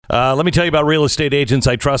Let me tell you about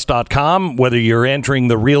realestateagentsitrust.com. Whether you're entering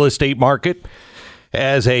the real estate market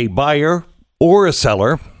as a buyer or a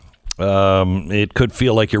seller, it could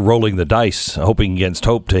feel like you're rolling the dice, hoping against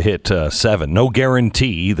hope to hit 7. No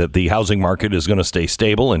guarantee that the housing market is going to stay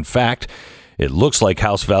stable. In fact, it looks like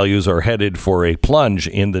house values are headed for a plunge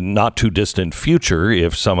in the not too distant future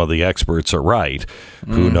if some of the experts are right.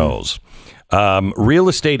 Who knows? Real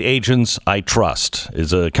Estate Agents I Trust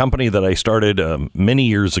is a company that I started many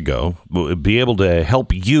years ago. Be able to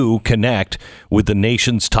help you connect with the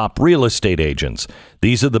nation's top real estate agents.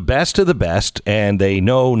 These are the best of the best, and they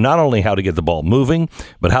know not only how to get the ball moving,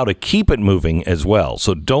 but how to keep it moving as well.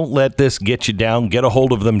 So don't let this get you down. Get a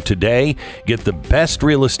hold of them today. Get the best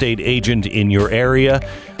real estate agent in your area,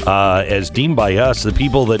 as deemed by us, the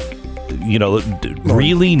people that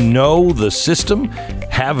really know the system,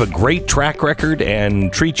 have a great track record,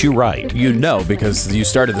 and treat you right. Because you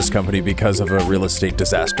started this company because of a real estate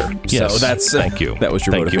disaster. Yes. So that's thank you. That was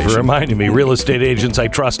your motivation. Thank you for reminding me.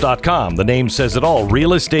 realestateagentsitrust.com. The name says it all.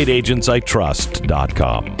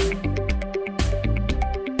 realestateagentsitrust.com.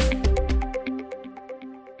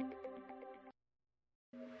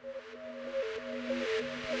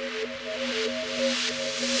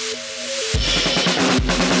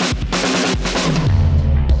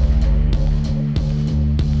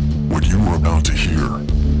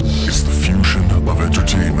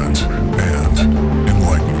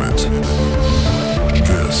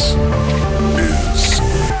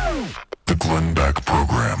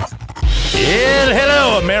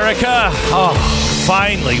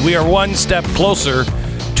 Finally, we are one step closer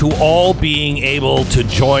to all being able to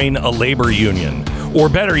join a labor union. Or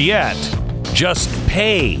better yet, just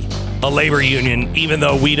pay a labor union, even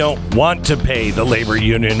though we don't want to pay the labor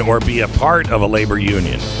union or be a part of a labor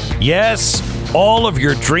union. Yes, all of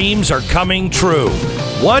your dreams are coming true.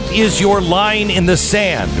 What is your line in the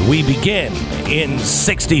sand? We begin in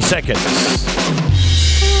 60 seconds.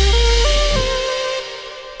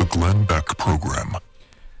 The Glenn Beck Program.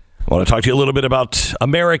 I want to talk to you a little bit about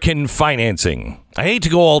American financing. I hate to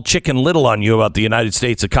go all Chicken Little on you about the United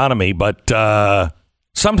States economy, but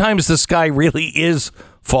sometimes the sky really is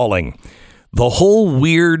falling. The whole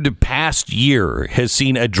weird past year has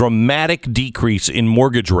seen a dramatic decrease in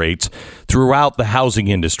mortgage rates throughout the housing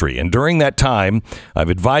industry. And during that time, I've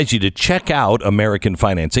advised you to check out American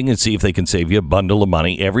Financing and see if they can save you a bundle of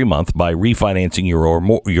money every month by refinancing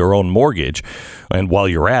your own mortgage. And while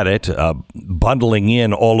you're at it, bundling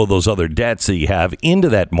in all of those other debts that you have into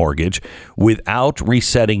that mortgage without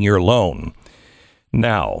resetting your loan.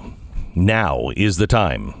 Now is the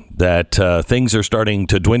time that things are starting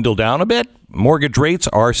to dwindle down a bit. Mortgage rates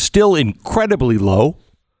are still incredibly low.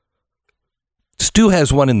 Stu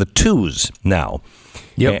has one in the 2s now.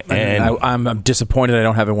 Yep, and I'm disappointed I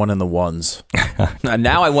don't have one in the 1s.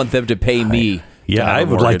 Now I want them to pay me. Yeah, I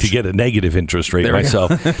would like to get a negative interest rate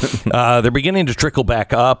myself. They're beginning to trickle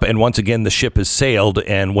back up, and once again, the ship has sailed.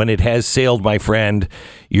 And when it has sailed, my friend,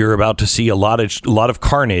 you're about to see a lot of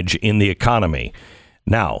carnage in the economy.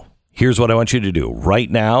 Now, here's what I want you to do. Right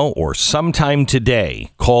now or sometime today,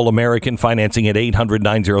 call American Financing at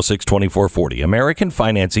 800-906-2440. American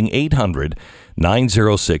Financing,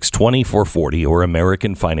 800-906-2440 or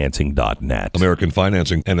AmericanFinancing.net. American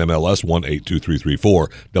Financing, NMLS 182334,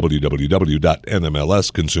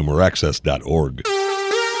 www.nmlsconsumeraccess.org.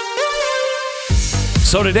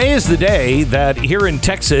 So today is the day that here in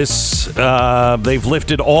Texas, they've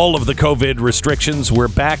lifted all of the COVID restrictions. We're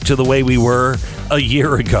back to the way we were a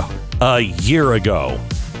year ago.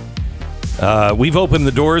 We've opened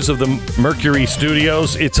the doors of the Mercury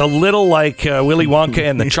Studios. It's a little like Willy Wonka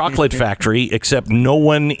and the Chocolate Factory, except no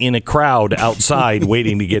one in a crowd outside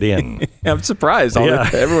waiting to get in. I'm surprised.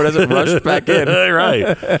 Everyone hasn't rushed back in.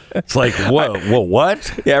 Right. It's like,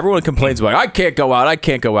 what? Yeah, everyone complains about, I can't go out.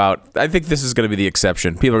 I think this is going to be the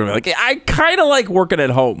exception. People are going to be like, I kind of like working at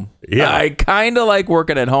home. Yeah. I kind of like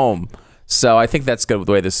working at home. So I think that's the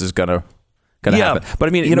way this is going to happen. But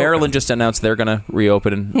I mean, Maryland just announced they're going to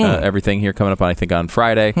reopen everything here coming up, I think, on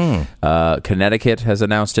Friday. Connecticut has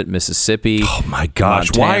announced it. Mississippi. Oh, my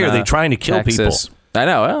gosh. Montana, why are they trying to kill Texas. people? I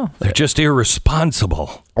know. Well, they're just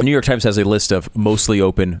irresponsible. The New York Times has a list of mostly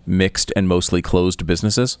open, mixed, and mostly closed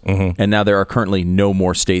businesses. Mm-hmm. And now there are currently no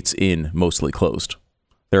more states in mostly closed.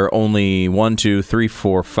 There are only 1, 2, 3,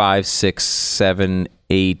 4, 5, 6, 7,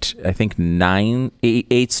 8, I think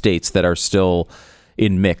 8 states that are still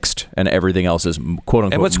in mixed, and everything else is quote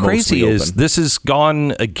unquote. And what's crazy is this has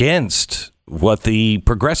gone against what the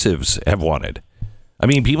progressives have wanted. I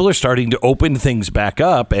mean, people are starting to open things back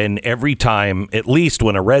up, and every time, at least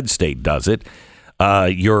when a red state does it,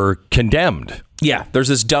 you're condemned. Yeah, there's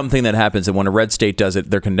this dumb thing that happens, and when a red state does it,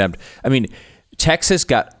 they're condemned. I mean, Texas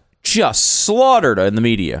got just slaughtered in the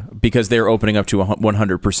media because they were opening up to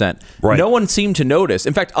 100%. Right. No one seemed to notice.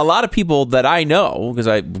 In fact, a lot of people that I know, because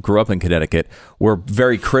I grew up in Connecticut, were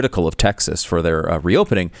very critical of Texas for their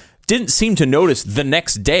reopening, didn't seem to notice the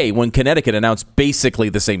next day when Connecticut announced basically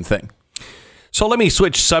the same thing. So let me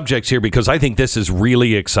switch subjects here because I think this is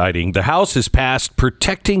really exciting. The House has passed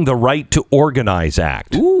Protecting the Right to Organize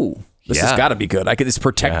Act. Ooh. This has got to be good. It's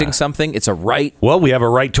protecting something. It's a right. Well, we have a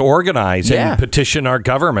right to organize and petition our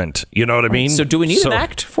government. You know what I mean? So do we need an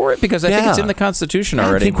act for it? Because I think it's in the Constitution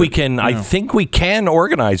already. I think we can. I think we can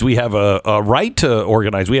organize. We have a right to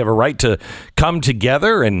organize. We have a right to come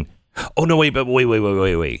together and. Oh no!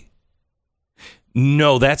 Wait!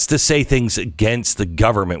 No, that's to say things against the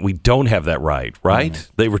government. We don't have that right.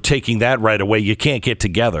 They were taking that right away. You can't get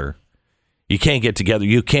together. You can't get together.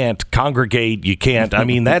 You can't congregate. You can't. I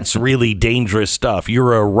mean, that's really dangerous stuff.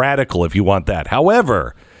 You're a radical if you want that.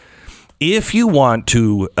 However, if you want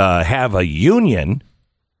to have a union,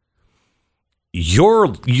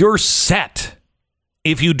 you're set.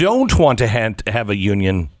 If you don't want to have a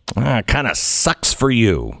union, kind of sucks for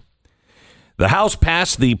you. The House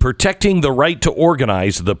passed the Protecting the Right to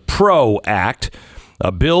Organize, the PRO Act,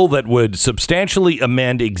 a bill that would substantially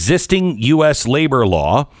amend existing U.S. labor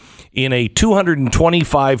law. In a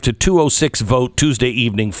 225 to 206 vote Tuesday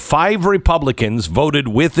evening, 5 Republicans voted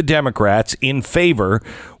with the Democrats in favor.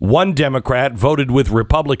 1 Democrat voted with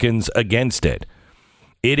Republicans against it.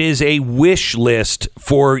 It is a wish list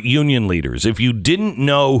for union leaders. If you didn't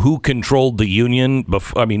know who controlled the union,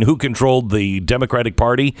 who controlled the Democratic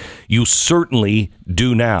Party, you certainly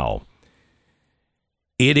do now.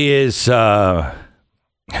 It is,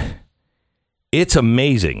 it's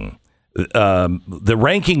amazing. The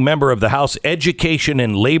ranking member of the House Education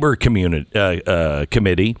and Labor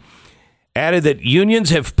Committee added that unions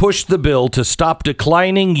have pushed the bill to stop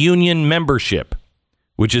declining union membership,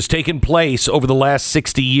 which has taken place over the last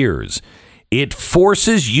 60 years. It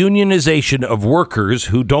forces unionization of workers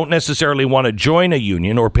who don't necessarily want to join a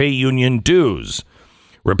union or pay union dues.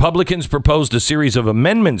 Republicans proposed a series of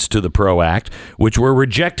amendments to the PRO Act, which were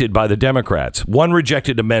rejected by the Democrats. One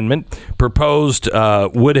rejected amendment proposed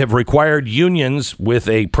would have required unions with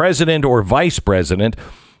a president or vice president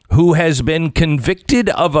who has been convicted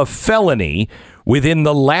of a felony within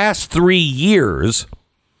the last 3 years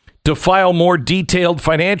to file more detailed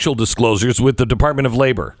financial disclosures with the Department of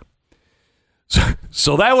Labor.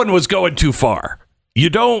 So that one was going too far.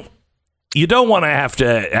 You don't want to have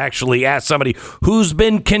to actually ask somebody who's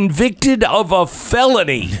been convicted of a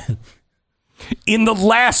felony in the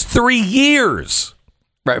last 3 years.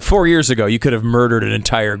 Right. 4 years ago, you could have murdered an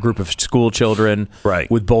entire group of school children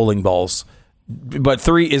with bowling balls. But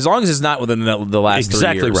as long as it's not within the last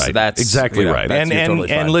 3 years. Right. That's exactly right. That's totally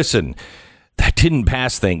fine. And listen, that didn't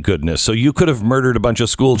pass, thank goodness. So you could have murdered a bunch of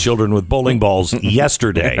school children with bowling balls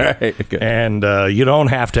yesterday. Right. And you don't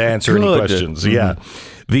have to answer any questions. Mm-hmm. Yeah.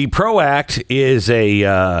 The PRO Act is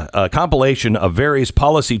a compilation of various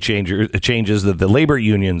policy changes that the labor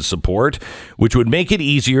unions support, which would make it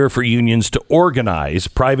easier for unions to organize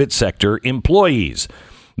private sector employees.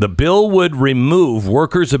 The bill would remove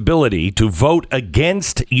workers' ability to vote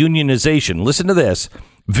against unionization. Listen to this,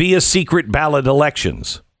 via secret ballot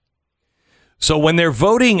elections. So when they're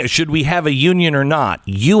voting, should we have a union or not?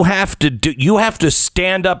 You have to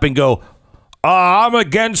stand up and go, I'm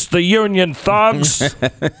against the union, thugs.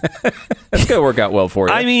 That's going to work out well for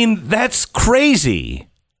you. I mean, that's crazy.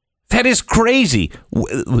 That is crazy.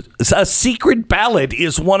 A secret ballot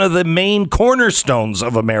is one of the main cornerstones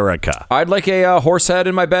of America. I'd like a horse head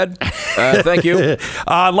in my bed. Thank you.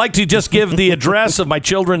 I'd like to just give the address of my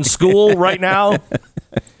children's school right now.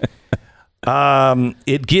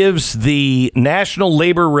 It gives the National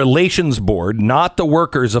Labor Relations Board, not the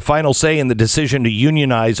workers, a final say in the decision to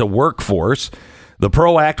unionize a workforce. The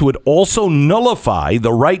PRO Act would also nullify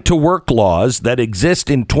the right to work laws that exist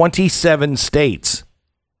in 27 states.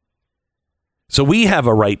 So we have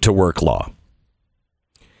a right to work law.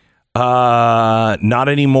 Not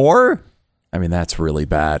anymore. I mean, that's really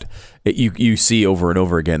bad. You see over and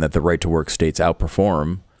over again that the right to work states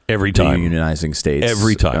outperform every time unionizing states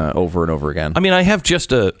every time over and over again. I mean, I have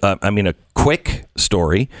just a quick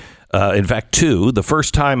story. In fact, 2. The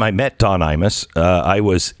first time I met Don Imus, I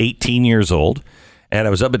was 18 years old, and I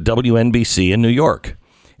was up at WNBC in New York,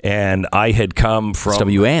 and I had come from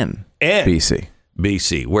WNBC.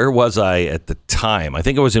 BC. Where was I at the time? I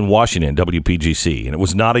think I was in Washington, WPGC, and it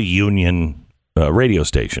was not a union radio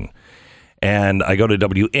station. And I go to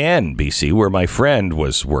WNBC, where my friend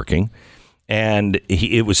was working. And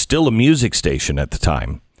it was still a music station at the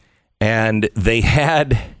time. And they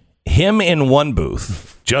had him in one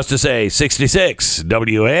booth just to say 66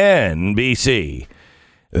 WNBC.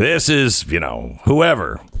 This is,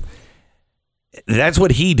 whoever. That's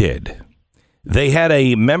what he did. They had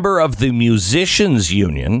a member of the musicians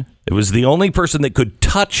union. It was the only person that could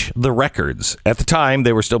touch the records. At the time,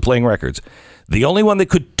 they were still playing records. The only one that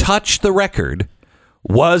could touch the record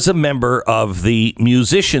was a member of the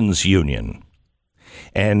musicians union.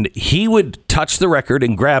 And he would touch the record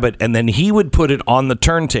and grab it, and then he would put it on the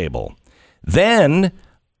turntable. Then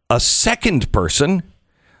a second person,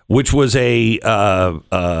 which was a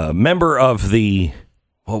member of the,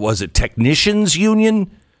 technicians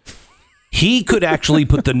union, he could actually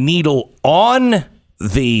put the needle on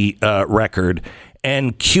the record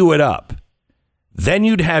and cue it up. Then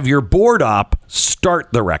you'd have your board op start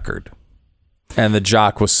the record. And the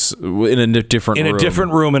jock was in a different room. In a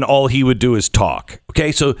different room, and all he would do is talk.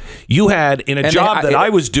 Okay, so you had, in a job that I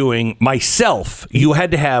was doing myself, you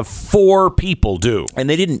had to have 4 people do. And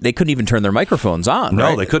they couldn't even turn their microphones on, No,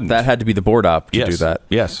 right? they couldn't. That had to be the board op to do that.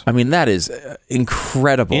 Yes. I mean, that is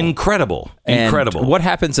incredible. Incredible. What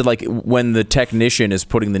happens when the technician is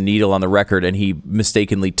putting the needle on the record and he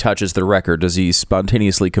mistakenly touches the record? Does he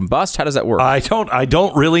spontaneously combust? How does that work? I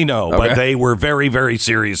don't really know, but they were very, very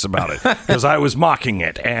serious about it because I was mocking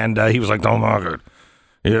it, and he was like, "Don't mock it.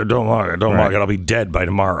 Yeah, don't mock it. Don't mock it. I'll be dead by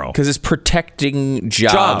tomorrow." Because it's protecting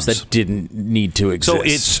jobs that didn't need to exist. So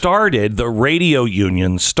it started, the radio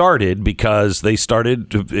union started because they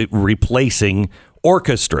started replacing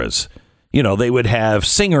orchestras. They would have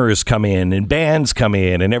singers come in and bands come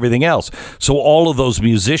in and everything else. So all of those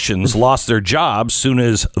musicians lost their jobs soon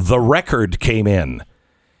as the record came in.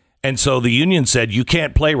 And so the union said, "You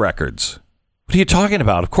can't play records." What are you talking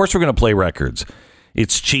about? Of course we're going to play records.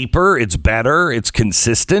 It's cheaper. It's better. It's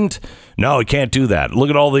consistent. No, we can't do that. Look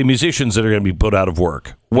at all the musicians that are going to be put out of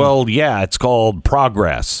work. Well, yeah, it's called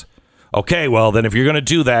progress. Okay, well, then if you're going to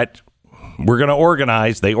do that, we're going to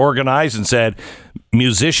organize. They organized and said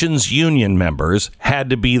musicians union members had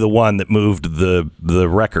to be the one that moved the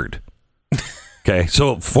record. Okay,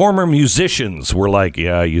 so former musicians were like,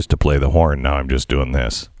 "Yeah, I used to play the horn. Now I'm just doing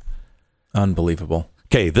this." Unbelievable.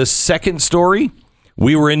 Okay, the second story,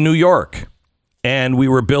 we were in New York, and we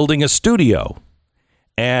were building a studio.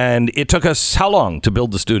 And it took us how long to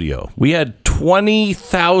build the studio? We had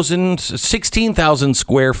 16,000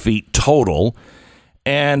 square feet total,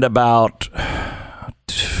 and about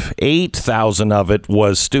 8,000 of it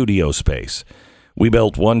was studio space. We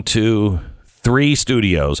built 1, 2, 3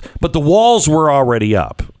 studios, but the walls were already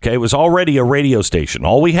up. Okay, it was already a radio station.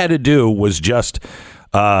 All we had to do was just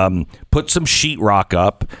put some sheetrock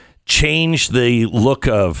up, change the look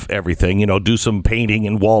of everything, do some painting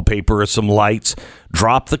and wallpaper, some lights,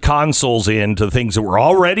 drop the consoles into things that were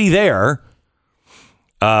already there.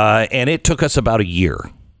 And it took us about a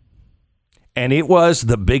year. And it was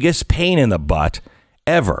the biggest pain in the butt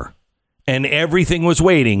ever. And everything was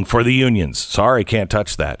waiting for the unions. Sorry, can't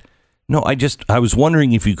touch that. No, I was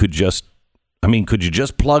wondering if you could just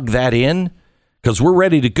plug that in? Because we're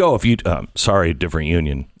ready to go. If you, sorry, different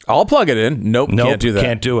union. I'll plug it in. Nope, can't do that.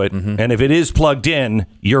 Can't do it. Mm-hmm. And if it is plugged in,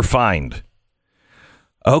 you're fined.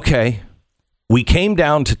 Okay. We came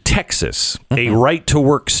down to Texas, a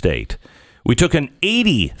right-to-work state. We took an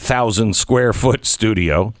 80,000 square foot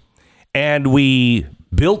studio, and we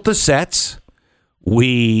built the sets,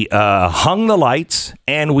 we hung the lights,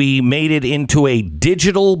 and we made it into a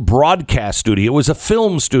digital broadcast studio. It was a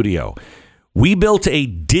film studio. We built a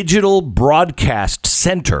digital broadcast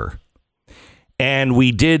center, and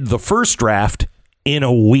we did the first draft in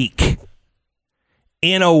a week.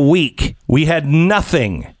 In a week. We had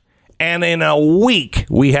nothing. And in a week,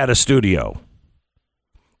 we had a studio.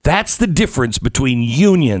 That's the difference between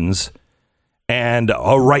unions and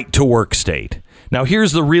a right-to-work state. Now,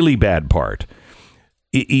 here's the really bad part.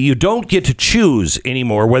 You don't get to choose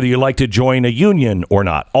anymore whether you like to join a union or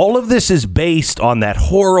not. All of this is based on that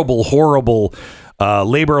horrible, horrible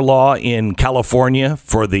labor law in California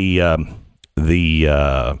for the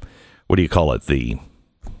what do you call it?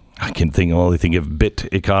 I can only think of bit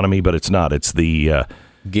economy, but it's not. It's the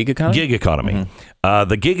gig economy. Gig economy.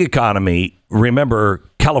 The gig economy. Remember,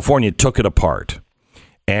 California took it apart.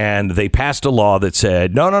 And they passed a law that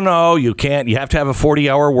said, no, you can't. You have to have a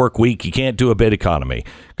 40-hour work week. You can't do a bit economy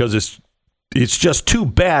because it's just too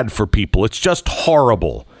bad for people. It's just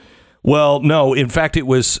horrible. Well, no, in fact, it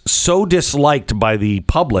was so disliked by the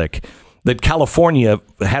public that California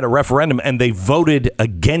had a referendum and they voted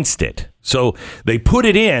against it. So they put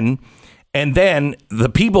it in, and then the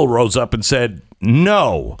people rose up and said,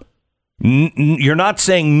 no, you're not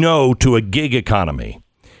saying no to a gig economy.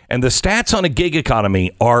 And the stats on a gig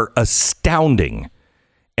economy are astounding.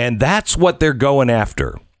 And that's what they're going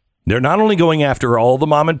after. They're not only going after all the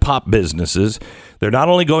mom and pop businesses, they're not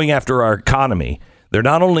only going after our economy, they're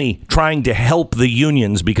not only trying to help the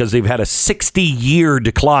unions because they've had a 60-year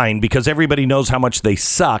decline because everybody knows how much they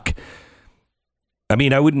suck.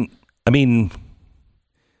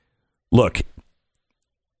 Look,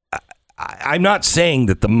 I'm not saying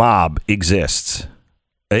that the mob exists.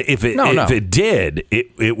 If it did,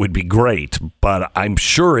 it would be great, but I'm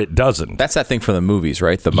sure it doesn't. That's that thing from the movies,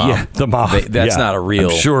 right? The mob. Yeah, the mob. That's not a real.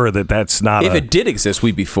 I'm sure that's not. If it did exist,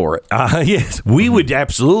 we'd be for it. Yes, we would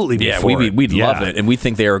absolutely be for it. We'd love it, and we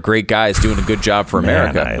think they are great guys doing a good job for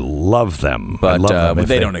America. Man, I love them, but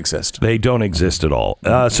they don't exist. They don't exist at all.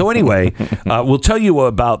 So anyway, we'll tell you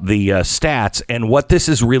about the stats and what this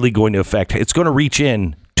is really going to affect. It's going to reach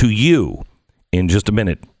in to you in just a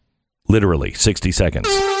minute. Literally 60 seconds.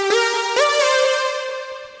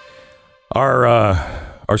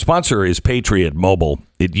 Our sponsor is Patriot Mobile.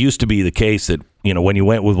 It used to be the case that, when you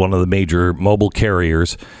went with one of the major mobile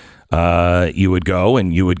carriers, you would go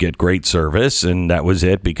and you would get great service, and that was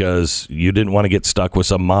it, because you didn't want to get stuck with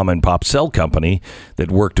some mom and pop cell company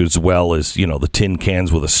that worked as well as, the tin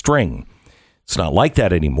cans with a string. It's not like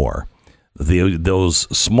that anymore. Those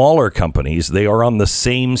smaller companies, they are on the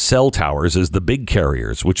same cell towers as the big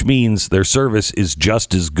carriers, which means their service is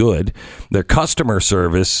just as good. Their customer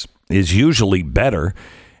service is usually better,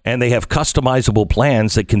 and they have customizable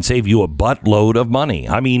plans that can save you a buttload of money.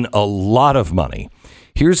 I mean, a lot of money.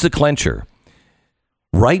 Here's the clincher.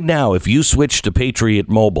 Right now, if you switch to Patriot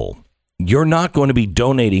Mobile, you're not going to be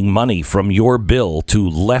donating money from your bill to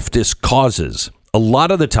leftist causes. A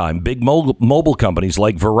lot of the time, big mobile companies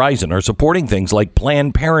like Verizon are supporting things like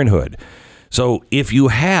Planned Parenthood. So if you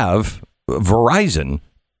have Verizon,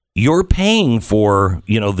 you're paying for,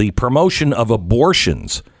 the promotion of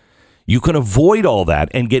abortions. You can avoid all that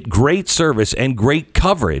and get great service and great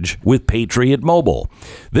coverage with Patriot Mobile.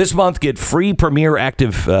 This month, get free Premier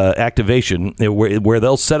activation where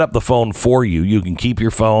they'll set up the phone for you. You can keep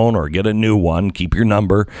your phone or get a new one, keep your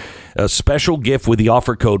number. A special gift with the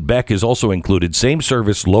offer code BECK is also included. Same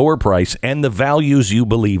service, lower price, and the values you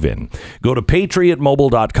believe in. Go to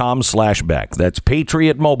patriotmobile.com/BECK. That's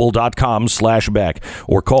patriotmobile.com/BECK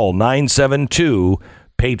or call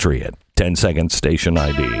 972-PATRIOT. 10-second station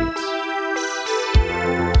ID.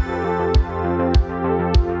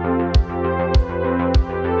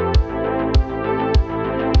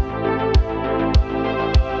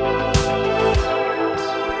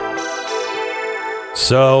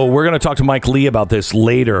 So we're going to talk to Mike Lee about this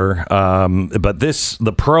later, but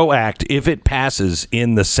the PRO Act, if it passes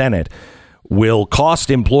in the Senate, will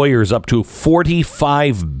cost employers up to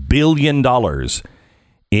 $45 billion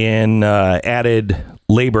in added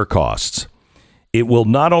labor costs. It will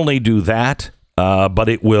not only do that, but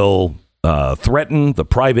it will threaten the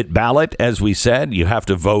private ballot. As we said, you have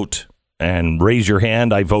to vote and raise your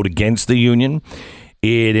hand. I vote against the union.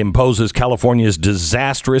 It imposes California's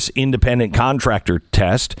disastrous independent contractor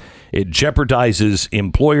test. It jeopardizes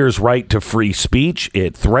employers' right to free speech.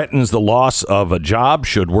 It threatens the loss of a job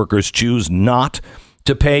should workers choose not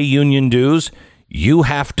to pay union dues. You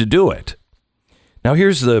have to do it. Now,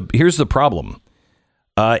 here's the problem.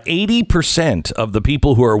 80% of the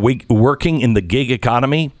people who are working in the gig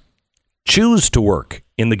economy choose to work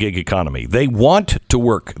in the gig economy. They want to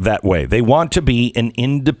work that way. They want to be an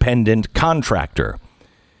independent contractor.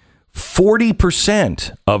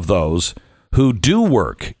 40% of those who do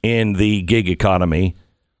work in the gig economy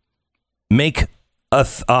make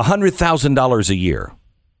 $100,000 a year.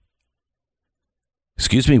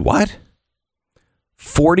 Excuse me, what?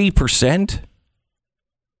 40%?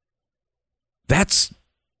 That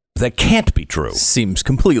can't be true. Seems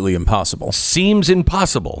completely impossible. Seems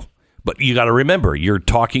impossible. But you got to remember, you're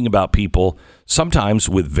talking about people sometimes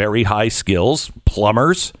with very high skills,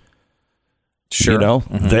 plumbers. Sure.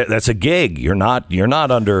 That's a gig. You're not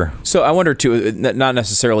under. So I wonder too, not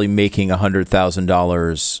necessarily making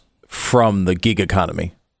 $100,000 from the gig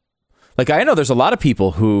economy. Like, I know there's a lot of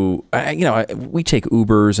people who, we take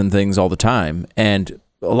Ubers and things all the time, and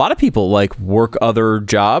a lot of people like work other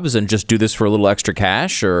jobs and just do this for a little extra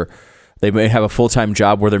cash, or they may have a full-time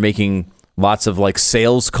job where they're making lots of like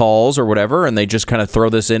sales calls or whatever, and they just kind of throw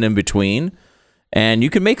this in between. And you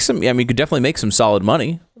could make you could definitely make some solid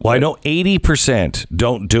money. Well, I know 80%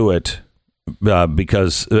 don't do it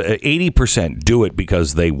because 80% do it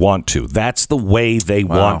because they want to. That's the way they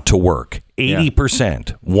want to work.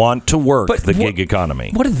 80% want to work gig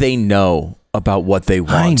economy. What do they know about what they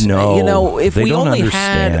want. I know. You know, if They we don't only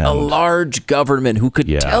understand. had a large government who could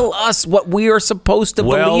tell us what we are supposed to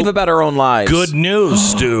believe about our own lives. Good news,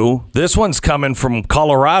 Stu. This one's coming from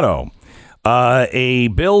Colorado. A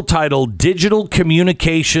bill titled Digital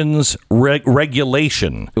Communications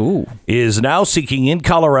Regulation is now seeking in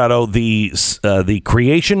Colorado the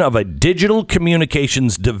creation of a digital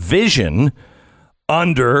communications division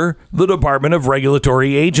under the Department of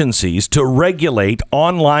Regulatory Agencies to regulate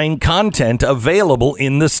online content available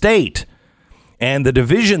in the state. And the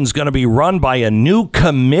division's going to be run by a new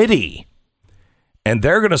committee, and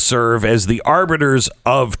they're going to serve as the arbiters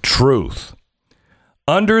of truth.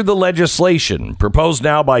 Under the legislation proposed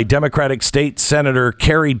now by Democratic State Senator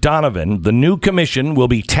Kerry Donovan, the new commission will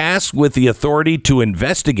be tasked with the authority to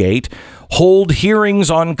investigate, hold hearings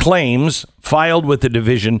on claims filed with the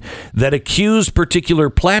division that accuse particular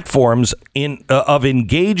platforms of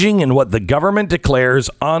engaging in what the government declares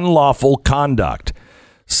unlawful conduct.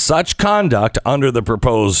 Such conduct under the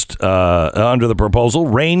proposal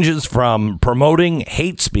ranges from promoting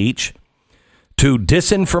hate speech to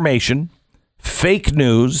disinformation, fake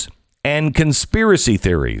news, and conspiracy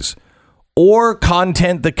theories, or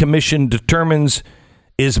content the commission determines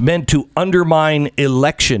is meant to undermine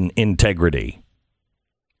election integrity.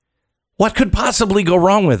 What could possibly go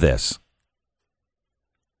wrong with this?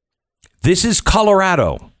 This is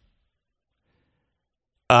Colorado.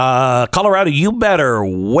 Colorado, you better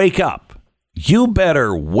wake up. You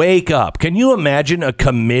better wake up. Can you imagine a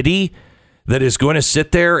committee that is going to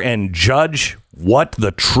sit there and judge what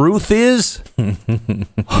the truth is? I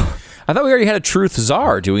thought we already had a truth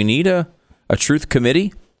czar. Do we need a truth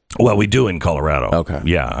committee? Well, we do in Colorado. Okay.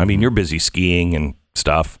 Yeah. I mean, you're busy skiing and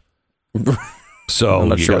stuff. So I'm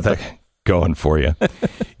not you sure got that going for you.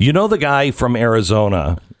 You know the guy from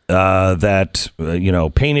Arizona that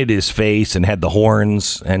painted his face and had the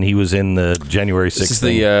horns, and he was in the January 6th. This is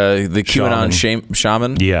the QAnon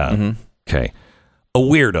shaman? Yeah. Mm-hmm. Okay. A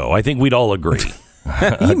weirdo. I think we'd all agree.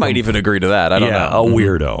 He might even agree to that. I don't know. A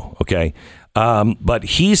weirdo. Okay. But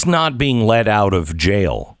he's not being let out of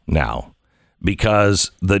jail now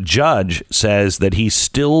because the judge says that he's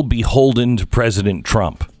still beholden to President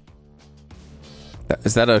Trump.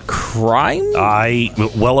 Is that a crime?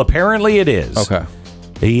 Well, apparently it is. Okay.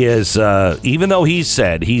 He is, even though he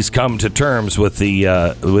said he's come to terms with the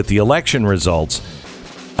election results,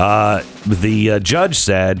 the judge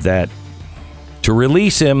said that to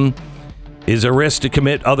release him is a risk to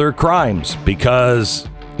commit other crimes because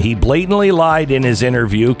he blatantly lied in his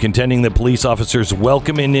interview, contending that police officers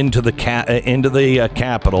welcome him into the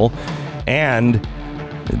Capitol, and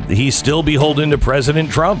he's still beholden to President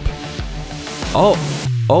Trump. Oh,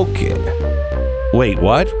 okay. Wait,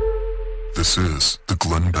 what? This is the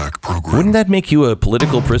Glenn Beck Program. Wouldn't that make you a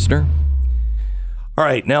political prisoner? All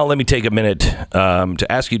right, now let me take a minute to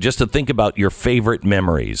ask you just to think about your favorite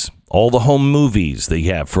memories. All the home movies that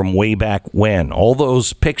you have from way back when. All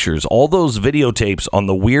those pictures, all those videotapes on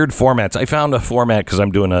the weird formats. I found a format because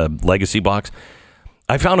I'm doing a legacy box.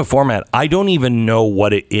 I found a format. I don't even know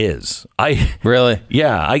what it is. Really?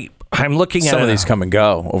 Yeah, I'm looking at some of these come and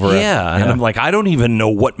go over. And I'm like, I don't even know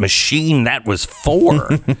what machine that was for.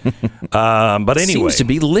 But anyway, seems to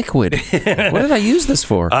be liquid. What did I use this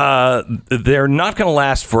for? They're not going to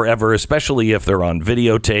last forever, especially if they're on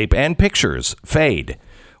videotape and pictures fade.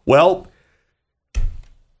 Well,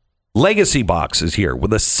 Legacy Box is here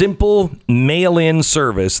with a simple mail-in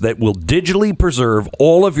service that will digitally preserve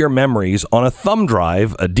all of your memories on a thumb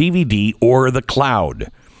drive, a DVD, or the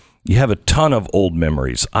cloud. You have a ton of old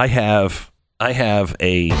memories. I have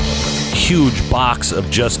a huge box of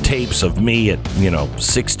just tapes of me at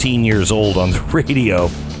 16 years old on the radio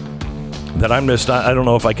that I don't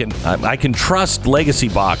know if I can trust Legacy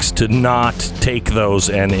Box to not take those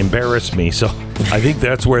and embarrass me. So I think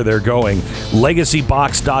that's where they're going.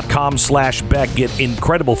 LegacyBox.com/Beck. Get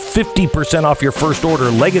incredible 50% off your first order.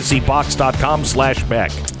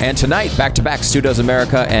 LegacyBox.com/Beck. And tonight, back-to-back Stu Does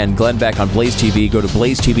America and Glenn Beck on Blaze TV. Go to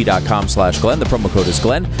blazetv.com/Glenn. The promo code is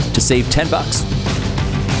Glenn to save $10.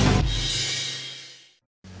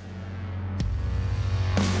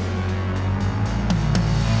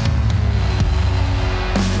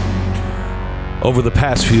 Over the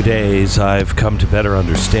past few days, I've come to better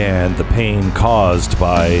understand the pain caused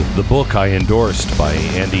by the book I endorsed by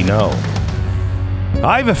Andy Ngo.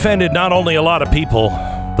 I've offended not only a lot of people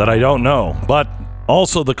that I don't know, but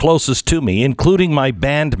also the closest to me, including my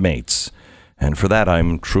bandmates. And for that,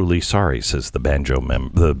 I'm truly sorry, says the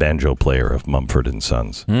banjo player of Mumford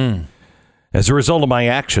Sons. As a result of my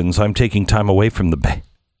actions, I'm taking time away from the band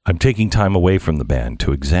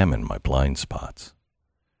to examine my blind spots.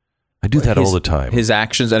 I do that all the time. His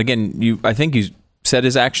actions, and again, I think you said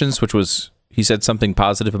his actions, which was he said something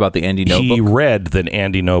positive about the Andy Ngo book. He read the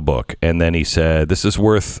Andy Ngo book, and then he said, "This is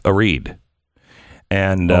worth a read."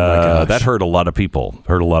 And that hurt a lot of people.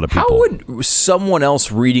 How would someone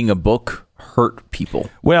else reading a book hurt people?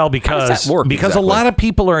 Well, How does that work because exactly? a lot of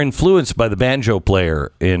people are influenced by the banjo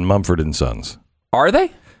player in Mumford Sons. Are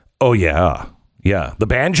they? Oh yeah. Yeah, the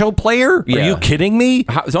banjo player? Yeah. Are you kidding me?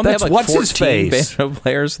 Don't they have like what's his 14 face? banjo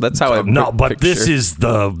players? That's how I No, but picture. this is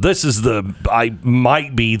the I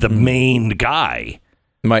might be the main guy.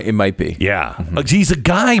 It might be. Yeah. He's a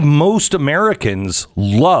guy most Americans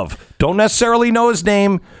love. Don't necessarily know his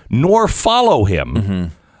name nor follow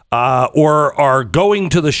him. Or are going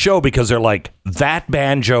to the show because they're like, that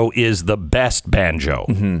banjo is the best banjo.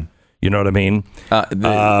 You know what I mean?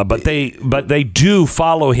 But they do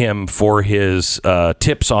follow him for his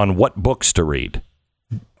tips on what books to read.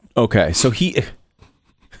 Okay, I'd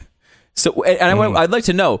like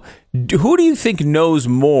to know, who do you think knows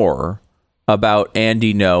more about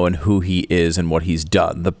Andy Ngo and who he is and what he's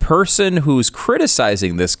done? The person who's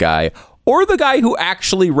criticizing this guy, or the guy who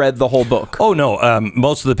actually read the whole book? Oh no!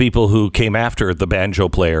 Most of the people who came after the banjo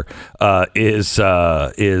player is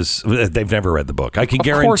they've never read the book. I can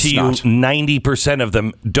guarantee you, 90% of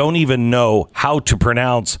them don't even know how to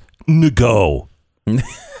pronounce Ngo.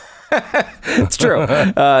 It's true.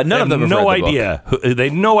 None of them have no read the idea. book. They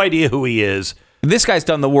have no idea who he is. This guy's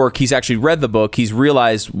done the work. He's actually read the book. He's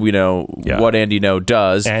realized, what Andy Ngo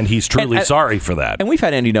does, and he's truly sorry for that. And we've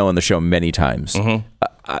had Andy Ngo on the show many times.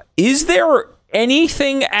 Is there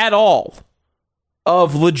anything at all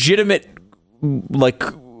of legitimate,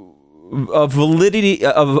 of validity,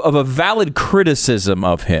 of a valid criticism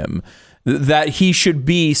of him that he should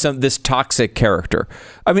be this toxic character?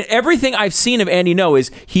 I mean, everything I've seen of Andy Ngo is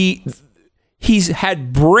he's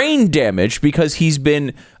had brain damage because he's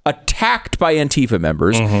been attacked by Antifa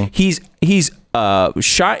members. He's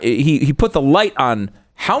shot. He put the light on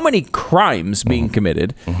how many crimes being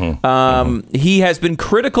committed. He has been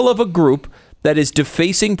critical of a group that is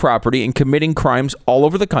defacing property and committing crimes all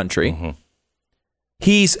over the country.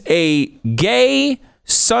 He's a gay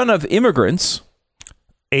son of immigrants.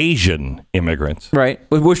 Asian immigrants. Right.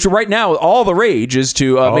 Which right now, all the rage is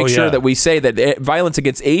to make sure yeah. that we say that violence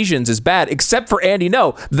against Asians is bad, except for Andy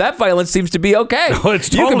Ngo. That violence seems to be okay.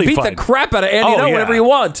 It's you totally can beat fine. the crap out of Andy Ngo whenever you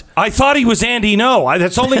want. I thought he was Andy Ngo.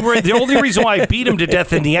 That's the only reason why I beat him to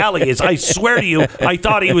death in the alley is I swear to you, I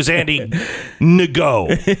thought he was Andy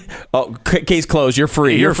Ngo. Oh, case closed. You're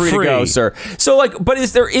free. You're free to go, sir. So, but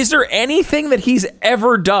is there anything that he's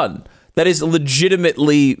ever done that is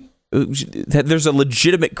legitimately... that there's a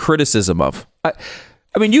legitimate criticism of? I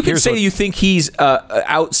mean, you can say you think he's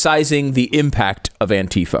outsizing the impact of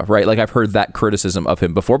Antifa, right? Like, I've heard that criticism of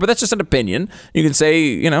him before, but that's just an opinion. You can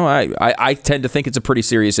say, I tend to think it's a pretty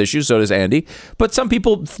serious issue, so does Andy. But some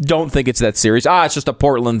people don't think it's that serious. It's just a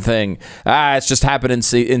Portland thing. It's just happened in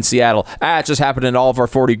Seattle. It's just happened in all of our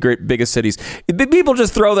 40 biggest cities. People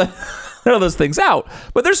just throw those things out.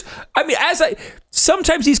 But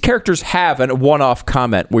sometimes these characters have a one-off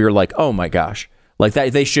comment where you're like, oh my gosh, like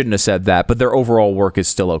that they shouldn't have said that, but their overall work is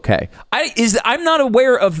still okay. I'm not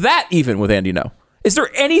aware of that even with Andy Ngo. Is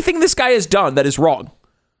there anything this guy has done that is wrong?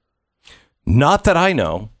 Not that I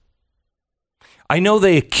know. I know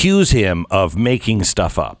they accuse him of making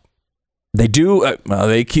stuff up. They do.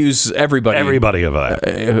 They accuse everybody. Everybody of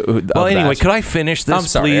that. Well, anyway, could I finish this, I'm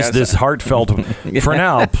sorry, please? This heartfelt. For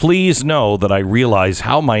now, please know that I realize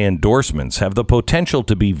how my endorsements have the potential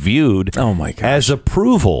to be viewed as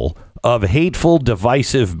approval of hateful,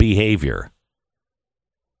 divisive behavior.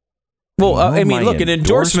 Well, look, an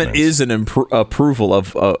endorsement is an approval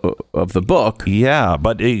of the book. Yeah,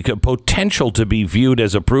 but a potential to be viewed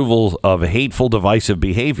as approval of hateful, divisive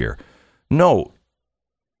behavior. No.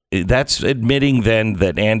 That's admitting then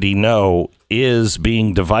that Andy Ngo is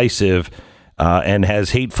being divisive and has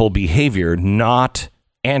hateful behavior, not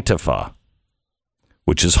Antifa,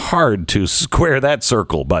 which is hard to square that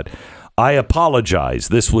circle. But I apologize.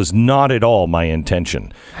 This was not at all my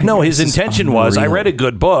intention. No, his intention was, I read a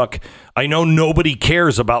good book. I know nobody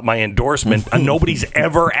cares about my endorsement. Nobody's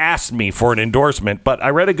ever asked me for an endorsement, but I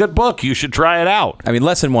read a good book. You should try it out. I mean,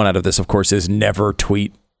 lesson one out of this, of course, is never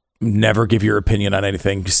tweet. Never give your opinion on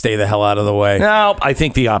anything. Stay the hell out of the way. No, I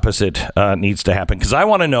think the opposite needs to happen because I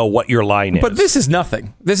want to know what your line is. But this is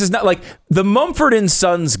nothing. This is not like the Mumford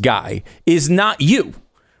Sons guy is not you,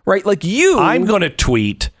 right? Like you. I am going to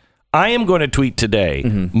tweet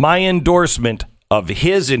today my endorsement of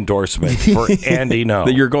his endorsement for Andy Ngo.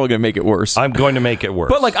 That you're going to make it worse. I'm going to make it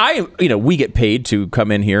worse. But like we get paid to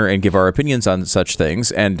come in here and give our opinions on such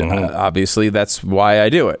things, and obviously that's why I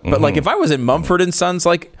do it. But like if I was in Mumford and Sons,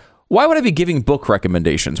 like why would I be giving book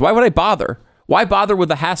recommendations? Why would I bother? Why bother with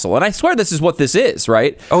the hassle? And I swear this is what this is,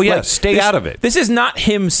 right? Oh yeah, stay out of it. This is not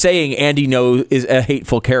him saying Andy Ngo is a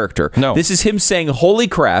hateful character. No. This is him saying, holy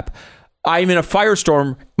crap, I'm in a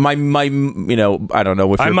firestorm. My I don't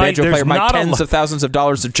know if you're a banjo player, my tens of thousands of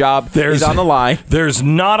dollars of job is on the line. There's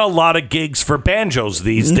not a lot of gigs for banjos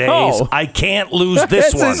these days. I can't lose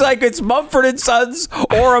this one. It's like it's Mumford and Sons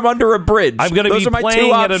or I'm under a bridge. I'm going to be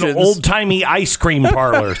playing at an old-timey ice cream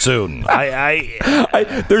parlor soon.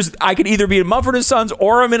 I could either be in Mumford and Sons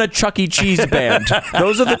or I'm in a Chuck E. Cheese band.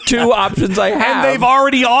 Those are the two options I have. And they've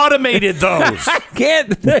already automated those. I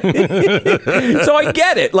can't. So I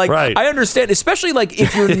get it. Like I understand, especially like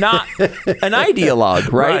if you're not an ideologue,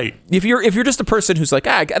 right? If you're just a person who's like,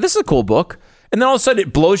 this is a cool book, and then all of a sudden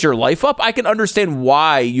it blows your life up, I can understand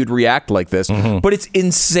why you'd react like this. But it's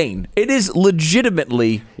insane. It is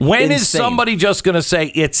legitimately When insane. is somebody just going to say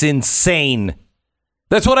it's insane?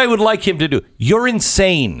 That's what I would like him to do. You're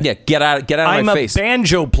insane. Yeah, get out of my face. I'm a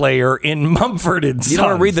banjo player in Mumford and Sons. You don't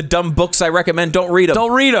want to read the dumb books I recommend? Don't read them.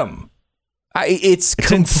 Don't read them. It's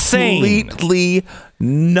completely insane.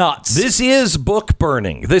 Nuts. This is book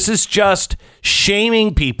burning. This is just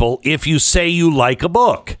shaming people if you say you like a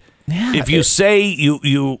book. Yeah, if you say you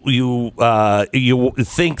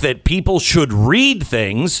think that people should read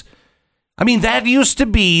things, I mean, that used to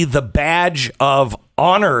be the badge of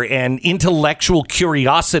honor and intellectual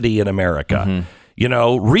curiosity in America. You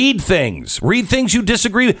know, read things you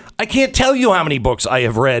disagree with. I can't tell you how many books I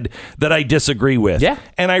have read that I disagree with. Yeah.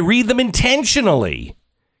 And I read them intentionally.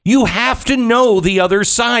 You have to know the other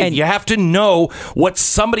side. And you have to know what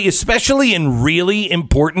somebody, especially in really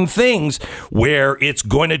important things where it's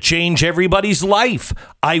going to change everybody's life.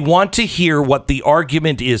 I want to hear what the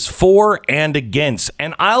argument is for and against,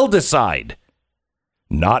 and I'll decide.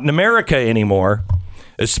 Not in America anymore,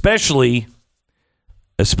 especially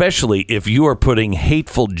if you are putting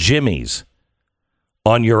hateful jimmies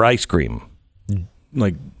on your ice cream.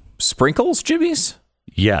 Like sprinkles, jimmies?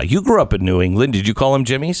 Yeah, you grew up in New England. Did you call them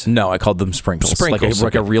jimmies? No, I called them sprinkles.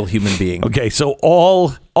 Like a real human being. Okay, so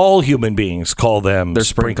all human beings call them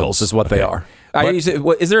sprinkles is what they are.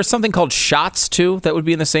 Is there something called shots too that would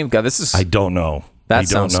be in the same? God, I don't know. That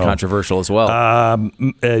sounds controversial as well.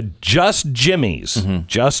 Just Jimmy's.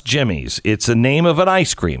 Just Jimmy's. It's the name of an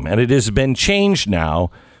ice cream, and it has been changed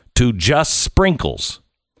now to just Sprinkles.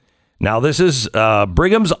 Now, this is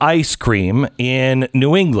Brigham's Ice Cream in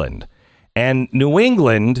New England. And New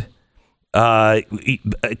England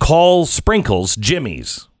calls Sprinkles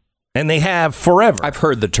Jimmy's. And they have forever. I've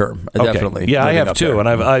heard the term, definitely. Yeah, I have too.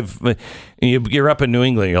 And you're up in New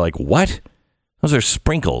England, you're like, what? Those are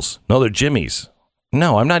Sprinkles. No, they're Jimmy's.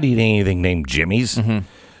 No, I'm not eating anything named Jimmy's.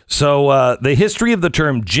 So the history of the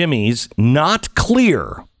term Jimmy's, not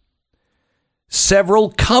clear.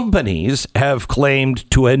 Several companies have claimed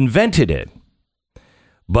to have invented it.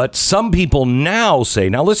 But some people now say,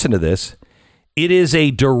 now listen to this, it is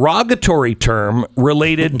a derogatory term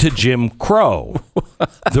related to Jim Crow,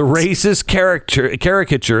 the racist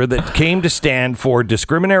caricature that came to stand for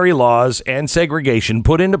discriminatory laws and segregation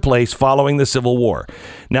put into place following the Civil War.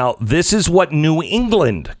 Now, this is what New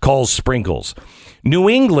England calls Sprinkles. New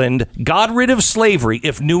England got rid of slavery.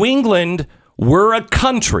 If New England were a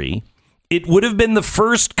country, it would have been the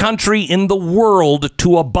first country in the world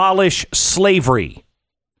to abolish slavery.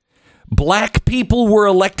 Black people were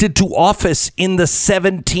elected to office in the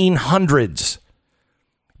 1700s.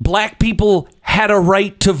 Black people had a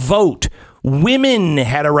right to vote. Women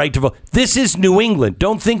had a right to vote. This is New England.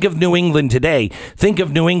 Don't think of New England today. Think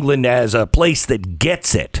of New England as a place that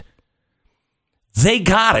gets it. They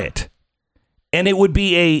got it. And it would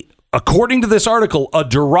be according to this article, a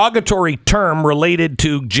derogatory term related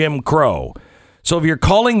to Jim Crow. So if you're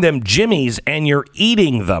calling them Jimmies and you're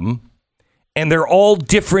eating them, and they're all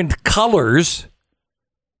different colors,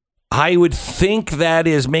 I would think that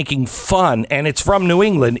is making fun, and it's from New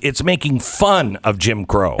England, it's making fun of Jim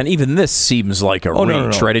Crow. And even this seems like a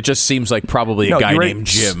reach, right? It just seems like probably a guy named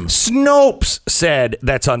Jim. Snopes said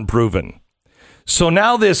that's unproven. So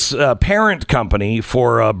now this parent company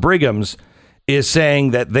for Brigham's is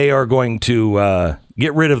saying that they are going to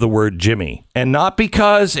get rid of the word Jimmy. And not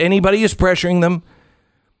because anybody is pressuring them.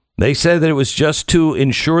 They said that it was just to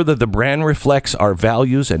ensure that the brand reflects our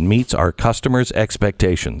values and meets our customers'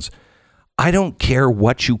 expectations. I don't care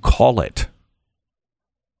what you call it.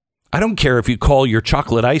 I don't care if you call your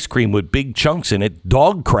chocolate ice cream with big chunks in it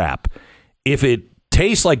dog crap. If it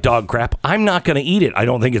tastes like dog crap, I'm not going to eat it. I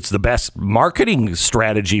don't think it's the best marketing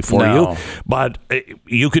strategy for you, but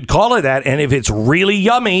you could call it that. And if it's really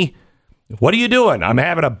yummy, what are you doing? I'm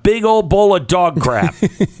having a big old bowl of dog crap.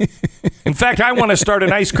 In fact, I want to start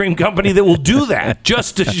an ice cream company that will do that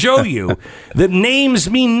just to show you that names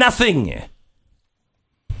mean nothing.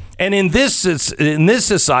 And in this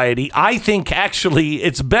society, I think actually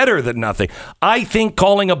it's better than nothing. I think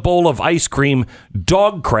calling a bowl of ice cream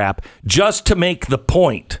dog crap just to make the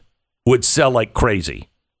point would sell like crazy.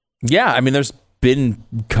 Yeah, I mean, there's been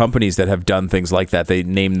companies that have done things like that. They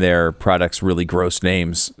name their products really gross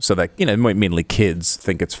names so that, mainly kids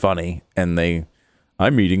think it's funny, and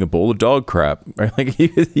I'm eating a bowl of dog crap. Like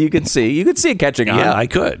you could see it catching on. Yeah, I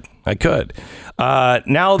could.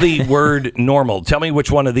 Now the word normal. Tell me which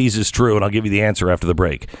one of these is true, and I'll give you the answer after the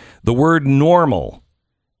break. The word normal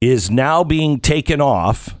is now being taken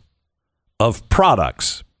off of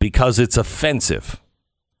products because it's offensive.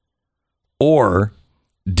 Or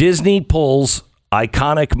Disney pulls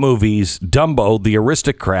iconic movies, Dumbo, The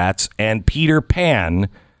Aristocrats, and Peter Pan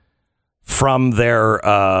from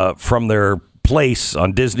their place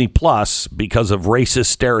on Disney Plus because of racist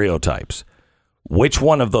stereotypes. Which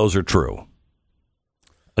one of those are true?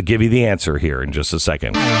 I'll give you the answer here in just a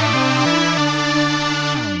second.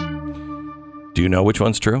 Do you know which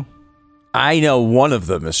one's true? I know one of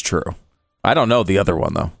them is true. I don't know the other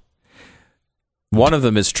one, though. One of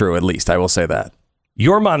them is true, at least. I will say that.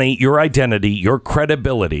 Your money, your identity, your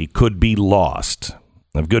credibility could be lost.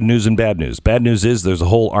 I have good news and bad news. Bad news is there's a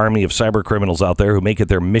whole army of cyber criminals out there who make it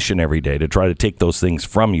their mission every day to try to take those things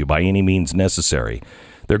from you by any means necessary.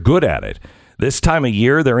 They're good at it. This time of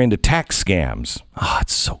year, they're into tax scams. Oh,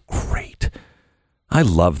 it's so great. I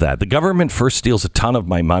love that. The government first steals a ton of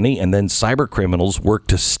my money, and then cyber criminals work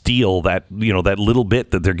to steal that, that little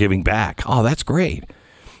bit that they're giving back. Oh, that's great.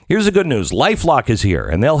 Here's the good news. LifeLock is here,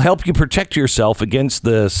 and they'll help you protect yourself against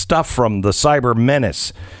the stuff from the cyber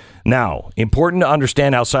menace. Now, important to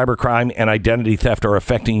understand how cybercrime and identity theft are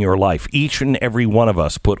affecting your life. Each and every one of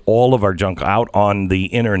us put all of our junk out on the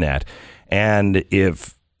internet, and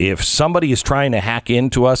if somebody is trying to hack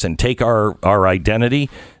into us and take our identity,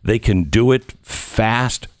 they can do it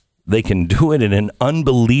fast. They can do it at an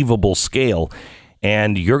unbelievable scale.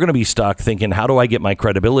 And you're going to be stuck thinking, how do I get my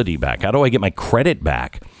credibility back? How do I get my credit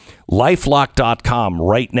back? LifeLock.com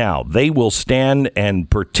right now. They will stand and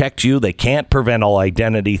protect you. They can't prevent all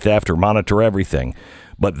identity theft or monitor everything.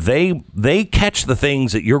 But they catch the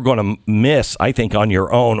things that you're going to miss, I think, on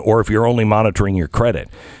your own, or if you're only monitoring your credit.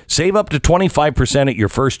 Save up to 25% at your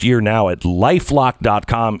first year now at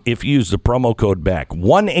LifeLock.com if you use the promo code BECK.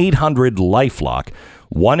 1-800-LIFELOCK,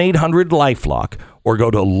 1-800-LIFELOCK, or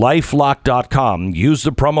go to LifeLock.com. Use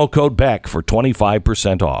the promo code BECK for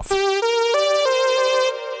 25% off.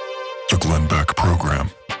 The Glenn Beck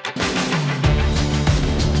Program.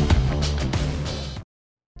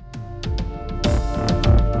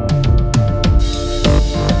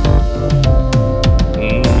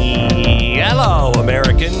 Hello,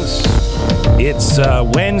 Americans. It's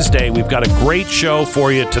Wednesday. We've got a great show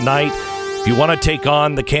for you tonight. If you want to take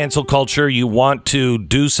on the cancel culture, you want to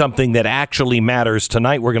do something that actually matters,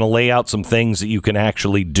 tonight we're going to lay out some things that you can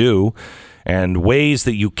actually do and ways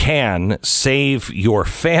that you can save your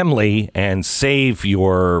family and save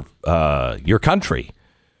your country.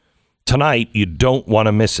 Tonight, you don't want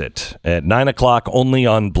to miss it. At 9 o'clock, only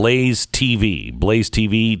on Blaze TV,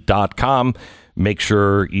 blazetv.com. Make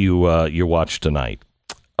sure you watch tonight.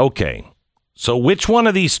 Okay, so which one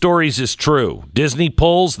of these stories is true? Disney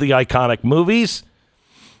pulls the iconic movies,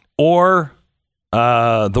 or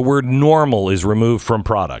the word normal is removed from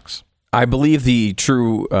products? I believe the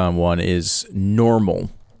true one is normal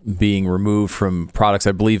being removed from products.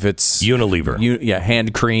 I believe it's Unilever.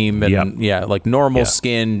 Hand cream and like normal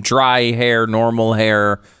skin, dry hair, normal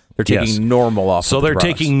hair. They're taking normal off. So of the they're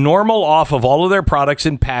products. taking normal off of all of their products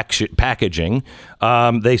in packaging.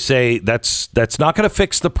 They say that's not going to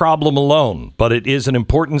fix the problem alone, but it is an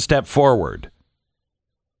important step forward.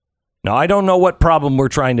 Now, I don't know what problem we're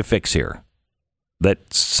trying to fix here.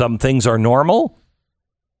 That some things are normal,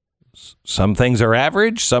 some things are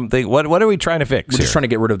average, what are we trying to fix? We're just trying to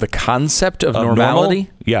get rid of the concept of normality.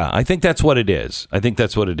 Normal? Yeah, I think that's what it is.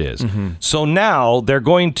 Mm-hmm. So now they're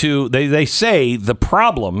going to, they say the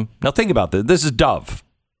problem, now think about this. This is Dove.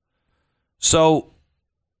 So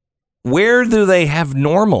where do they have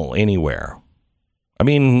normal anywhere? I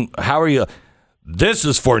mean, how are you? This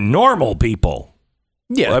is for normal people.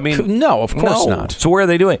 Yeah, I mean, no, of course not. So where are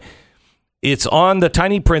they doing? It's on the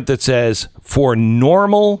tiny print that says for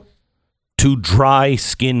normal to dry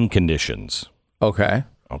skin conditions. Okay.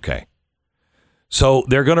 So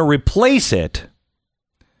they're going to replace it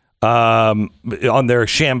on their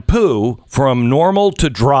shampoo from normal to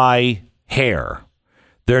dry hair.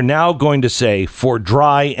 They're now going to say for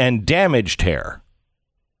dry and damaged hair.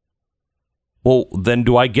 Well, then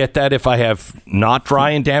do I get that if I have not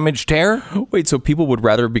dry and damaged hair? Wait, so people would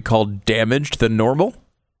rather be called damaged than normal?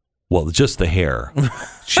 Well, just the hair.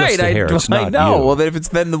 Just right, the hair. It's not know. you. Well,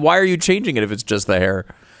 then why are you changing it if it's just the hair?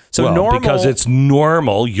 So normal, because it's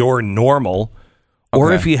normal, you're normal,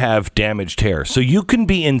 or if you have damaged hair. So you can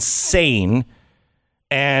be insane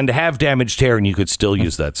and have damaged hair, and you could still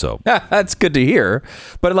use that soap. That's good to hear.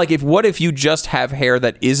 But what if you just have hair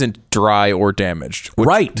that isn't dry or damaged?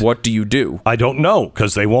 Right. What do you do? I don't know,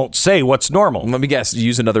 because they won't say what's normal. Let me guess.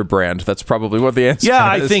 Use another brand. That's probably what the answer is. Yeah,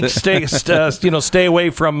 I think stay away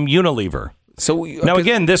from Unilever. So now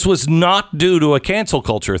again, this was not due to a cancel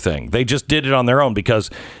culture thing. They just did it on their own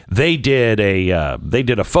because they did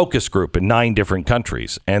a focus group in 9 different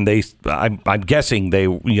countries, and I'm guessing they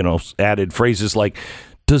added phrases like,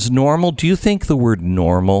 do you think the word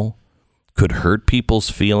normal could hurt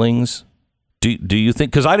people's feelings? Do you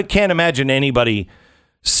think? Because I can't imagine anybody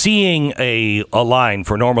seeing a line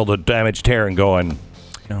for normal to damaged hair and going,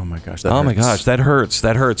 oh my gosh, that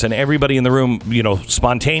hurts. And everybody in the room,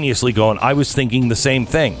 spontaneously going, I was thinking the same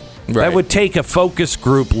thing. Right. That would take a focus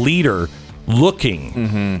group leader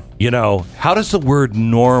looking, how does the word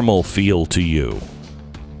normal feel to you?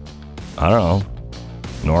 I don't know.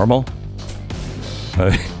 Normal?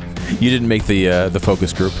 You didn't make the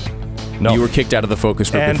focus group. No. You were kicked out of the focus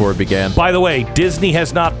group before it began. By the way, Disney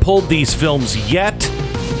has not pulled these films yet,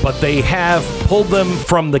 but they have pulled them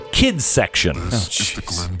from the kids section. This is the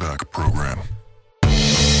Glenn Beck Program.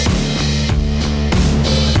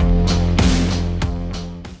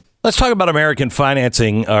 Let's talk about American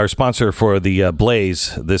Financing, our sponsor for the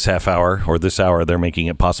Blaze this half hour, or this hour. They're making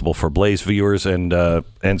it possible for Blaze viewers. And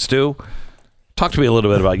Stu, talk to me a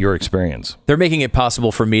little bit about your experience. They're making it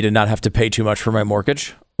possible for me to not have to pay too much for my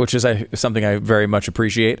mortgage, which is something I very much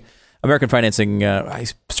appreciate. American Financing, I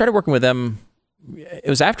started working with them. It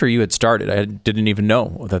was after you had started. I didn't even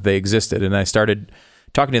know that they existed. And I started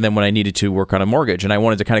talking to them when I needed to work on a mortgage. And I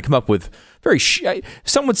wanted to kind of come up with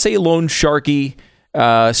some would say loan sharky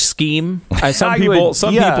scheme. Some people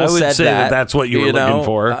said that. That's what you were looking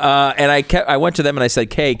for. And I went to them and I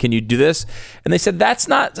said, "Hey, can you do this?" And they said, "That's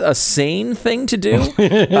not a sane thing to do."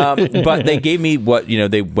 But they gave me what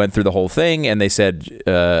they went through the whole thing, and they said,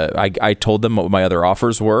 I told them what my other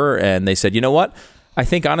offers were, and they said, "You know what? I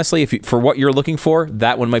think honestly, for what you're looking for,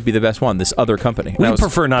 that one might be the best one. This other company." We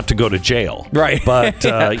prefer not to go to jail, right? But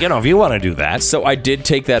if you want to do that, so I did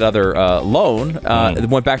take that other loan.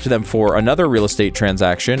 Went back to them for another real estate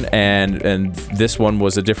transaction, and this one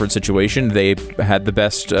was a different situation. They had the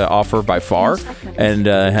best offer by far, and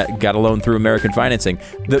got a loan through American Financing.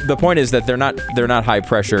 The point is that they're not high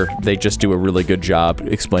pressure. They just do a really good job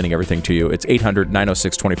explaining everything to you. It's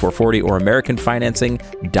 800-906-2440 or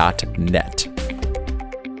AmericanFinancing.net.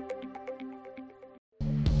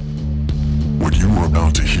 What you are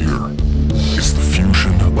about to hear is the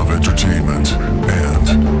fusion of entertainment and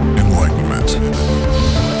enlightenment.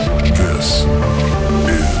 This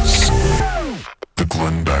is the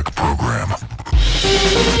Glenn Beck Program.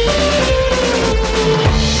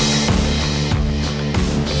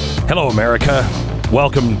 Hello, America.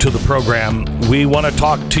 Welcome to the program. We want to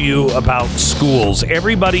talk to you about schools.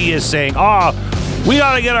 Everybody is saying, we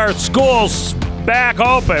got to get our schools back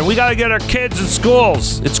open. We got to get our kids in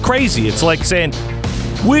schools. It's crazy. It's like saying,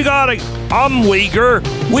 I'm Uyghur.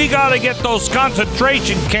 We got to get those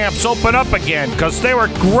concentration camps open up again because they were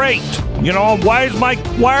great. Why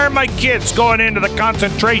are my kids going into the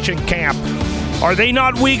concentration camp? Are they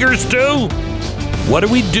not Uyghurs too? What are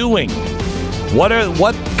we doing?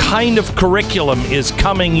 What kind of curriculum is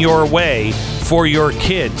coming your way for your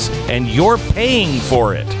kids, and you're paying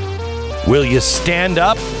for it? Will you stand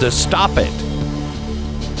up to stop it?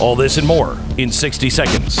 All this and more in 60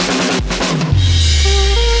 seconds.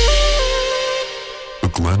 The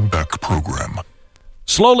Glenn Beck Program.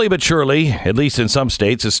 Slowly but surely, at least in some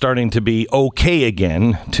states, it's starting to be okay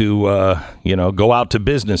again to, go out to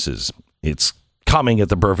businesses. It's coming at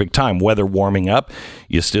the perfect time. Weather warming up.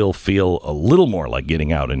 You still feel a little more like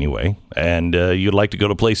getting out anyway. And you'd like to go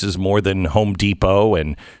to places more than Home Depot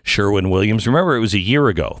and Sherwin-Williams. Remember, it was a year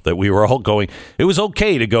ago that we were all going. It was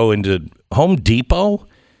okay to go into Home Depot.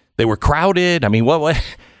 They were crowded. I mean, what?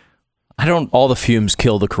 All the fumes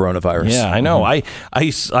kill the coronavirus. Yeah, I know.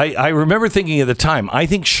 Mm-hmm. I remember thinking at the time, I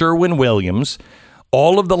think Sherwin-Williams,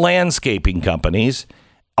 all of the landscaping companies,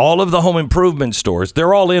 all of the home improvement stores,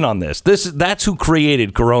 they're all in on this. That's who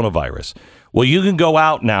created coronavirus. Well, you can go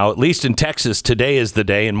out now, at least in Texas, today is the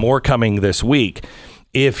day, and more coming this week.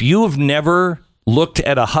 if you have never looked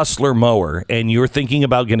at a Hustler mower and you're thinking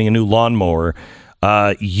about getting a new lawnmower,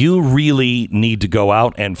 you really need to go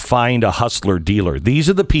out and find a Hustler dealer. These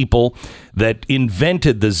are the people that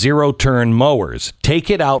invented the zero-turn mowers. Take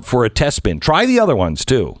it out for a test spin. Try the other ones,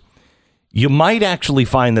 too. You might actually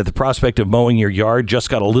find that the prospect of mowing your yard just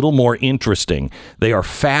got a little more interesting. They are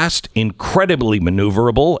fast, incredibly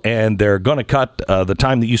maneuverable, and they're going to cut the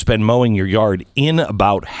time that you spend mowing your yard in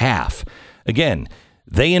about half. Again,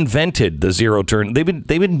 they invented the zero turn. They've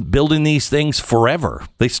been building these things forever.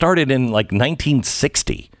 They started in like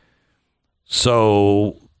 1960.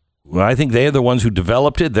 So I think they're the ones who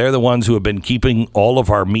developed it. They're the ones who have been keeping all of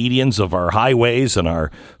our medians of our highways and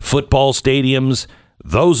our football stadiums.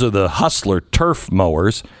 Those are the Hustler turf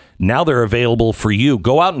mowers. Now they're available for you.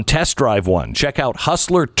 Go out and test drive one. Check out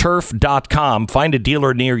hustlerturf.com. Find a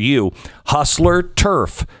dealer near you.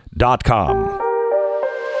 hustlerturf.com.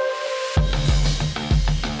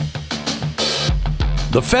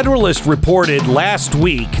 The Federalist reported last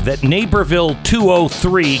week that Naperville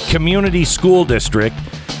 203 Community School District,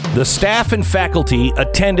 the staff and faculty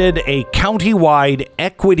attended a countywide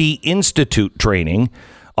Equity Institute training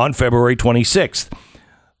on February 26th.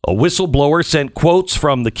 A whistleblower sent quotes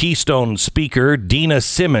from the Keystone speaker, Dina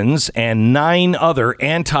Simmons, and 9 other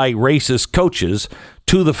anti-racist coaches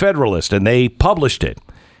to the Federalist, and they published it,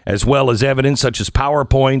 as well as evidence such as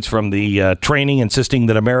PowerPoints from the training insisting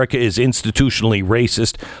that America is institutionally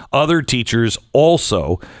racist. Other teachers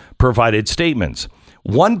also provided statements.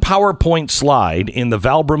 One PowerPoint slide in the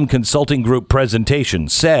Valbram Consulting Group presentation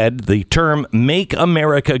said the term "Make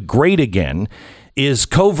America Great Again" is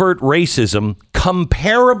covert racism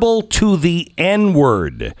comparable to the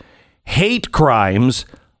N-word, hate crimes,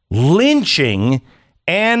 lynching,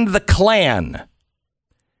 and the Klan.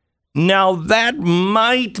 Now, that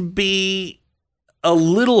might be a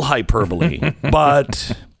little hyperbole,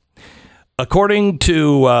 but according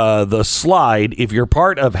to the slide, if you're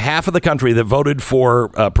part of half of the country that voted for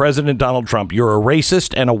President Donald Trump, you're a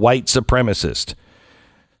racist and a white supremacist.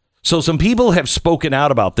 So some people have spoken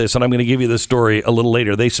out about this, and I'm going to give you this story a little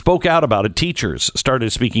later. They spoke out about it. Teachers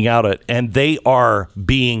started speaking out it, and they are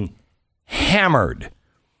being hammered.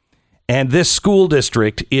 And this school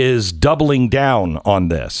district is doubling down on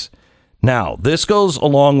this. Now, this goes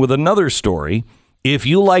along with another story. If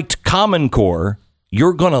you liked Common Core,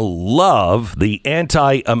 you're going to love the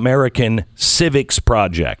Anti-American Civics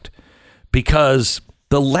Project, because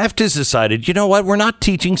the left has decided, you know what, we're not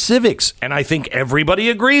teaching civics. And I think everybody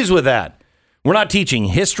agrees with that. We're not teaching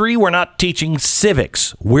history. We're not teaching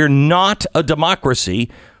civics. We're not a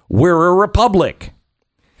democracy. We're a republic.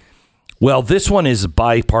 Well, this one is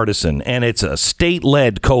bipartisan, and it's a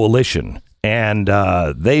state-led coalition. And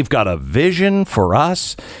they've got a vision for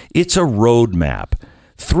us. It's a roadmap.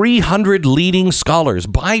 300 leading scholars,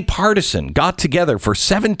 bipartisan, got together for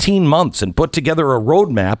 17 months and put together a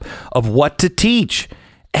roadmap of what to teach.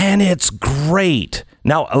 And it's great.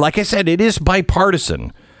 Now, like I said, it is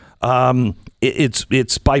bipartisan.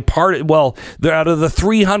 It's bipartisan. Well, out of the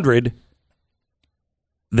 300,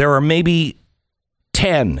 there are maybe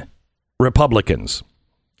 10 Republicans.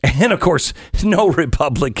 And of course, no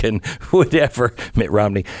Republican would ever, Mitt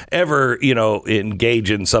Romney, engage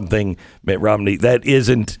in something, Mitt Romney, that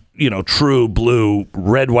isn't, true blue,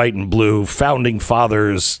 red, white, and blue, founding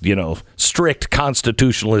fathers, strict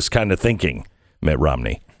constitutionalist kind of thinking, Mitt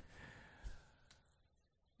Romney.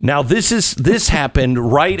 Now, this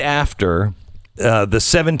happened right after the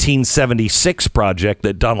 1776 project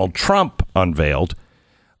that Donald Trump unveiled.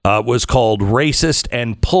 Was called Racist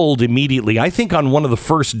and pulled immediately, I think, on one of the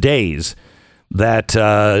first days that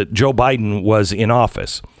Joe Biden was in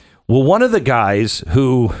office. Well, one of the guys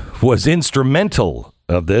who was instrumental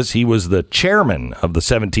of this, he was the chairman of the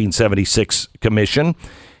 1776 Commission.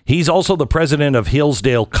 He's also the president of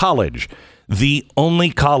Hillsdale College, the only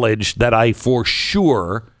college that I for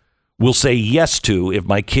sure will say yes to if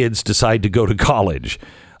my kids decide to go to college.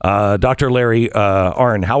 Dr. Larry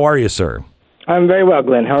Arnn, how are you, sir? I'm very well,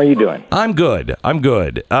 Glenn. How are you doing? I'm good.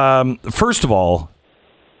 First of all,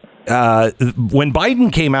 when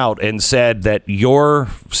Biden came out and said that your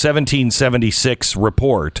 1776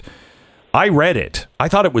 report, I read it. I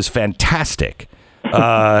thought it was fantastic.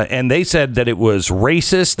 And they said that it was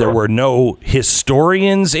racist. There were no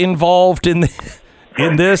historians involved in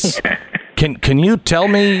this. Can you tell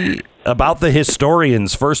me about the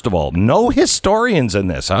historians, first of all? No historians in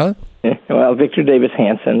this, huh? Well, Victor Davis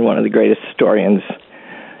Hanson, one of the greatest historians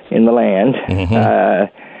in the land. Mm-hmm.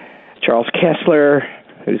 Charles Kessler,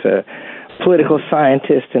 who's a political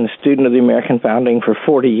scientist and a student of the American founding for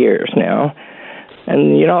 40 years now.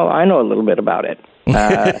 And, I know a little bit about it.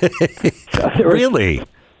 Really?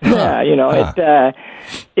 Yeah,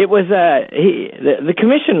 it was the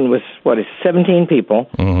commission was 17 people,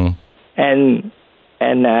 and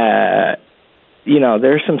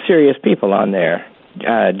there's some serious people on there.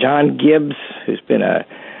 John Gibbs, who's been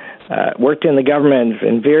worked in the government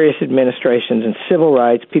in various administrations and civil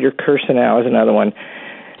rights. Peter Kirsanow is another one,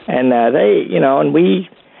 and we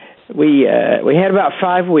had about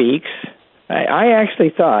 5 weeks. I actually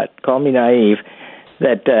thought, call me naive,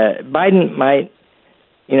 that Biden might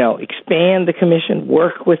expand the commission,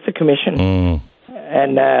 work with the commission.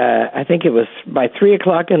 And I think it was by 3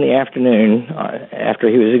 o'clock in the afternoon, after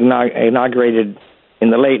he was inaugurated in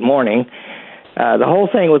the late morning, the whole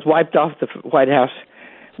thing was wiped off the White House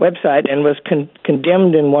website and was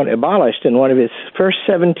abolished in one of his first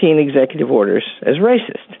 17 executive orders as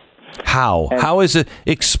racist. How? How is it?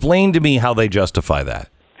 Explain to me how they justify that.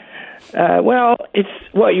 Well, it's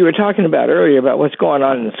what you were talking about earlier about what's going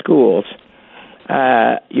on in the schools.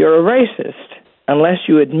 You're a racist unless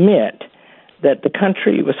you admit that the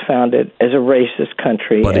country was founded as a racist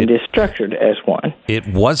country and is structured as one. It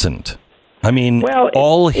wasn't. I mean,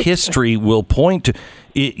 all history will point to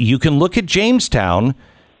it. You can look at Jamestown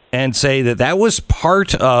and say that was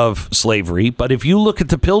part of slavery. But if you look at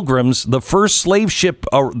the Pilgrims, the first slave ship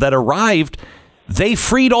that arrived, they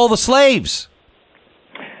freed all the slaves.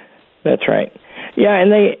 That's right. Yeah,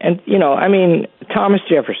 Thomas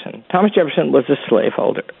Jefferson. Thomas Jefferson was a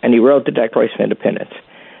slaveholder, and he wrote the Declaration of Independence.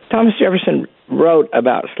 Thomas Jefferson wrote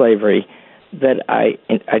about slavery that I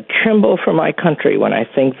tremble for my country when I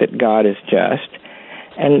think that God is just.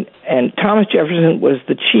 And Thomas Jefferson was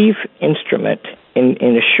the chief instrument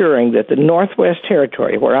in assuring that the Northwest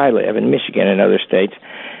Territory, where I live, in Michigan and other states,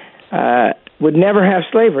 would never have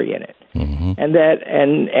slavery in it. Mm-hmm.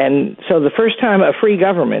 And so the first time a free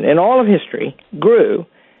government in all of history grew,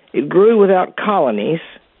 it grew without colonies.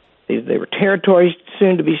 They were territories,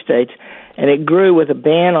 soon to be states, and it grew with a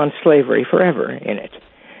ban on slavery forever in it.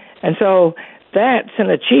 And so that's an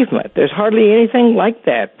achievement. There's hardly anything like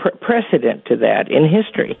that, precedent to that in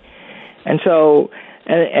history. And so,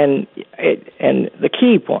 and the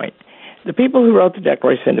key point, the people who wrote the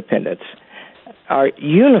Declaration of Independence are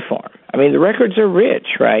uniform. I mean, the records are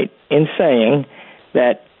rich, right, in saying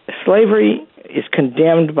that slavery is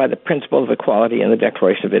condemned by the principle of equality in the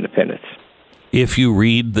Declaration of Independence. If you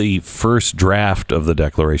read the first draft of the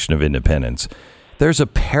Declaration of Independence, there's a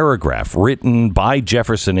paragraph written by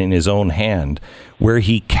Jefferson in his own hand where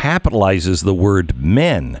he capitalizes the word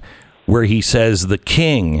men, where he says the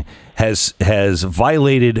king has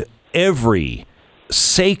violated every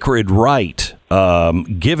sacred right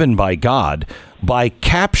given by God by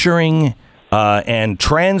capturing and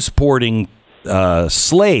transporting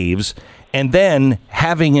slaves and then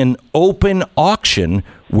having an open auction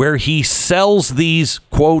where he sells these,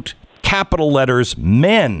 quote, capital letters,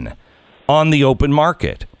 men, on the open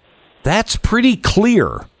market. That's pretty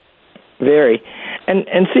clear. Very.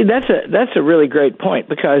 And see, that's a really great point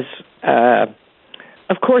because,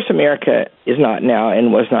 of course, America is not now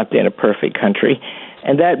and was not then a perfect country.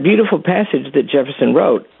 And that beautiful passage that Jefferson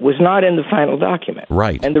wrote was not in the final document.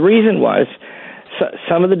 Right. And the reason was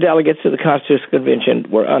some of the delegates of the Constitutional Convention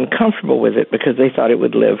were uncomfortable with it because they thought it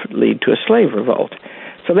would lead to a slave revolt.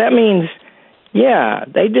 So that means, yeah,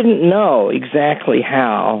 they didn't know exactly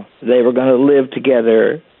how they were going to live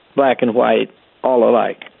together, black and white, all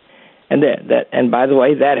alike. And and by the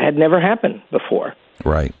way, that had never happened before.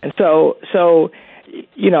 Right. And so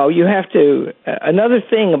you have to. Another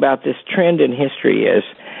thing about this trend in history is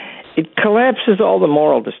it collapses all the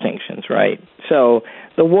moral distinctions, right? So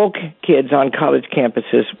the woke kids on college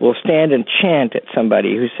campuses will stand and chant at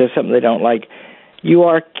somebody who says something they don't like. You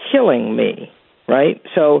are killing me, right?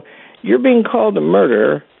 So you're being called a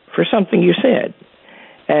murderer for something you said.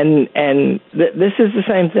 And this is the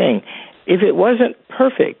same thing. If it wasn't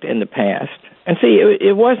perfect in the past, and see,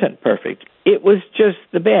 it wasn't perfect. It was just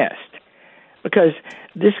the best. Because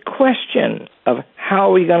this question of how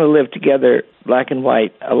are we going to live together, black and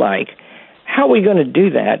white alike, how are we going to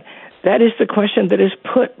do that, that is the question that is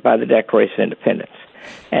put by the Declaration of Independence.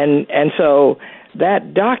 And so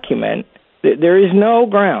that document, there is no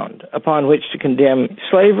ground upon which to condemn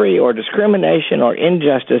slavery or discrimination or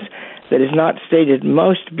injustice that is not stated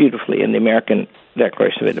most beautifully in the American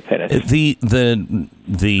Declaration of Independence.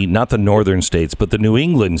 The not the northern states, but the New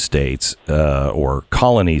England states or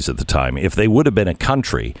colonies at the time, if they would have been a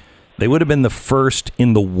country, they would have been the first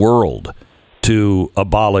in the world to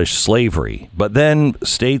abolish slavery. But then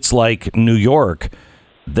states like New York,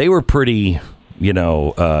 they were pretty,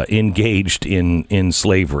 engaged in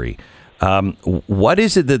slavery. What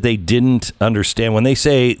is it that they didn't understand when they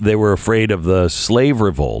say they were afraid of the slave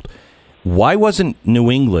revolt? Why wasn't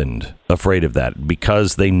New England afraid of that?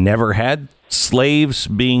 Because they never had slaves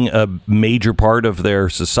being a major part of their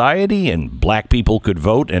society, and black people could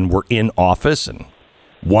vote and were in office, and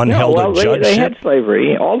held a judgeship? They had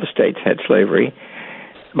slavery. All the states had slavery.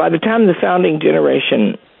 By the time the founding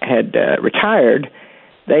generation had retired,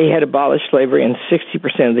 they had abolished slavery in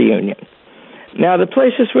 60% of the Union. Now, the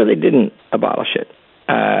places where they didn't abolish it,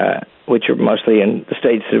 which are mostly in the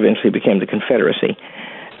states that eventually became the Confederacy,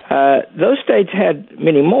 those states had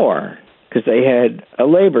many more because they had a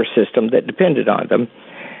labor system that depended on them.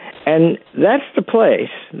 And that's the place.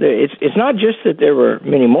 It's not just that there were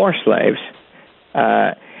many more slaves.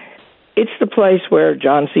 It's the place where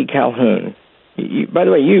John C. Calhoun, by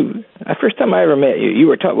the way, first time I ever met you,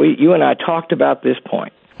 you and I talked about this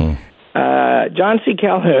point. John C.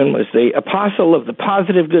 Calhoun was the apostle of the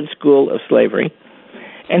positive good school of slavery,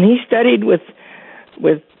 and he studied with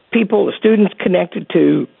people, students connected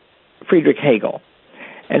to Friedrich Hegel.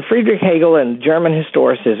 And Friedrich Hegel and German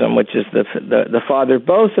historicism, which is the father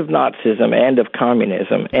both of Nazism and of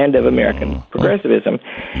communism and of American progressivism,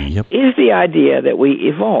 is the idea that we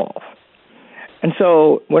evolve. And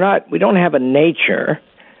so we don't have a nature.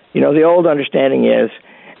 The old understanding is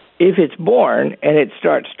if it's born and it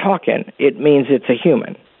starts talking, it means it's a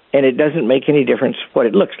human. And it doesn't make any difference what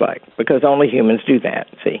it looks like, because only humans do that,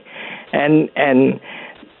 see. And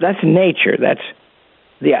that's nature. That's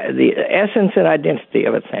the essence and identity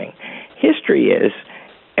of a thing. History is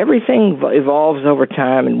everything evolves over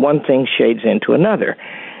time, and one thing shades into another.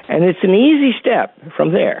 And it's an easy step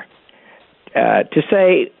from there to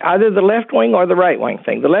say either the left-wing or the right-wing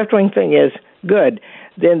thing. The left-wing thing is good.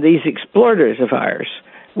 Then these exploiters of ours,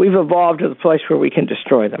 we've evolved to the place where we can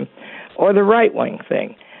destroy them. Or the right-wing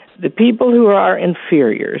thing. The people who are our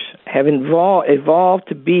inferiors have evolved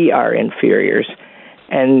to be our inferiors,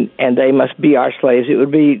 and they must be our slaves. It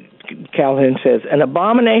would be, Calhoun says, an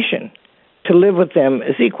abomination to live with them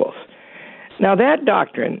as equals. Now, that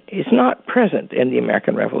doctrine is not present in the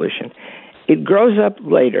American Revolution. It grows up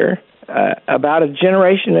later, about a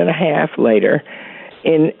generation and a half later,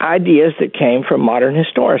 in ideas that came from modern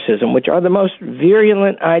historicism, which are the most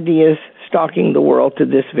virulent ideas stalking the world to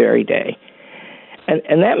this very day.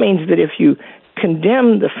 And that means that if you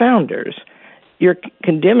condemn the founders, you're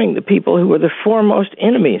condemning the people who were the foremost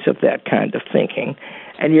enemies of that kind of thinking,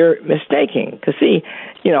 and you're mistaking. Because see,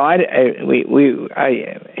 Hillsdale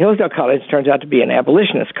College turns out to be an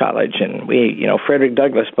abolitionist college, and Frederick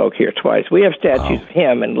Douglass spoke here twice. We have statues of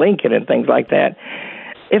him and Lincoln and things like that.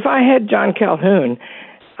 If I had John Calhoun,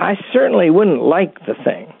 I certainly wouldn't like the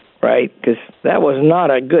thing, right? Because that was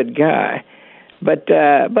not a good guy. But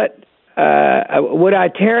would I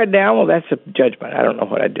tear it down? Well, that's a judgment. I don't know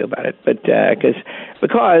what I'd do about it. But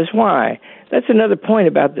because why? That's another point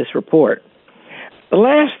about this report. The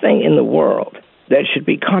last thing in the world that should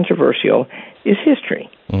be controversial is history,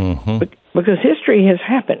 because history has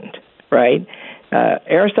happened, right?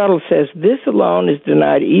 Aristotle says this alone is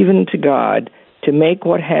denied even to God, to make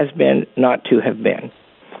what has been not to have been,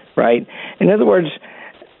 right? In other words,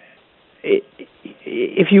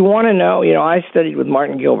 if you want to know, I studied with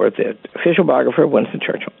Martin Gilbert, the official biographer of Winston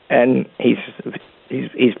Churchill, and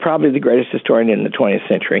he's probably the greatest historian in the 20th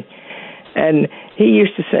century. And he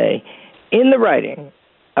used to say, in the writing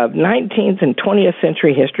of 19th and 20th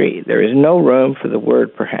century history, there is no room for the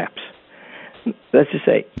word perhaps. Let's just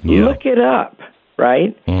say, look it up,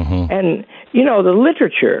 right? And, the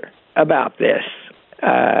literature about this,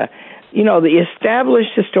 the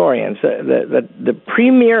established historians, the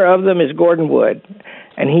premier of them is Gordon Wood,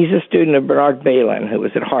 and he's a student of Bernard Bailyn, who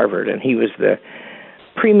was at Harvard, and he was the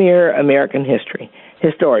premier American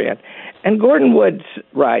historian. And Gordon Wood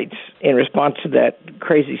writes, in response to that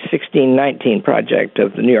crazy 1619 project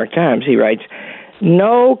of the New York Times, he writes,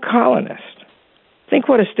 no colonist, think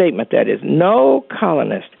what a statement that is, no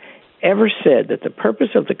colonist ever said that the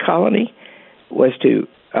purpose of the colony was to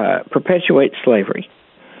perpetuate slavery.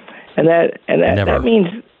 And that means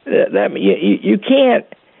that you can't.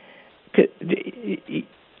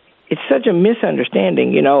 It's such a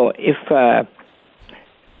misunderstanding. If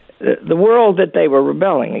the world that they were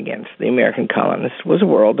rebelling against, the American colonists, was a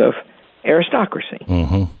world of aristocracy.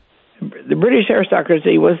 The British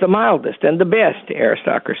aristocracy was the mildest and the best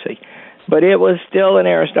aristocracy, but it was still an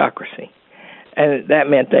aristocracy, and that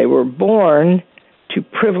meant they were born to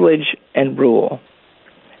privilege and rule,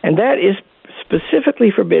 and that is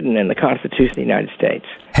specifically forbidden in the Constitution of the United States.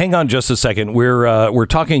 Hang on just a second. We're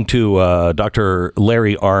talking to Dr.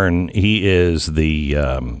 Larry Arnn. He is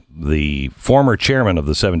the former chairman of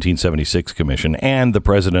the 1776 Commission and the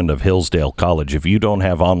president of Hillsdale College. If you don't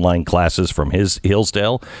have online classes from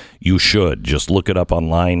Hillsdale, you should. Just look it up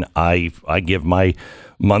online. I give my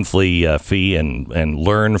monthly fee and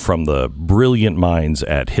learn from the brilliant minds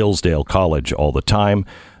at Hillsdale College all the time.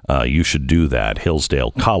 You should do that.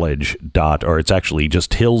 Hillsdale College or it's actually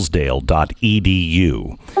just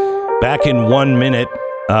hillsdale.edu. Back in 1 minute,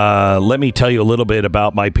 let me tell you a little bit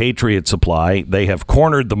about My Patriot Supply. They have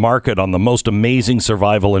cornered the market on the most amazing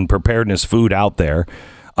survival and preparedness food out there.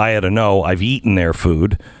 I had to know. I've eaten their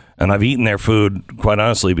food. And I've eaten their food, quite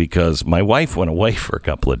honestly, because my wife went away for a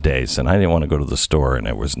couple of days, and I didn't want to go to the store, and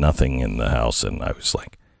there was nothing in the house, and I was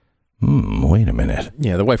like, wait a minute.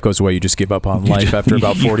 Yeah, the wife goes away. You just give up on life after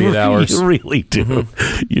about 48 hours. You really do.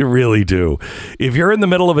 You really do. If you're in the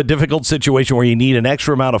middle of a difficult situation where you need an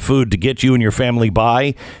extra amount of food to get you and your family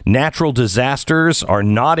by, natural disasters are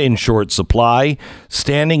not in short supply.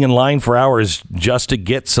 Standing in line for hours just to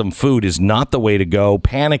get some food is not the way to go.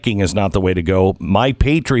 Panicking is not the way to go. My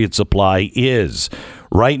Patriot Supply is.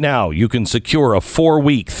 Right now, you can secure a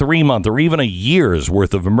 4-week, 3-month, or even a year's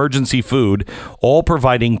worth of emergency food, all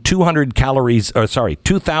providing 2,000 calories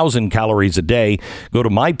a day. Go to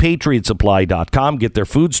mypatriotsupply.com. Get their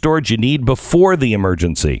food storage you need before the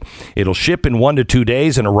emergency. It'll ship in 1 to 2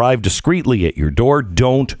 days and arrive discreetly at your door.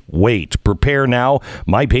 Don't wait. Prepare now.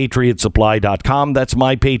 mypatriotsupply.com. That's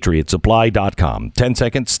mypatriotsupply.com. 10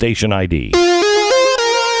 seconds, station ID.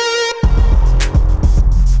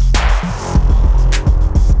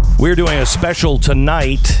 We're doing a special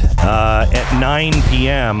tonight at 9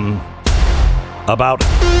 p.m. about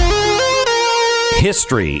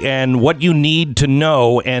history and what you need to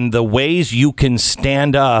know and the ways you can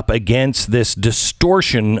stand up against this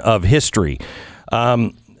distortion of history.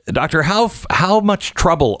 Doctor, how much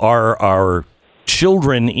trouble are our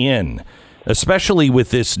children in, especially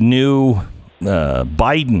with this new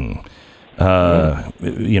Biden,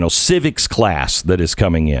 civics class that is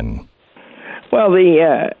coming in? Well,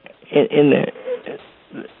 in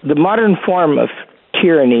the modern form of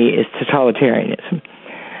tyranny is totalitarianism.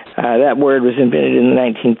 That word was invented in the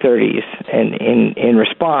 1930s and in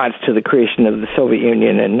response to the creation of the Soviet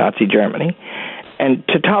Union and Nazi Germany. And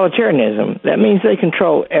totalitarianism, that means they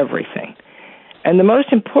control everything. And the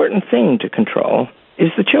most important thing to control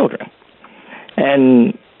is the children.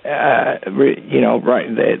 And they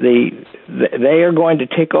are going to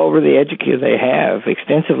take over the education. They have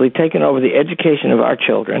extensively taken over the education of our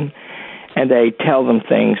children, and they tell them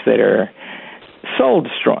things that are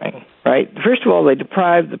soul-destroying, right? First of all, they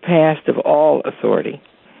deprive the past of all authority,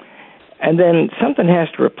 and then something has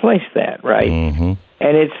to replace that, right? Mm-hmm.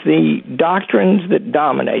 And it's the doctrines that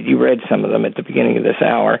dominate. You read some of them at the beginning of this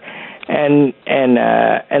hour, and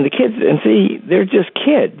the kids, and see, they're just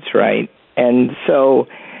kids, right? And so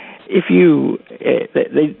if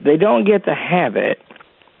they don't get the habit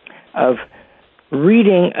of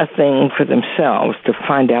reading a thing for themselves to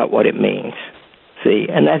find out what it means. See,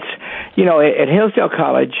 and that's, at Hillsdale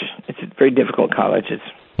College, it's a very difficult college. It's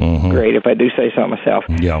great, if I do say so myself.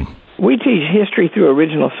 Yeah. We teach history through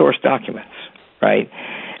original source documents, right?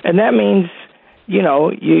 And that means,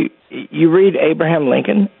 you read Abraham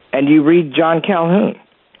Lincoln and you read John Calhoun.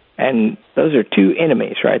 And those are two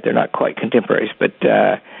enemies, right? They're not quite contemporaries, but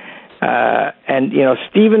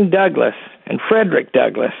Stephen Douglas and Frederick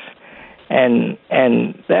Douglass, and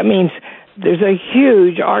that means there's a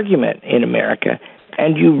huge argument in America,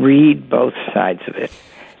 and you read both sides of it.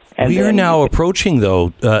 And we are now approaching,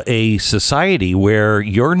 though, a society where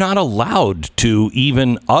you're not allowed to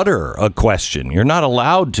even utter a question. You're not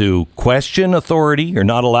allowed to question authority. You're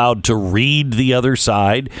not allowed to read the other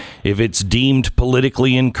side. If it's deemed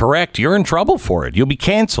politically incorrect, you're in trouble for it. You'll be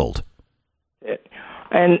canceled.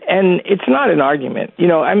 And it's not an argument.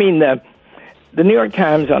 The New York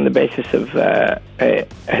Times, on the basis of had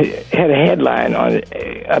a headline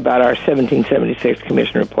about our 1776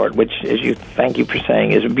 Commission report, which, thank you for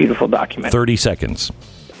saying, is a beautiful document. 30 seconds.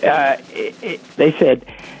 They said,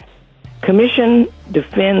 Commission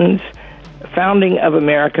defends founding of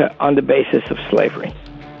America on the basis of slavery.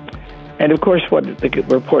 And, of course, what the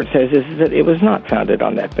report says is that it was not founded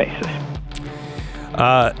on that basis.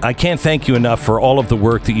 I can't thank you enough for all of the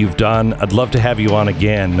work that you've done. I'd love to have you on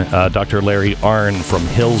again, Dr. Larry Arnn from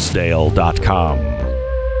Hillsdale.com.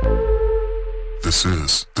 This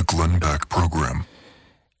is the Glenn Beck Program.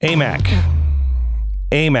 AMAC.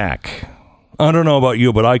 I don't know about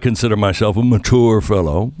you, but I consider myself a mature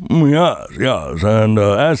fellow. Yes. And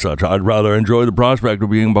as such, I'd rather enjoy the prospect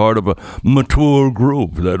of being part of a mature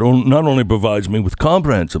group that not only provides me with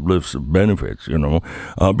comprehensive lists of benefits,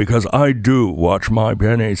 because I do watch my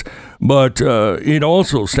pennies, but it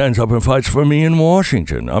also stands up and fights for me in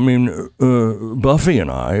Washington. I mean, Buffy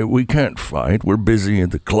and I, we can't fight. We're busy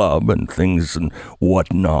at the club and things and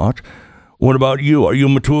whatnot. What about you? Are you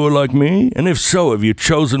mature like me? And if so, have you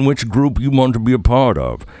chosen which group you want to be a part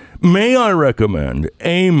of? May I recommend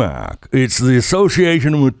AMAC? It's the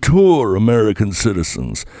Association of Mature American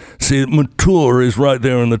Citizens. See, mature is right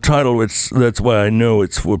there in the title. That's why I know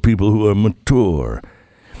it's for people who are mature.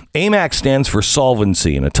 AMAC stands for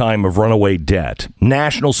solvency in a time of runaway debt,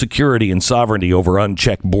 national security and sovereignty over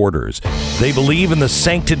unchecked borders. They believe in the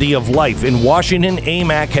sanctity of life. In Washington,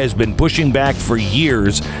 AMAC has been pushing back for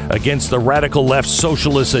years against the radical left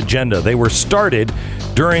socialist agenda. They were started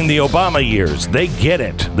during the Obama years. They get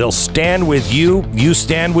it. They'll stand with you. You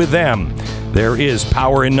stand with them. There is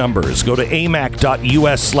power in numbers. Go to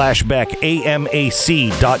amac.us/Beck, amac.us/Beck.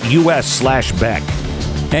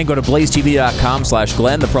 And go to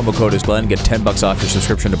blazetv.com/Glenn. The promo code is Glenn. Get $10 off your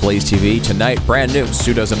subscription to Blaze TV. Tonight, brand new,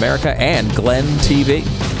 Stu Does America and Glenn TV.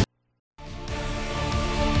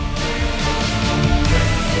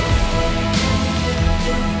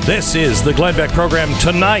 This is the Glenn Beck program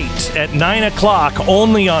tonight at 9 o'clock,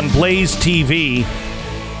 only on Blaze TV.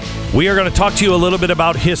 We are going to talk to you a little bit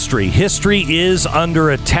about history. History is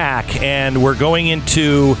under attack, and we're going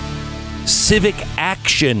into civic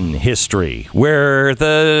action history, where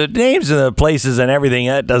the names of the places and everything,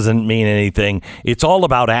 that doesn't mean anything. It's all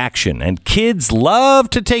about action, and kids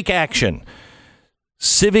love to take action.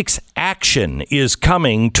 Civics action is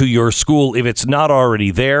coming to your school if it's not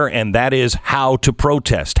already there, and that is how to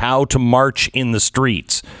protest, how to march in the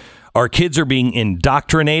streets. Our kids are being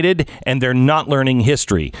indoctrinated, and they're not learning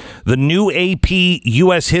history. The new AP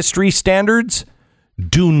U.S. history standards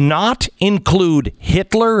do not include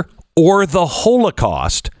Hitler or the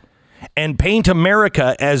Holocaust and paint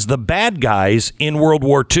America as the bad guys in World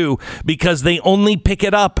War II because they only pick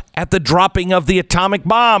it up at the dropping of the atomic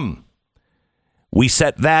bomb. We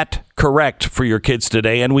set that correct for your kids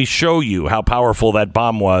today, and we show you how powerful that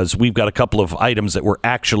bomb was. We've got a couple of items that were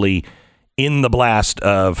actually in the blast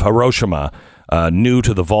of Hiroshima, new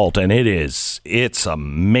to the vault, and it's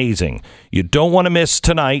amazing. You don't want to miss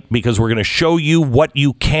tonight because we're going to show you what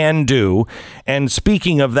you can do. And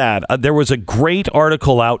speaking of that, there was a great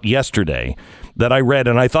article out yesterday that I read,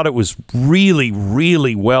 and I thought it was really,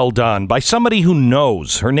 really well done by somebody who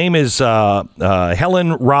knows. Her name is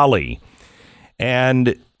Helen Raleigh,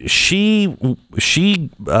 and she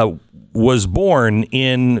was born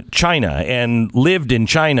in China and lived in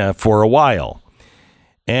China for a while.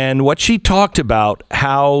 And what she talked about,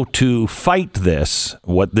 how to fight this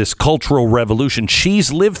cultural revolution,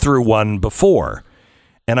 she's lived through one before.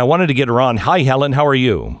 And I wanted to get her on. Hi, Helen. How are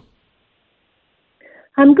you?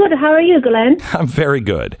 I'm good. How are you, Glenn? I'm very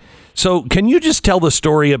good. So can you just tell the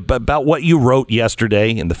story about what you wrote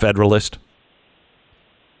yesterday in the Federalist?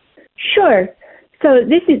 Sure. So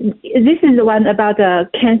this is the one about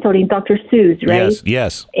canceling Dr. Seuss, right?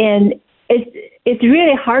 Yes. And it's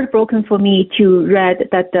really heartbroken for me to read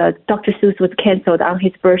that Dr. Seuss was canceled on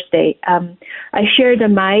his birthday. I shared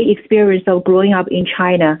my experience of growing up in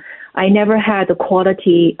China. I never had the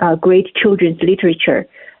quality, great children's literature.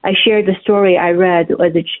 I shared the story I read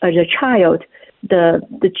as a child. The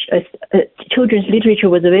children's literature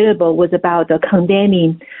was available was about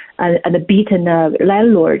condemning and beaten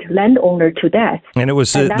landowner to death. And it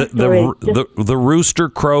was the rooster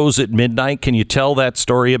crows at midnight. Can you tell that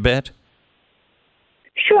story a bit?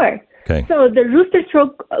 Sure. Okay. So the rooster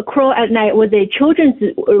crow at night was a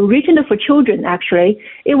written for children, actually.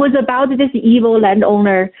 It was about this evil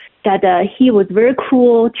landowner that he was very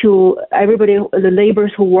cruel to everybody, the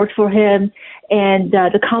laborers who worked for him, and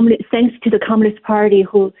thanks to the Communist Party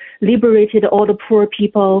who liberated all the poor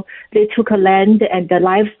people. They took land and the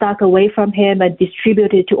livestock away from him and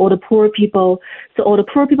distributed to all the poor people. So all the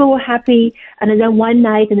poor people were happy. And then one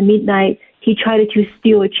night in the midnight, he tried to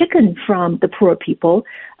steal a chicken from the poor people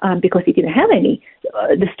because he didn't have any.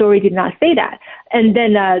 The story did not say that. And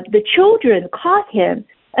then the children caught him.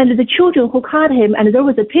 And the children who caught him, and there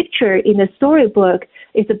was a picture in the storybook,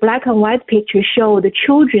 it's a black and white picture, show the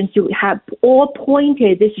children who have all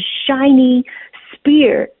pointed this shiny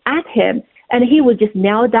spear at him. And he was just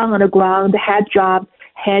kneel down on the ground, head dropped,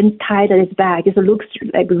 hands tied at his back. It looks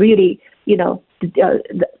like really,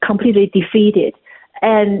 completely defeated.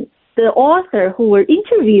 And the author who were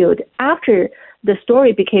interviewed after the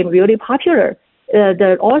story became really popular,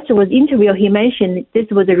 the author was interviewed, he mentioned this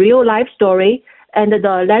was a real life story, and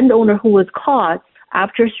the landowner who was caught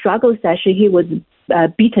after a struggle session, he was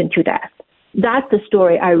beaten to death. That's the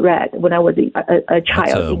story I read when I was a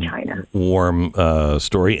child in China. Warm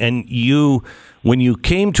story. And you, when you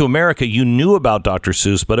came to America, you knew about Dr.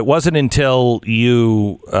 Seuss, but it wasn't until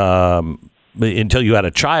you had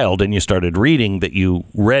a child and you started reading that you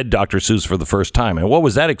read Dr. Seuss for the first time. And what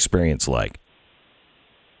was that experience like?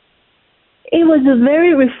 It was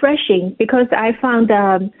very refreshing because I found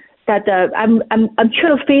that I'm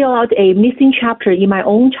trying to figure out a missing chapter in my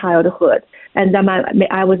own childhood, and then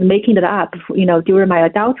I was making it up, during my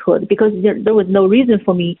adulthood because there was no reason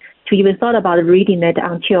for me to even thought about reading it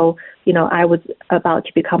until I was about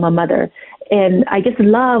to become a mother. And I just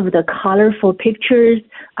love the colorful pictures.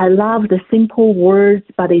 I love the simple words,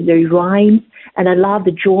 but the rhymes, and I love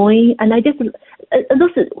the joy. And I just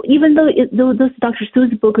even though those Dr.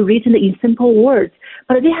 Seuss book written in simple words,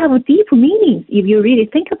 but they have deep meanings if you really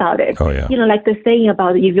think about it. Oh, yeah. Like the saying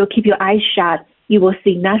about if you keep your eyes shut, you will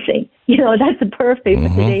see nothing. That's perfect for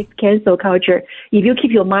today's cancel culture. If you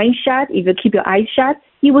keep your mind shut, if you keep your eyes shut,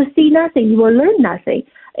 you will see nothing. You will learn nothing.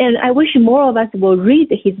 And I wish more of us will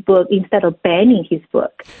read his book instead of banning his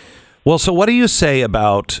book. Well, so what do you say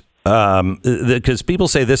about, because people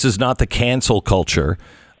say this is not the cancel culture,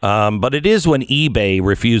 but it is when eBay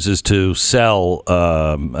refuses to sell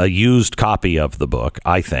a used copy of the book,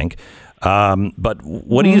 I think. But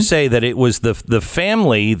what do you say that it was the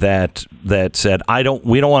family that said,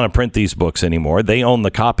 we don't want to print these books anymore. They own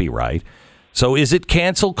the copyright. So is it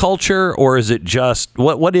cancel culture, or is it just,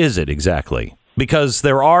 what is it exactly? Because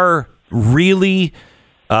there are really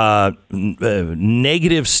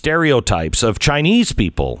negative stereotypes of Chinese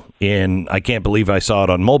people I can't believe I saw it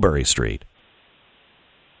on Mulberry Street.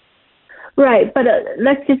 Right, but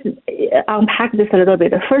let's just unpack this a little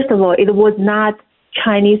bit. First of all, it was not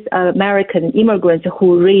Chinese American immigrants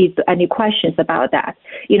who raised any questions about that.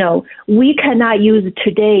 We cannot use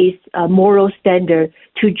today's moral standard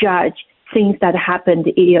to judge things that happened,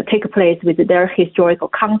 take place with their historical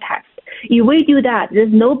context. If we do that,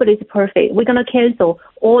 nobody's perfect. We're going to cancel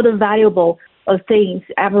all the valuable things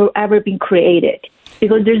ever been created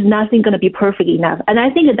because there's nothing going to be perfect enough. And I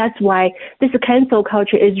think that's why this cancel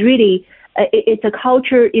culture is really, it's a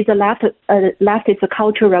culture, it's a leftist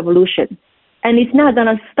culture revolution. And it's not going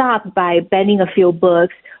to stop by banning a few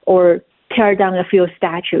books or tear down a few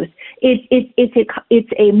statues.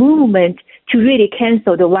 It's a movement to really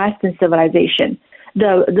cancel the Western civilization.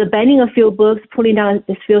 The banning a few books, pulling down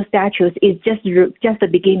a few statues is just the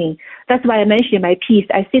beginning. That's why I mentioned in my piece,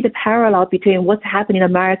 I see the parallel between what's happening in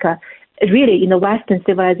America, really in the Western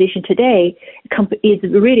civilization today, is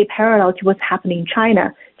really parallel to what's happening in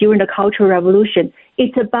China during the Cultural Revolution.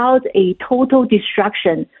 It's about a total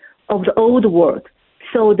destruction of the old world,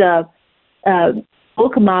 so the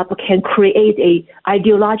book mob can create a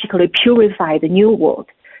ideologically purified new world.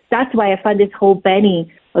 That's why I find this whole banning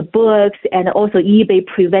of books and also eBay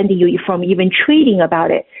preventing you from even trading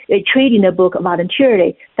about it, trading a book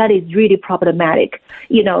voluntarily. That is really problematic.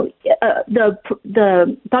 The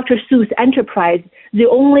Dr. Seuss enterprise, they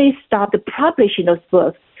only stopped publishing those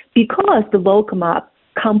books because the woke mob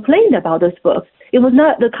complained about those books.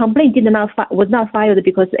 The complaint was not filed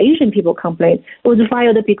because Asian people complained. It was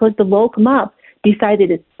filed because the woke mob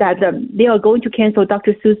decided that they are going to cancel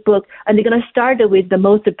Dr. Seuss' book, and they're going to start with the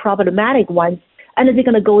most problematic ones, and they're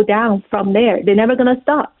going to go down from there. They're never going to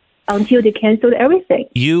stop until they cancel everything.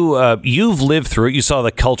 You've lived through it. You saw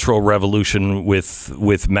the Cultural Revolution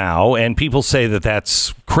with Mao, and people say that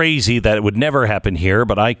that's crazy, that it would never happen here,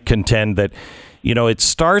 but I contend that, it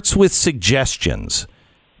starts with suggestions.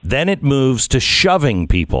 Then it moves to shoving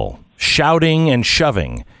people, shouting and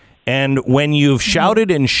shoving. And when you've shouted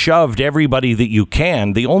and shoved everybody that you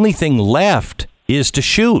can, the only thing left is to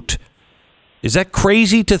shoot. Is that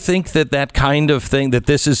crazy to think that kind of thing, that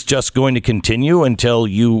this is just going to continue until what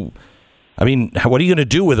are you going to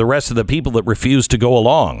do with the rest of the people that refuse to go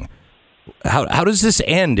along? How does this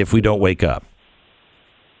end if we don't wake up?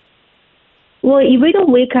 Well, if we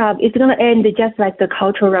don't wake up, it's going to end just like the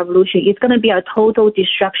Cultural Revolution. It's going to be a total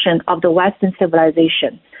destruction of the Western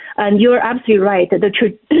civilization. And you're absolutely right.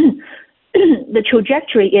 The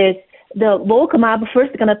trajectory is the woke mob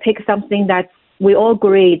first going to pick something that we all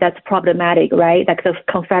agree that's problematic, right? Like the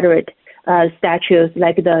Confederate statues,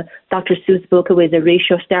 like the Dr. Seuss book with the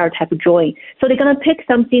racial stereotype drawing. So they're going to pick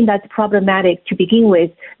something that's problematic to begin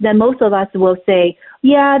with. Then most of us will say,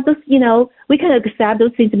 yeah, those, we can accept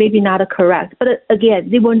those things maybe not correct. But again,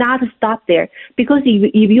 they will not stop there because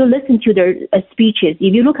if you listen to their speeches,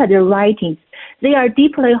 if you look at their writings, they are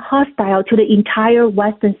deeply hostile to the entire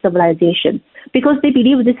Western civilization. because they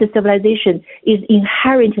believe this civilization is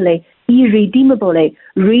inherently, irredeemably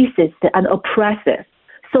racist and oppressive.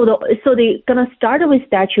 So they're going to start with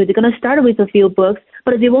statues, they're going to start with a few books,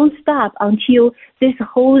 but they won't stop until this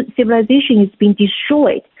whole civilization is being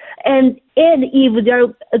destroyed. And if there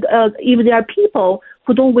are people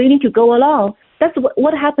who don't willing to go along, that's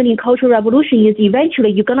what happened in Cultural Revolution is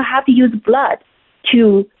eventually you're going to have to use blood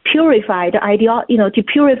to purify the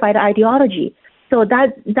ideology. So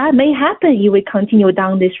that may happen if we continue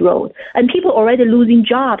down this road. And people already losing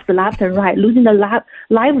jobs left and right, losing the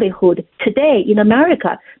livelihood today in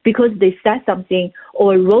America because they said something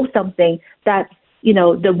or wrote something that,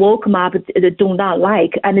 the woke mob do not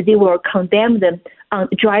like, and they will condemn them,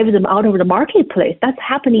 drive them out of the marketplace. That's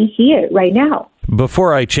happening here right now.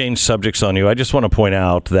 Before I change subjects on you, I just want to point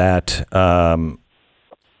out that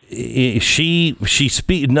it's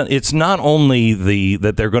not only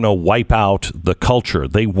that they're going to wipe out the culture,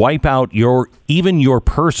 they wipe out even your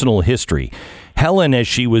personal history. Helen, as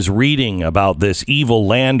she was reading about this evil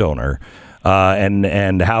landowner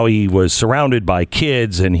and how he was surrounded by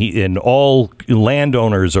kids and all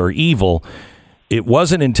landowners are evil, it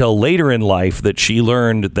wasn't until later in life that she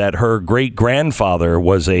learned that her great-grandfather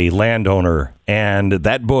was a landowner, and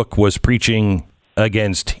that book was preaching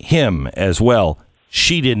against him as well.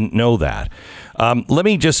 She didn't know that. Let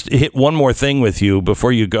me just hit one more thing with you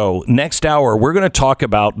before you go. Next hour, we're going to talk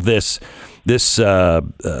about this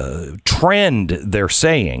trend, they're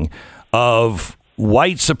saying, of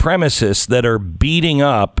white supremacists that are beating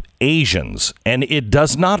up Asians. And it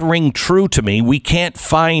does not ring true to me. We can't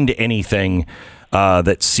find anything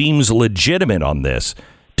that seems legitimate on this.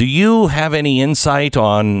 Do you have any insight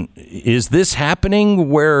on, is this happening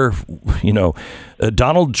where,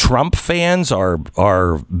 Donald Trump fans are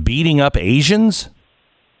beating up Asians?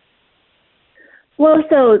 Well,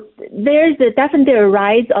 so there's definitely a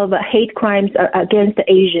rise of hate crimes against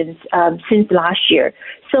Asians since last year.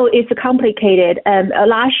 So it's complicated.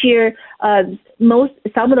 Last year, some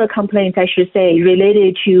of the complaints, I should say,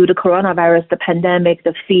 related to the coronavirus, the pandemic,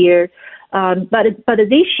 the fear. But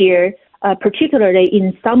this year, particularly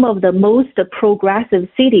in some of the most progressive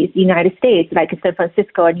cities in the United States, like San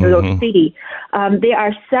Francisco and New York City, there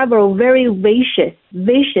are several very vicious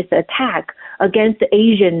attacks against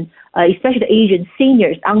Asian, especially Asian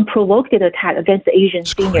seniors, unprovoked attack against Asian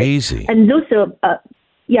seniors. Crazy. And those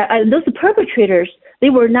perpetrators,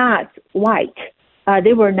 they were not white.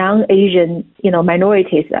 They were non-Asian,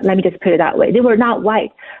 minorities. Let me just put it that way. They were not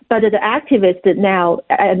white, but the activists now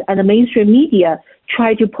and the mainstream media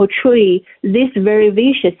try to portray this very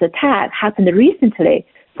vicious attack happened recently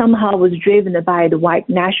somehow was driven by the white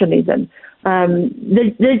nationalism.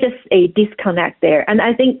 There's just a disconnect there. And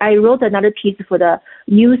I think I wrote another piece for the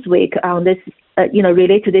Newsweek on this,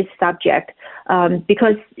 related to this subject,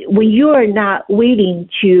 because when you are not willing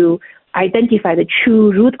to identify the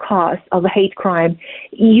true root cause of hate crime,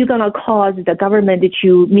 you're going to cause the government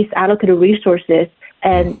to misallocate resources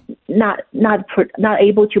and not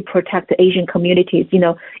able to protect the Asian communities,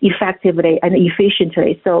 effectively and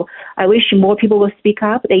efficiently. So I wish more people will speak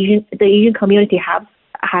up. The Asian community have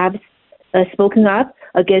spoken up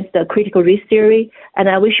against the critical race theory, and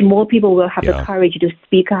I wish more people will have the courage to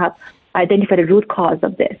speak up, identify the root cause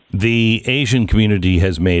of this. The Asian community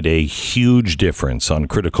has made a huge difference on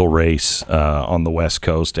critical race on the West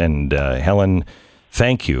Coast, and Helen,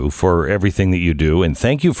 thank you for everything that you do, and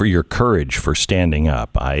thank you for your courage for standing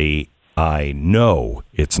up. I know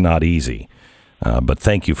it's not easy, but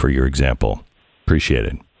thank you for your example. Appreciate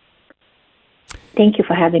it. Thank you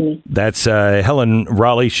for having me. That's Helen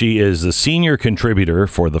Raleigh. She is the senior contributor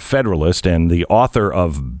for The Federalist and the author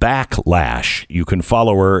of Backlash. You can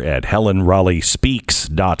follow her at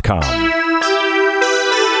HelenRaleighSpeaks.com.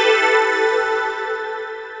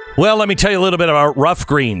 Well, let me tell you a little bit about Rough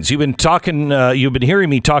Greens. You've been hearing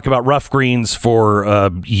me talk about Rough Greens for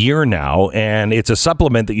a year now, and it's a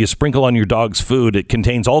supplement that you sprinkle on your dog's food. It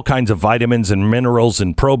contains all kinds of vitamins and minerals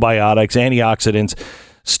and probiotics, antioxidants.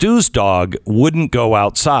 Stu's dog wouldn't go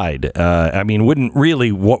outside. Wouldn't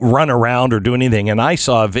really run around or do anything. And I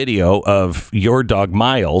saw a video of your dog,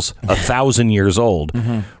 Miles, 1,000 years old,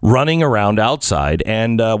 running around outside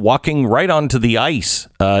and walking right onto the ice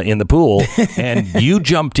in the pool. And you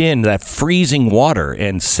jumped in that freezing water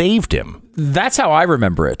and saved him. That's how I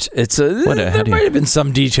remember it. There might have been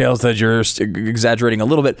some details that you're exaggerating a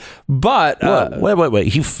little bit. But wait.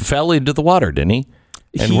 He fell into the water, didn't he?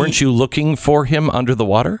 And weren't you looking for him under the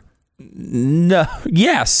water? No.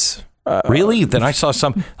 Yes. Really? Then I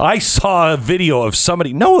saw a video of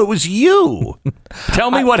somebody. No, it was you.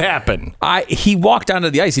 Tell me what happened. He walked onto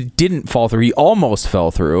the ice. He didn't fall through. He almost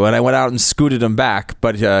fell through, and I went out and scooted him back,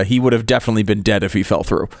 but he would have definitely been dead if he fell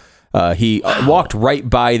through. He walked right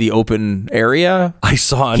by the open area. I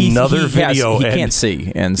saw another video. He can't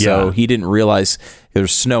see, and so he didn't realize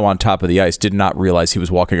there's snow on top of the ice. Did not realize he was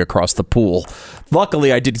walking across the pool.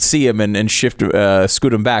 Luckily, I did see him and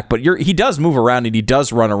scoot him back. But he does move around, and he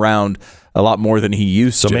does run around a lot more than he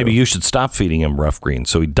used to. So maybe you should stop feeding him rough greens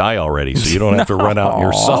so he'd die already, so you don't have to run out in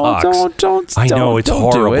your socks. Don't. I know, it's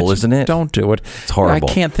horrible, isn't it? Don't do it. It's horrible.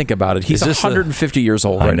 I can't think about it. He's 150 years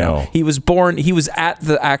old right now. He was at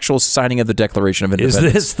the actual signing of the Declaration of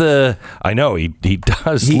Independence. I know, he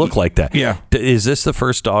does look like that. Yeah. Is this the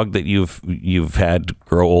first dog that you've had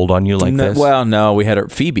grow old on you like this? Well, no, we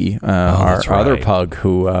had Phoebe, our other pug,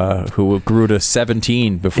 who grew to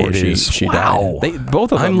 17 before she died.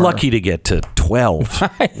 Both of them. I'm lucky to get to 12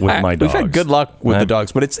 with my dogs. We've had good luck with the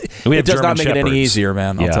dogs, but it does not make it any easier,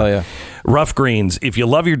 man. I'll tell you. Rough greens. If you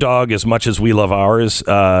love your dog as much as we love ours,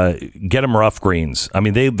 get them rough greens. I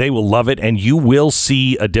mean, they will love it, and you will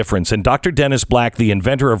see a difference. And Dr. Dennis Black, the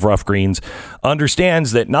inventor of rough greens,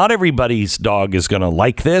 understands that not everybody's dog is going to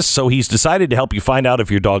like this, so he's decided to help you find out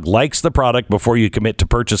if your dog likes the product before you commit to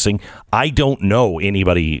purchasing. I don't know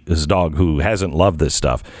anybody's dog who hasn't loved this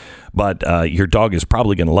stuff. But your dog is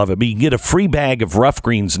probably going to love it. But you can get a free bag of rough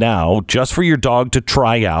greens now just for your dog to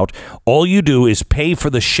try out. All you do is pay for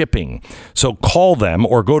the shipping. So call them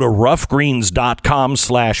or go to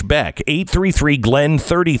roughgreens.com/Beck.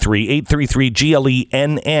 833-GLEN-33,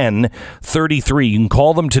 833-GLENN-33. You can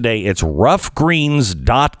call them today. It's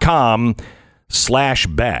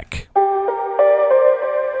roughgreens.com/Beck.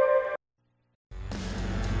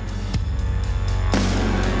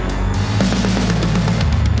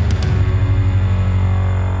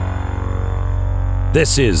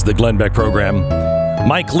 This is the Glenn Beck Program.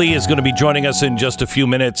 Mike Lee is going to be joining us in just a few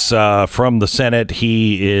minutes from the Senate.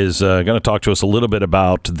 He is going to talk to us a little bit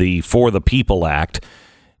about the For the People Act.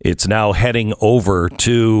 It's now heading over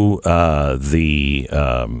to the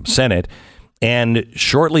Senate. And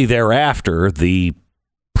shortly thereafter, the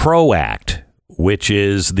PRO Act, which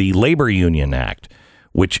is the Labor Union Act,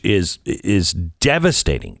 which is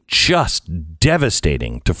devastating, just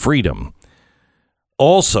devastating to freedom.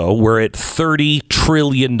 Also, we're at $30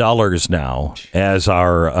 trillion now as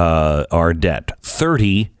our debt.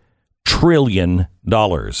 $30 trillion.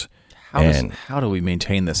 How do we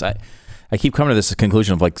maintain this? I keep coming to this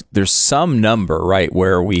conclusion of there's some number, right,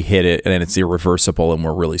 where we hit it and it's irreversible and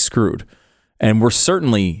we're really screwed. And we're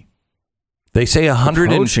certainly they say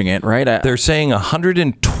approaching it, right? They're saying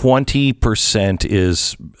 120%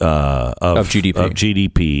 is of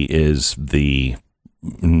GDP is the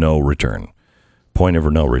no return. Point of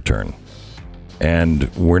no return.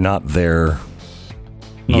 And we're not there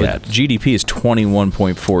yet. GDP is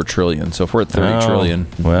 21.4 trillion. So if we're at 30 trillion.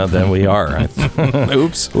 Well, then we are.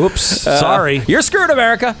 Oops. Sorry. You're screwed,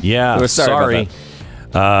 America. Yeah. Sorry.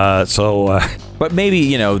 But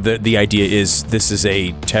maybe, the idea is this is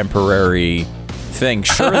a temporary thing.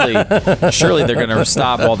 Surely they're going to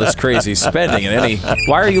stop all this crazy spending.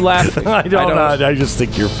 Why are you laughing? I don't know. I just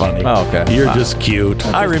think you're funny. Oh, okay. You're just cute.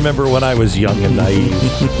 I remember when I was young and naive.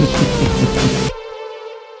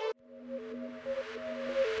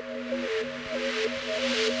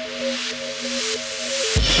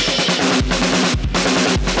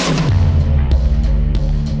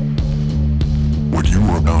 What you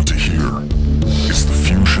are about to hear is the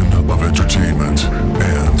fusion of entertainment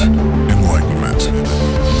and enlightenment.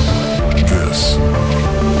 This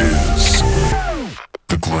is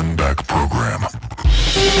the Glenn Beck Program.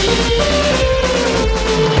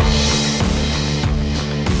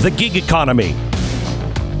 The gig economy.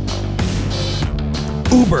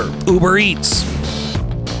 Uber Eats,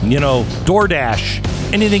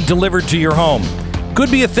 DoorDash, anything delivered to your home. Could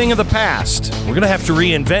be a thing of the past. We're going to have to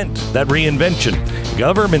reinvent that reinvention. The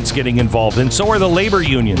government's getting involved, and so are the labor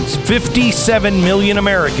unions. 57 million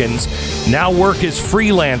Americans now work as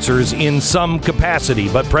freelancers in some capacity,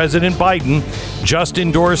 but President Biden just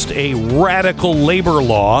endorsed a radical labor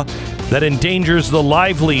law that endangers the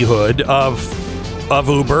livelihood of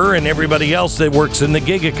Uber and everybody else that works in the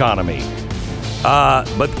gig economy.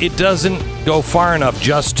 But it doesn't go far enough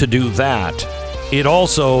just to do that. It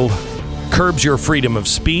also curbs your freedom of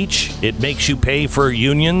speech. It makes you pay for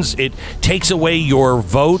unions. It takes away your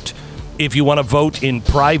vote if you want to vote in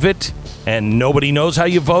private and nobody knows how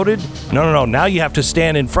you voted. No. Now you have to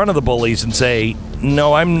stand in front of the bullies and say,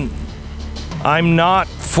 no, I'm not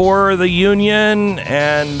for the union,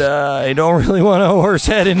 and I don't really want a horse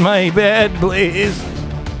head in my bed, please.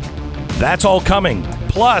 That's all coming.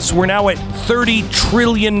 Plus, we're now at $30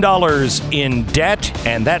 trillion in debt,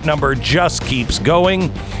 and that number just keeps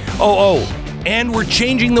going. And we're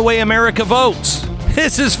changing the way America votes.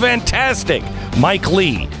 This is fantastic. Mike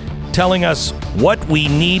Lee telling us what we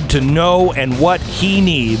need to know and what he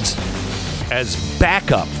needs as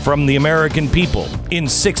backup from the American people in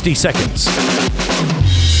 60 seconds.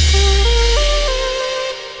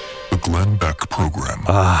 The Glenn Beck Program.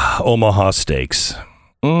 Omaha Steaks.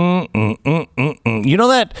 You know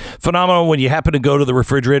that phenomenon when you happen to go to the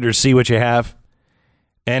refrigerator to see what you have,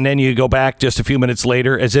 and then you go back just a few minutes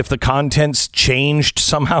later as if the contents changed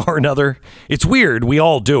somehow or another? It's weird. We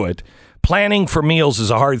all do it. Planning for meals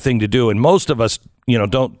is a hard thing to do, and most of us,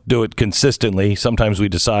 don't do it consistently. Sometimes we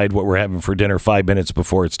decide what we're having for dinner 5 minutes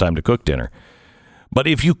before it's time to cook dinner. But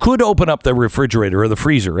if you could open up the refrigerator or the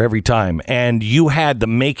freezer every time and you had the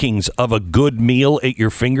makings of a good meal at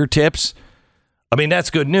your fingertips, I mean, that's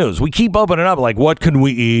good news. We keep opening up like, what can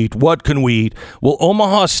we eat? What can we eat? Well,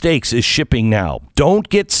 Omaha Steaks is shipping now. Don't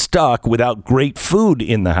get stuck without great food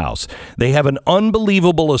in the house. They have an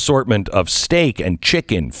unbelievable assortment of steak and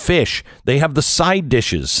chicken, fish. They have the side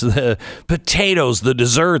dishes, the potatoes, the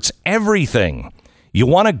desserts, everything. You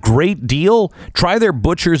want a great deal? Try their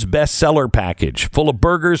Butcher's Bestseller package, full of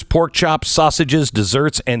burgers, pork chops, sausages,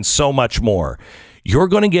 desserts, and so much more. You're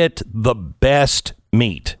going to get the best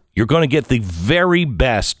meat. You're going to get the very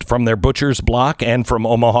best from their Butcher's Block and from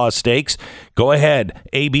Omaha Steaks. Go ahead,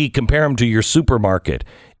 AB, compare them to your supermarket.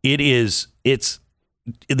 There's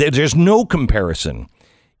no comparison.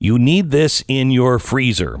 You need this in your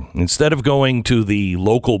freezer. Instead of going to the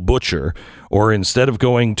local butcher or instead of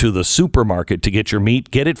going to the supermarket to get your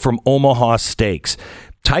meat, get it from Omaha Steaks.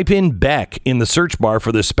 Type in Beck in the search bar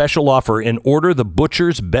for the special offer and order the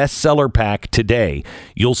Butcher's Bestseller Pack today.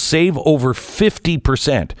 You'll save over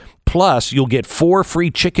 50%. Plus, you'll get 4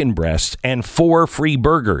 free chicken breasts and 4 free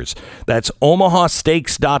burgers. That's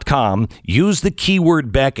omahasteaks.com. Use the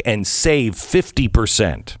keyword Beck and save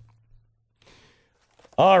 50%.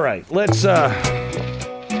 All right, let's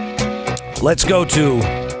go to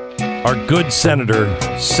our good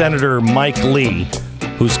Senator Mike Lee,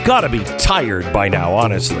 who's got to be tired by now,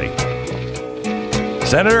 honestly.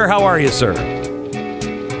 Senator, how are you, sir?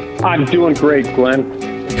 I'm doing great, Glenn.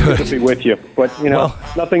 Good to be with you. But,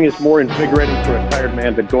 nothing is more invigorating for a tired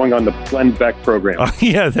man than going on the Glenn Beck program.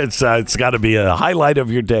 Yeah, that's it's got to be a highlight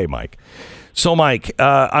of your day, Mike. So, Mike,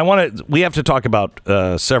 we have to talk about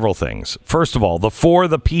several things. First of all, the For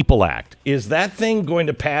the People Act. Is that thing going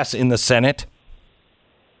to pass in the Senate?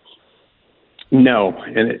 No,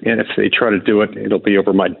 and if they try to do it, it'll be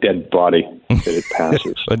over my dead body that it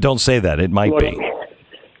passes. But don't say that. It might be.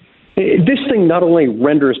 This thing not only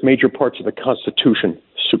renders major parts of the Constitution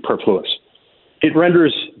superfluous, it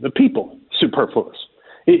renders the people superfluous.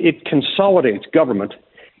 It consolidates government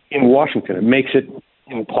in Washington. It makes it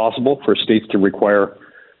impossible for states to require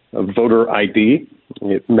a voter ID.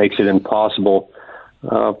 It makes it impossible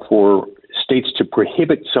for states to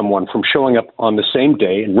prohibit someone from showing up on the same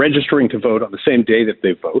day and registering to vote on the same day that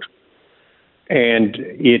they vote. And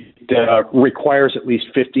it requires at least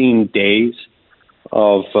 15 days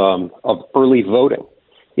of early voting.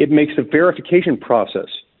 It makes the verification process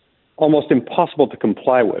almost impossible to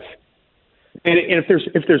comply with. And if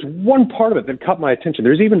there's one part of it that caught my attention,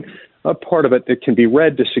 there's even a part of it that can be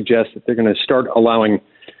read to suggest that they're going to start allowing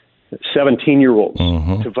 17-year-olds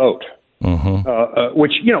to vote.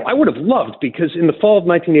 Which, I would have loved, because in the fall of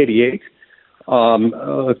 1988,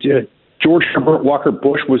 George Herbert Walker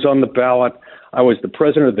Bush was on the ballot. I was the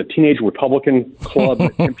president of the Teenage Republican Club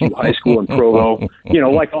at Kempview High School in Provo,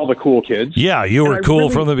 like all the cool kids. Yeah, you were cool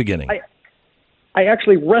from the beginning. I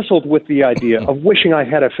actually wrestled with the idea of wishing I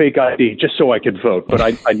had a fake ID just so I could vote, but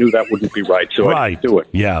I knew that wouldn't be right, so I didn't do it.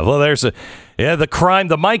 Yeah, well,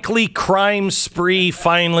 the Mike Lee crime spree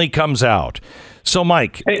finally comes out. So,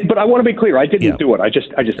 Mike, but I want to be clear. I didn't do it. I just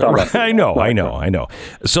thought about it. I know.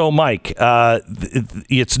 So, Mike,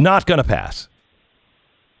 it's not going to pass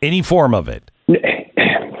any form of it.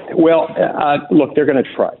 Well, look, they're going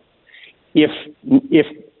to try.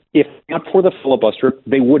 If not for the filibuster,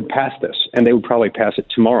 they would pass this, and they would probably pass it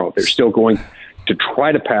tomorrow. They're still going to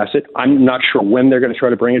try to pass it. I'm not sure when they're going to try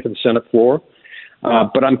to bring it to the Senate floor,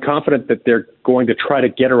 but I'm confident that they're going to try to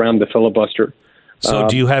get around the filibuster. So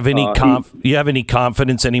do you have any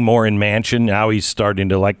confidence anymore in Manchin? Now he's starting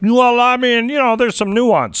to there's some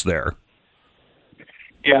nuance there.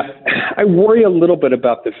 Yeah, I worry a little bit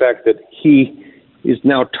about the fact that he is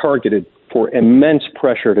now targeted for immense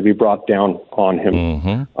pressure to be brought down on him,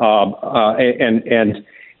 and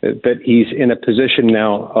that he's in a position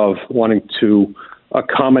now of wanting to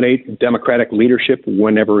accommodate Democratic leadership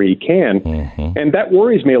whenever he can. Mm-hmm. And that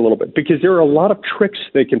worries me a little bit because there are a lot of tricks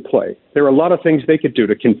they can play. There are a lot of things they could do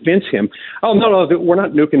to convince him, oh, no, we're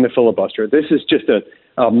not nuking the filibuster. This is just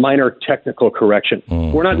a minor technical correction.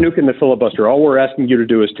 Mm-hmm. We're not nuking the filibuster. All we're asking you to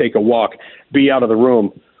do is take a walk, be out of the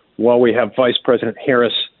room while we have Vice President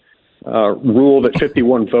Harris rule that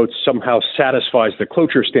 51 votes somehow satisfies the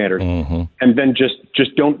cloture standard, mm-hmm. and then just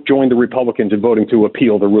don't join the Republicans in voting to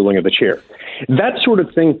appeal the ruling of the chair. That sort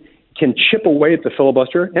of thing can chip away at the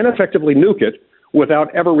filibuster and effectively nuke it without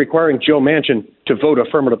ever requiring Joe Manchin to vote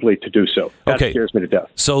affirmatively to do so. That scares me to death.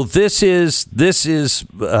 So this is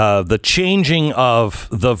the changing of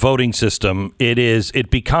the voting system. It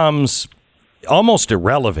becomes almost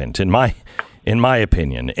irrelevant in my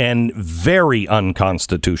opinion, and very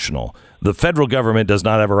unconstitutional. The federal government does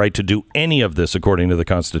not have a right to do any of this according to the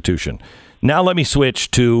Constitution. Now let me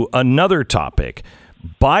switch to another topic.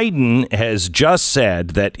 Biden has just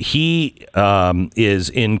said that he is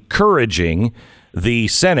encouraging the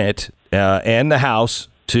Senate and the House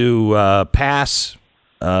to pass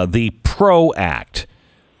the PRO Act.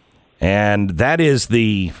 And that is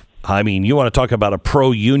you want to talk about a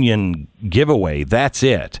pro-union giveaway. That's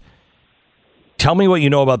it. Tell me what you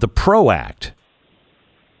know about the PRO Act.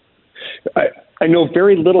 I know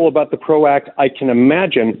very little about the PRO Act. I can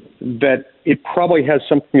imagine that it probably has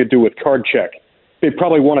something to do with card check. They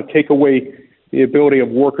probably want to take away the ability of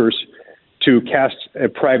workers to cast a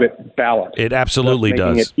private ballot. It absolutely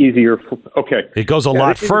does. Making it easier. Okay. It goes a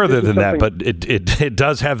lot further than that, but it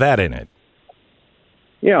does have that in it.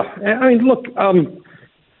 Yeah. I mean, look,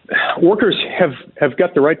 workers have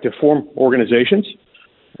got the right to form organizations.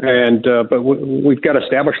 But we've got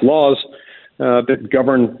established laws that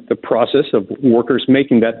govern the process of workers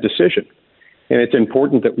making that decision. And it's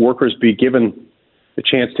important that workers be given the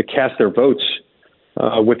chance to cast their votes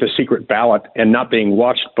with a secret ballot and not being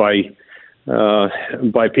watched by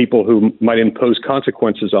people who might impose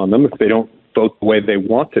consequences on them if they don't vote the way they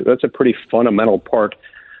want to. That's a pretty fundamental part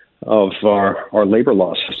of our labor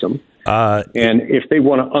law system. And if they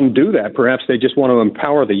want to undo that, perhaps they just want to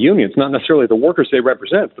empower the unions, not necessarily the workers they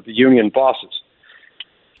represent, but the union bosses.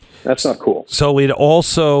 That's not cool. So it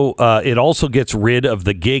also gets rid of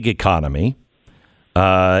the gig economy,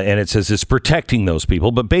 and it says it's protecting those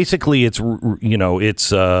people. But basically, it's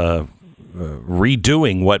redoing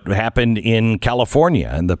what happened in California,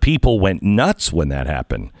 and the people went nuts when that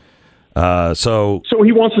happened. So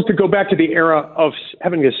he wants us to go back to the era of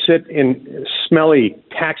having to sit in smelly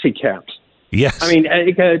taxi cabs. Yes. I mean,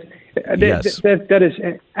 that is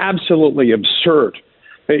absolutely absurd.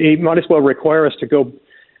 He might as well require us to go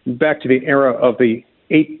back to the era of the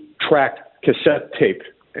 8-track cassette tape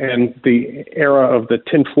and the era of the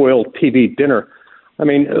tinfoil TV dinner. I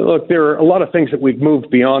mean, look, there are a lot of things that we've moved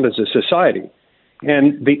beyond as a society.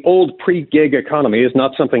 And the old pre-gig economy is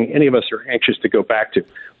not something any of us are anxious to go back to.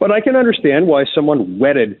 But I can understand why someone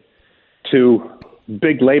wedded to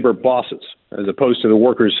big labor bosses, as opposed to the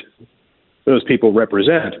workers those people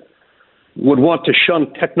represent, would want to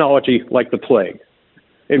shun technology like the plague.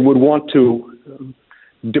 It would want to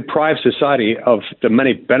deprive society of the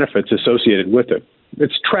many benefits associated with it.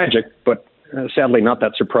 It's tragic, but sadly not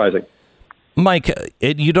that surprising. Mike,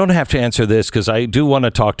 you don't have to answer this because I do want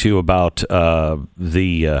to talk to you about the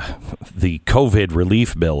COVID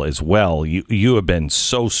relief bill as well. You have been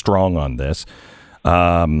so strong on this,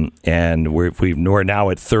 and we're now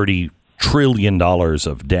at $30 trillion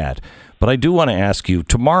of debt. But I do want to ask you,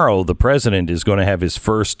 tomorrow the president is going to have his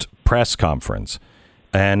first press conference,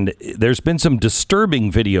 and there's been some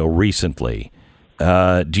disturbing video recently.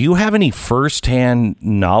 Do you have any firsthand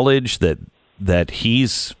knowledge that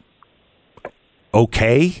he's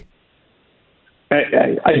okay?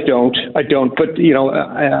 I don't. But,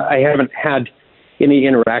 I haven't had any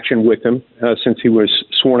interaction with him since he was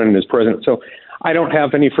sworn in as president. So I don't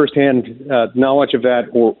have any firsthand knowledge of that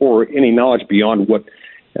or any knowledge beyond what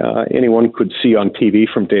anyone could see on TV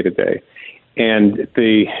from day to day. And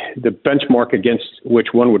the benchmark against which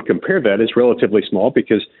one would compare that is relatively small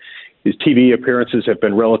because his TV appearances have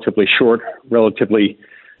been relatively short, relatively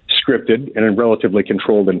scripted, and in relatively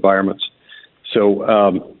controlled environments.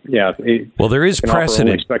 So, well, there is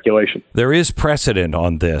precedent. Speculation. There is precedent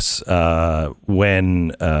on this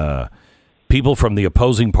when people from the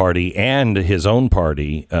opposing party and his own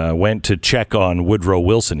party went to check on Woodrow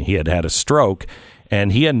Wilson. He had had a stroke,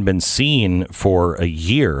 and he hadn't been seen for a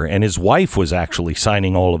year, and his wife was actually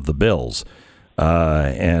signing all of the bills.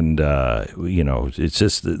 It's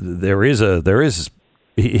just there is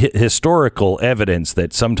historical evidence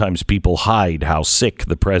that sometimes people hide how sick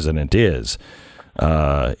the president is.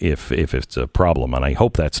 if it's a problem, and I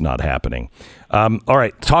hope that's not happening. All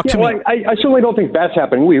right, talk to me. I certainly don't think that's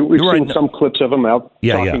happening. We've seen some clips of him out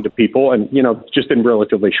talking to people, and just in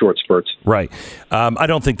relatively short spurts. Right. I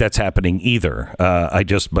don't think that's happening either.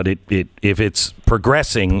 But if it's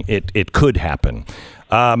progressing, it could happen.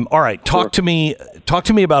 All right, talk to me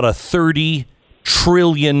about a $30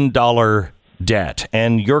 trillion debt.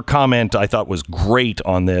 And your comment, I thought, was great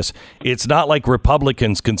on this. It's not like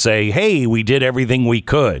Republicans can say, hey, we did everything we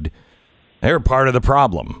could. They're part of the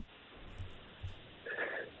problem.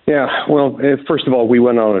 Yeah, well, first of all, we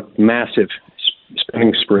went on a massive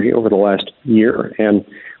spending spree over the last year, and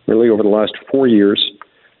really over the last 4 years.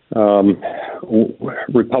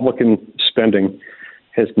 Republican spending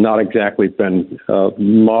has not exactly been a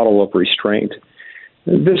model of restraint.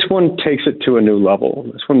 This one takes it to a new level.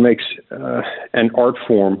 This one makes an art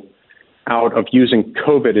form out of using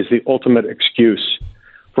COVID as the ultimate excuse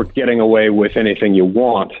for getting away with anything you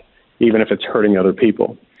want, even if it's hurting other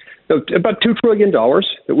people. So about $2 trillion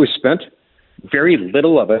that was spent, very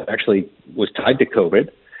little of it actually was tied to COVID.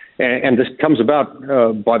 And this comes about,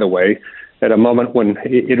 by the way, at a moment when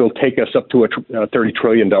it'll take us up to a $30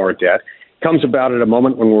 trillion debt. Comes about at a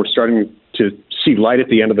moment when we're starting to see light at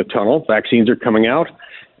the end of the tunnel. Vaccines are coming out.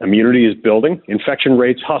 Immunity is building. Infection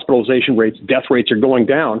rates, hospitalization rates, death rates are going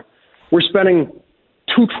down. We're spending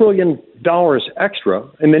 $2 trillion extra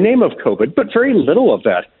in the name of COVID, but very little of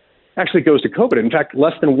that actually goes to COVID. In fact,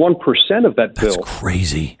 less than 1% of that bill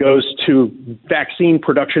crazy. Goes to vaccine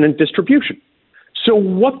production and distribution. So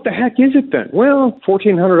what the heck is it then? Well,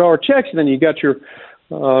 $1,400 checks, and then you got your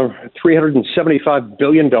 $375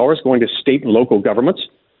 billion going to state and local governments,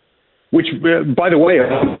 which, by the way,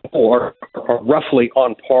 are roughly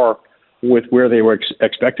on par with where they were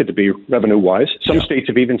expected to be revenue-wise. Some states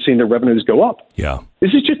have even seen their revenues go up. Yeah,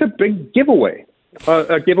 this is just a big giveaway,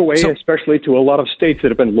 especially to a lot of states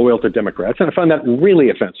that have been loyal to Democrats, and I find that really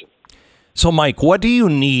offensive. So, Mike, what do you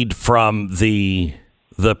need from the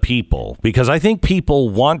people? Because I think people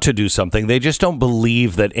want to do something. They just don't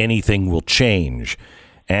believe that anything will change.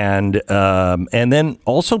 And then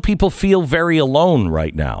also people feel very alone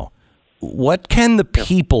right now. What can the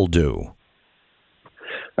people do?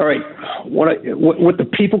 All right. What the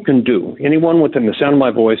people can do, anyone within the sound of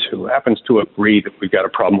my voice who happens to agree that we've got a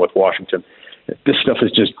problem with Washington, this stuff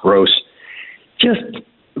is just gross, just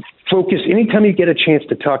focus. Anytime you get a chance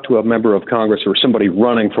to talk to a member of Congress or somebody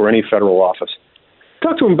running for any federal office,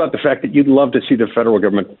 talk to them about the fact that you'd love to see the federal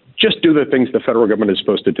government just do the things the federal government is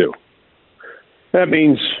supposed to do. That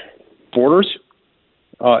means borders,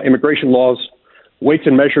 immigration laws, weights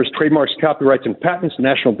and measures, trademarks, copyrights and patents,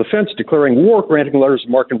 national defense, declaring war, granting letters of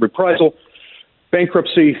marque and reprisal,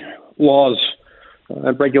 bankruptcy laws,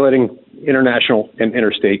 regulating international and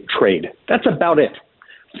interstate trade. That's about it.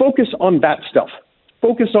 Focus on that stuff.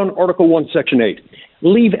 Focus on Article 1, Section 8.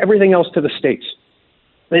 Leave everything else to the states.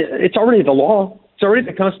 It's already the law. It's already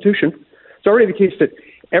the Constitution. It's already the case that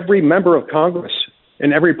every member of Congress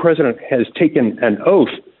and every president has taken an oath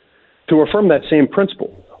to affirm that same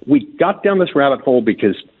principle. We got down this rabbit hole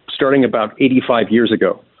because starting about 85 years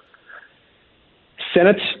ago,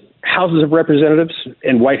 Senates, Houses of Representatives,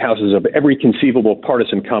 and White Houses of every conceivable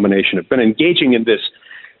partisan combination have been engaging in this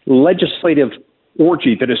legislative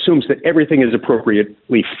orgy that assumes that everything is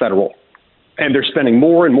appropriately federal. And they're spending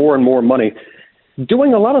more and more and more money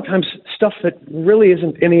doing a lot of times stuff that really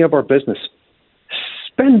isn't any of our business.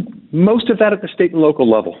 Spend most of that at the state and local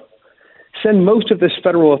level. Send most of this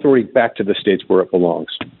federal authority back to the states where it belongs.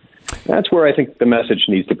 That's where I think the message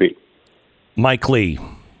needs to be. Mike Lee,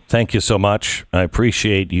 thank you so much. I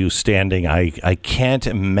appreciate you standing. I can't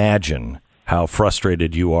imagine how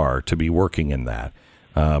frustrated you are to be working in that,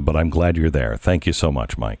 but I'm glad you're there. Thank you so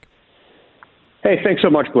much, Mike. Hey, thanks so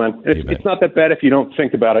much, Glenn. It's not that bad if you don't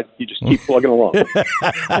think about it. You just keep plugging along.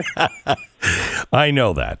 I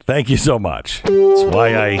know that. Thank you so much. That's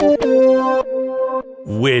why I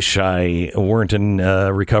wish I weren't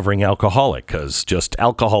a recovering alcoholic, because just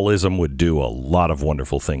alcoholism would do a lot of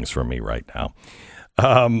wonderful things for me right now.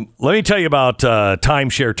 Let me tell you about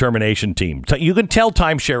timeshare termination team. You can tell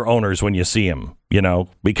timeshare owners when you see them,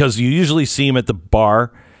 because you usually see them at the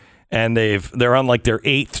bar and they're on like their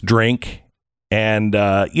 8th drink. And,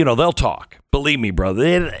 they'll talk. Believe me,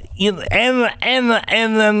 brother. And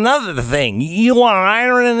another thing, you want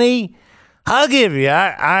irony? I'll give you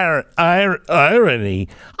irony.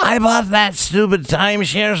 I bought that stupid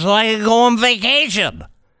timeshare so I could go on vacation.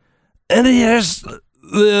 And here's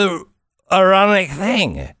the ironic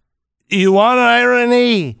thing. You want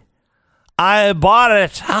irony? I bought a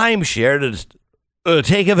timeshare to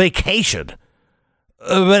take a vacation.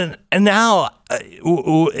 But now,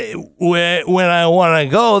 when I want to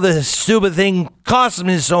go, this stupid thing costs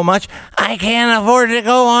me so much, I can't afford to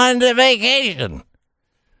go on to vacation.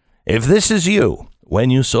 If this is you, when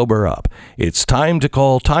you sober up, it's time to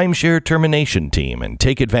call Timeshare Termination Team and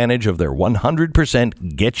take advantage of their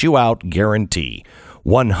 100% get you out guarantee.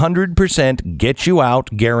 100% get you out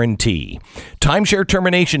guarantee. Timeshare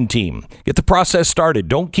Termination Team. Get the process started.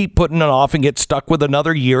 Don't keep putting it off and get stuck with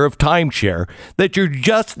another year of timeshare that you're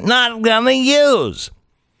just not going to use.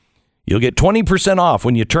 You'll get 20% off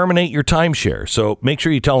when you terminate your timeshare. So make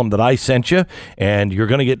sure you tell them that I sent you, and you're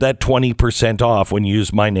going to get that 20% off when you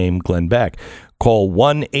use my name, Glenn Beck. Call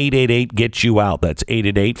 1-888-GET-YOU-OUT. That's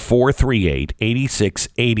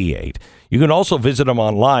 888-438-8688. You can also visit them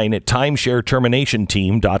online at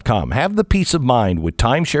timeshareterminationteam.com. Have the peace of mind with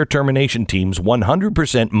Timeshare Termination Team's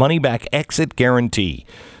 100% money-back exit guarantee.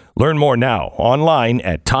 Learn more now online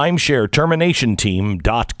at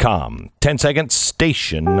timeshareterminationteam.com. 10 seconds,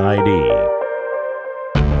 station ID.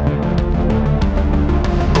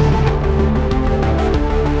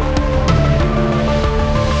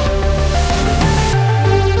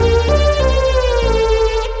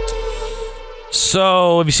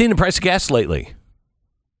 So, have you seen the price of gas lately?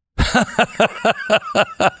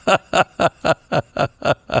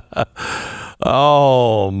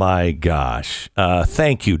 Oh, my gosh.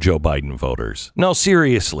 Thank you, Joe Biden voters. No,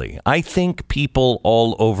 seriously. I think people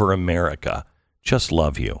all over America just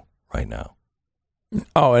love you right now.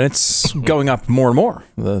 Oh, and it's going up more and more.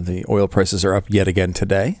 The oil prices are up yet again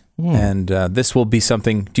today. And this will be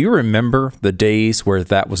something. Do you remember the days where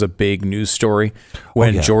that was a big news story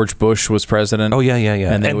when George Bush was president? Oh, yeah.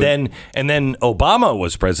 And then Obama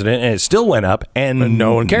was president, and it still went up, and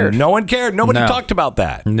no one cared. Nobody talked about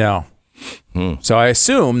that. No. So I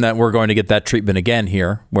assume that we're going to get that treatment again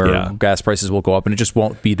here, where gas prices will go up, and it just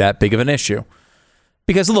won't be that big of an issue.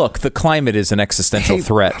 Because look, the climate is an existential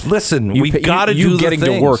threat. Listen, we got to do the things.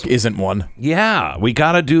 Getting to work isn't one. Yeah, we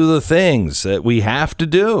got to do the things that we have to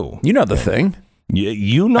do. You know the thing.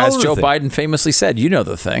 You know, as Joe Biden famously said, you know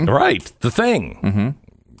the thing. Right, the thing. Mm-hmm.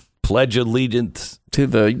 Pledge allegiance to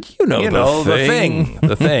the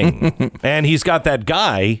the thing. And he's got that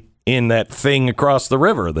guy in that thing across the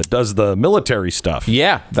river that does the military stuff.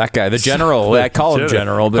 Yeah, that guy, the general. I call him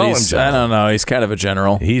general, but I don't know. He's kind of a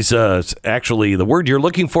general. He's actually, the word you're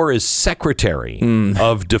looking for is Secretary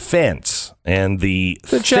of Defense. And the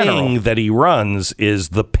thing that he runs is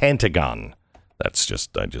the Pentagon. That's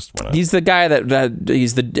just, I just want to... He's the guy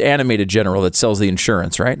he's the animated general that sells the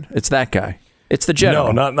insurance, right? It's that guy. It's the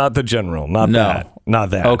general. No, not the general. Not that.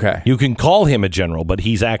 Okay. You can call him a general, but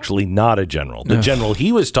he's actually not a general. The general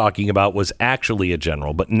he was talking about was actually a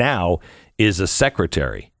general, but now is a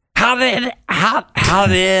secretary. How did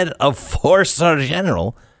a four-star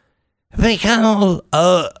general become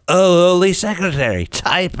a lowly secretary?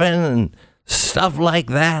 Typing and stuff like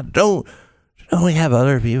that. Don't we have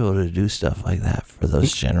other people to do stuff like that for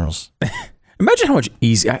those generals? Imagine how much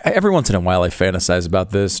easier. Every once in a while I fantasize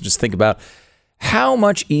about this. Just think about how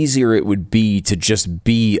much easier it would be to just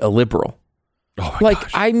be a liberal. Oh my gosh.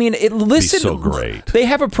 I mean, listen, so great. They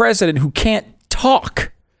have a president who can't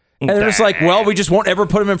talk. And they're just like, well, we just won't ever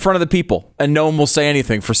put him in front of the people, and no one will say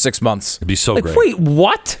anything for 6 months. It'd be so great. Wait,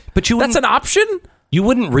 what? But that's an option? You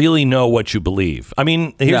wouldn't really know what you believe. I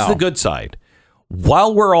mean, here's the good side.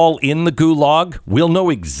 While we're all in the gulag, we'll know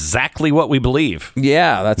exactly what we believe.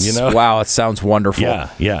 Yeah, that's wow. It sounds wonderful.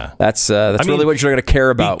 Yeah. That's really what you're going to care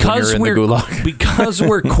about when you're in the gulag. Because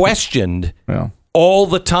we're questioned all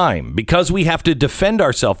the time. Because we have to defend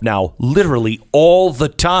ourselves now, literally all the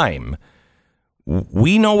time.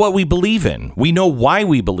 We know what we believe in. We know why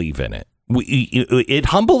we believe in it. It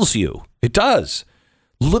humbles you. It does.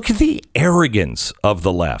 Look at the arrogance of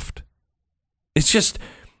the left. It's just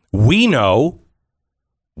we know.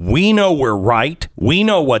 We know we're right. We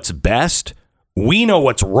know what's best. We know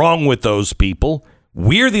what's wrong with those people.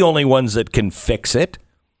 We're the only ones that can fix it.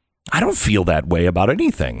 I don't feel that way about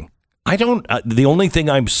anything. I don't. The only thing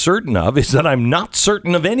I'm certain of is that I'm not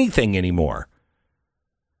certain of anything anymore.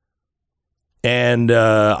 And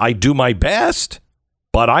I do my best,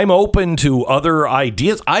 but I'm open to other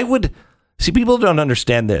ideas. People don't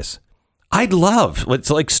understand this. It's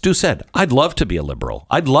like Stu said, I'd love to be a liberal.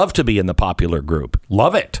 I'd love to be in the popular group.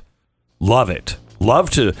 Love it. Love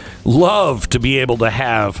to be able to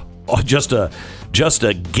have just a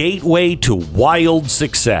gateway to wild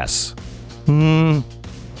success. You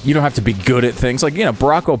don't have to be good at things. Like,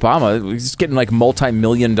 Barack Obama, he's getting like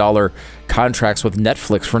multi-million-dollar contracts with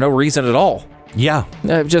Netflix for no reason at all. Yeah.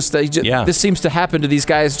 This seems to happen to these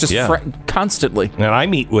guys constantly. And I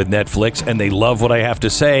meet with Netflix, and they love what I have to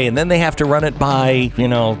say, and then they have to run it by,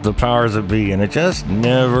 the powers that be, and it just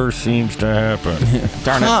never seems to happen.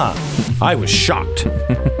 Darn it. I was shocked.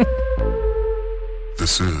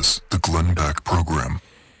 This is the Glenn Beck Program.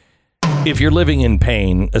 If you're living in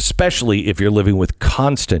pain, especially if you're living with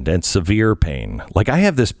constant and severe pain, like I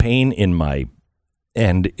have this pain in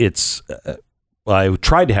and it's... I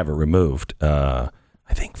tried to have it removed. I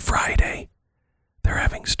think Friday. They're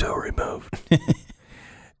having still removed.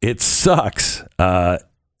 It sucks. And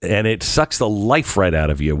it sucks the life right out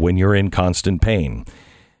of you when you're in constant pain.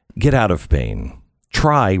 Get out of pain.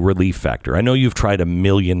 Try Relief Factor. I know you've tried a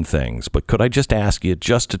million things, but could I just ask you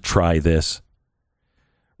just to try this?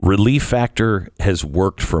 Relief Factor has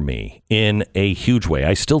worked for me in a huge way.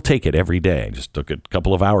 I still take it every day. I just took it a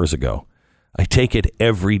couple of hours ago. I take it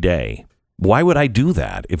every day. Why would I do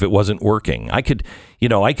that if it wasn't working? I could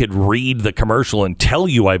read the commercial and tell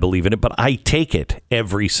you I believe in it, but I take it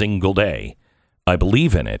every single day. I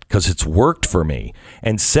believe in it because it's worked for me.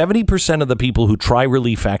 And 70% of the people who try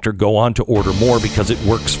Relief Factor go on to order more because it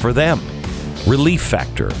works for them. Relief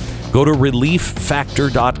Factor. Go to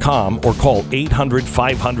relieffactor.com or call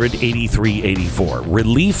 800-500-8384.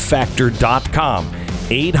 Relieffactor.com,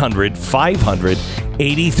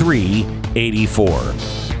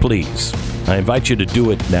 800-500-8384. Please, I invite you to do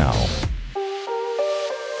it now.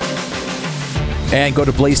 And go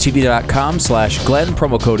to blazetv.com/Glenn.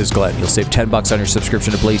 Promo code is Glenn. You'll save $10 on your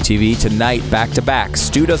subscription to Blaze TV. Tonight, back-to-back,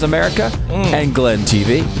 Stu Does America and Glenn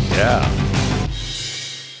TV. Yeah.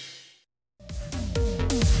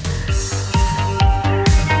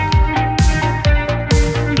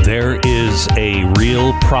 There is a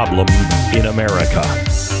real problem in America.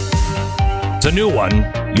 It's a new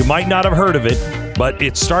one. You might not have heard of it, but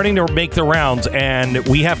it's starting to make the rounds, and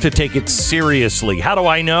we have to take it seriously. How do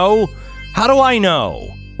I know?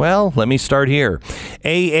 Well, let me start here.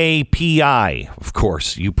 AAPI, of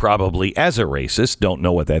course, you probably, as a racist, don't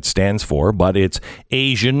know what that stands for, but it's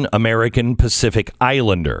Asian American Pacific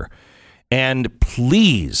Islander. And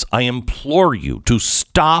please, I implore you to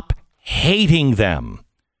stop hating them.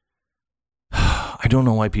 I don't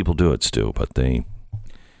know why people do it, Stu, but they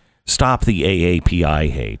stop the AAPI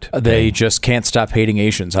hate. They just can't stop hating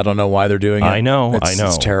Asians. I don't know why they're doing it. I know.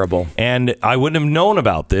 It's terrible. And I wouldn't have known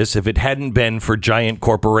about this if it hadn't been for giant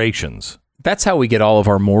corporations. That's how we get all of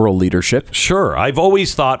our moral leadership. Sure. I've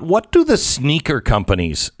always thought, what do the sneaker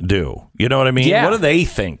companies do? You know what I mean? Yeah. What do they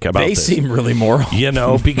think about this? They seem really moral.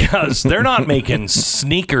 Because they're not making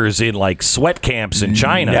sneakers in like sweat camps in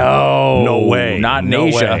China. No way. Not in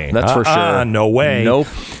Asia. Way. That's for sure. No way. Nope.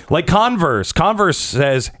 Like Converse. Converse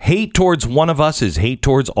says hate towards one of us is hate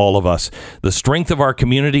towards all of us. The strength of our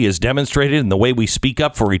community is demonstrated in the way we speak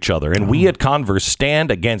up for each other. And we at Converse stand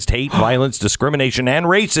against hate, violence, discrimination, and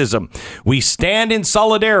racism. We stand in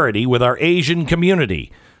solidarity with our Asian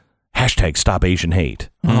community. Hashtag Stop Asian Hate.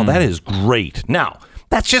 Oh, that is great. Now,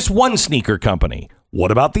 that's just one sneaker company.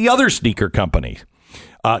 What about the other sneaker companies?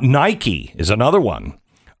 Nike is another one.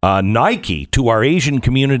 Nike, to our Asian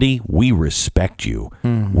community, we respect you.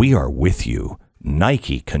 We are with you.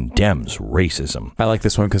 Nike condemns racism. I like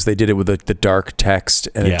this one because they did it with the dark text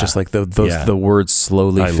and it just like the words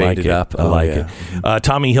slowly faded up. I like it.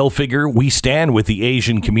 Tommy Hilfiger, we stand with the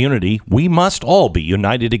Asian community. We must all be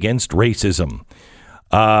united against racism.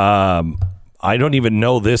 I don't even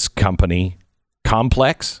know this company.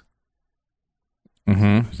 Complex?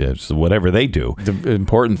 It's whatever they do. The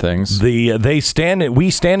important things. We stand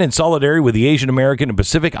in solidarity with the Asian American and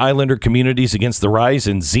Pacific Islander communities against the rise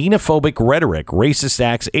in xenophobic rhetoric, racist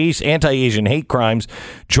acts, anti-Asian hate crimes.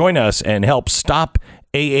 Join us and help stop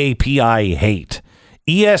AAPI hate.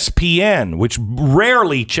 ESPN, which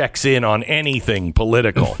rarely checks in on anything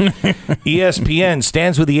political. ESPN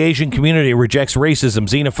stands with the Asian community, rejects racism,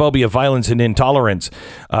 xenophobia, violence, and intolerance.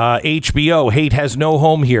 HBO, hate has no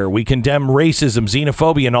home here. We condemn racism,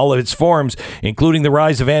 xenophobia in all of its forms, including the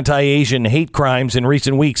rise of anti-Asian hate crimes in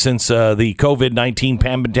recent weeks since the COVID-19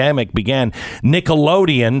 pandemic began.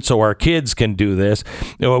 Nickelodeon, so our kids can do this.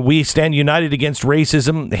 We stand united against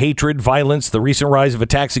racism, hatred, violence, the recent rise of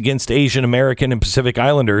attacks against Asian American and Pacific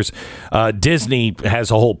Islanders. Disney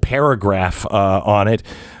has a whole paragraph on it.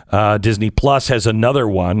 Disney Plus has another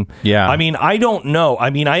one. Yeah. I mean, I don't know. I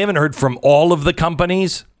mean, I haven't heard from all of the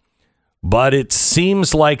companies, but it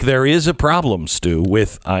seems like there is a problem, Stu,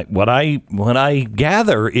 with what I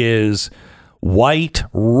gather is white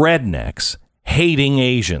rednecks hating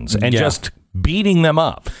Asians and just beating them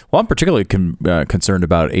up. Well, I'm particularly concerned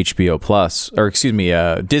about HBO Plus, or excuse me,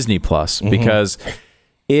 Disney Plus, because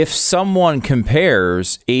if someone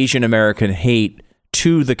compares Asian American hate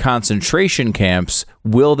to the concentration camps,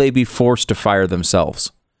 will they be forced to fire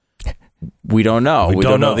themselves? We don't know. We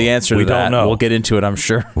don't know the answer to that. Don't know. We'll get into it, I'm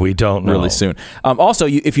sure. We don't know. Really soon. Also,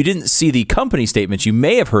 if you didn't see the company statements, you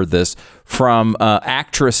may have heard this from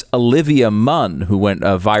actress Olivia Munn, who went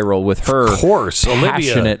viral with her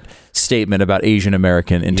passionate statement about Asian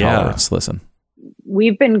American intolerance. Yeah. Listen.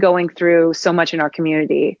 We've been going through so much in our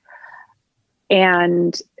community,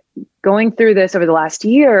 and going through this over the last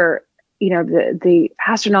year, the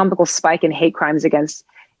astronomical spike in hate crimes against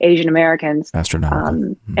Asian Americans,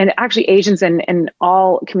 and actually Asians in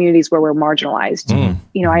all communities where we're marginalized.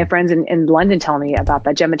 I have friends in London tell me about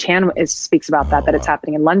that. Gemma Chan speaks about that it's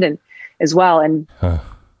happening in London as well. And,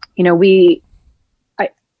 we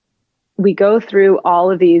go through all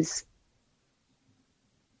of these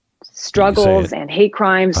struggles and hate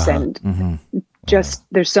crimes and just,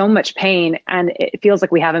 there's so much pain, and it feels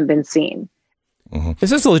like we haven't been seen.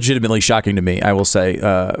 This is legitimately shocking to me, I will say.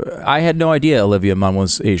 I had no idea Olivia Munn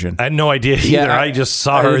was Asian. I had no idea either. Yeah, I just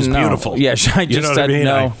saw her as beautiful. Yeah, I just said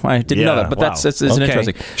no. I didn't know that. But that's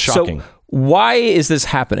interesting. Shocking. So why is this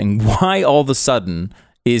happening? Why all of a sudden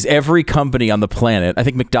is every company on the planet, I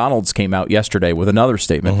think McDonald's came out yesterday with another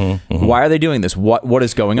statement. Why are they doing this? What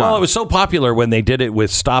is going on? Well, it was so popular when they did it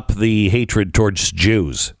with Stop the Hatred Towards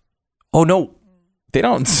Jews. Oh, no. They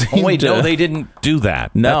don't seem no, they didn't do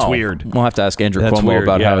that. No. That's weird. We'll have to ask Andrew Cuomo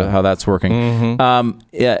about how that's working.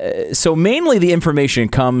 So mainly the information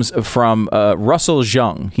comes from Russell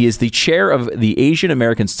Zhang. He is the chair of the Asian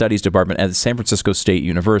American Studies Department at San Francisco State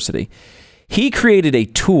University. He created a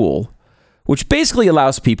tool which basically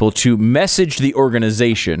allows people to message the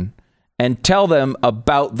organization and tell them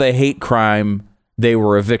about the hate crime they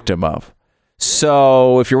were a victim of.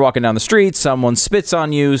 So if you're walking down the street, someone spits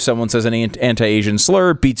on you, someone says an anti-Asian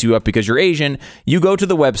slur, beats you up because you're Asian, you go to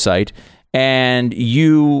the website and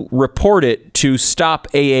you report it to Stop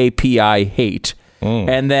AAPI Hate.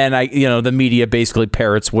 And then the media basically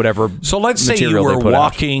parrots whatever. So let's say you were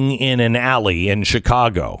walking in an alley in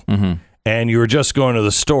Chicago and you were just going to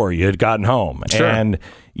the store. You had gotten home and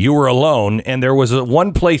you were alone, and there was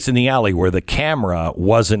one place in the alley where the camera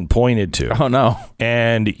wasn't pointed to. Oh, no.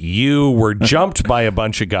 And you were jumped by a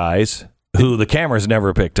bunch of guys who the cameras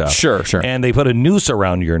never picked up. Sure. And they put a noose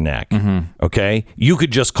around your neck. Okay? You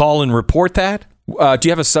could just call and report that? Do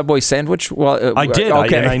you have a Subway sandwich? Well, I did.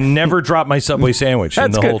 Okay. I never dropped my Subway sandwich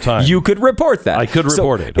in the whole time. You could report that. I could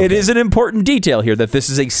report it. Okay. It is an important detail here that this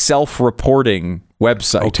is a self-reporting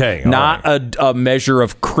website. Okay. Not a measure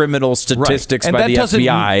of criminal statistics by the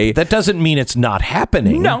FBI. That doesn't mean it's not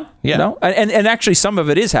happening. No. Yeah. No. And actually some of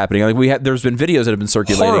it is happening. Like there's been videos that have been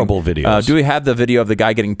circulating. Horrible videos. Do we have the video of the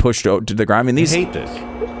guy getting pushed to the ground? I hate this.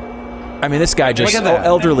 I mean, this guy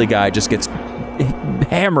elderly guy just gets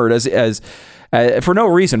hammered as for no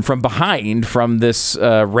reason from behind from this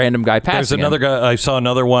random guy passing. There's another guy. I saw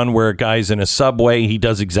another one where a guy's in a subway. He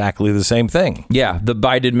does exactly the same thing. Yeah, the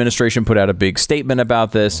Biden administration put out a big statement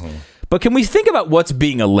about this. But can we think about what's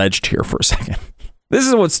being alleged here for a second? This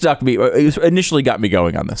is what initially got me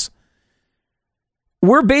going on this.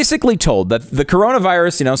 We're basically told that the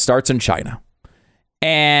coronavirus, starts in China.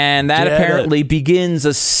 And that apparently begins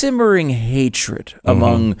a simmering hatred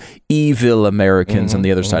among evil Americans on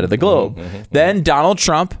the other side of the globe. Then Donald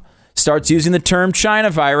Trump starts using the term China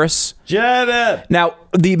virus. Now,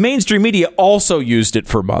 the mainstream media also used it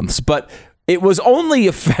for months, but it was only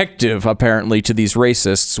effective, apparently, to these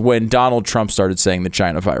racists when Donald Trump started saying the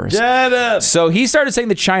China virus. So he started saying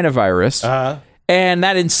the China virus, and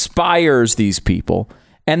that inspires these people.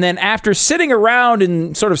 And then after sitting around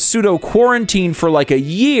in sort of pseudo quarantine for like a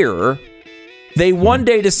year, they one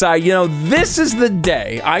day decide, this is the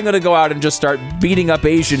day I'm going to go out and just start beating up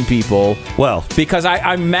Asian people. Well, because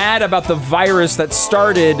I'm mad about the virus that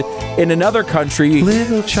started in another country.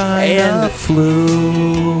 Little China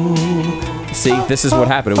flu. See, this is what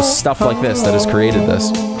happened. It was stuff like this that has created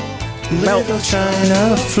this. Little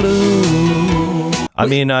China flu.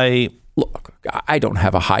 Look, I don't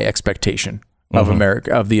have a high expectation of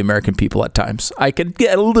the American people at times. I could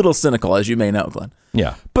get a little cynical, as you may know, Glenn.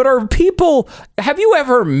 Yeah. But have you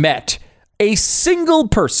ever met a single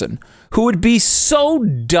person who would be so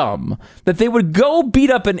dumb that they would go beat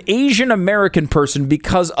up an Asian American person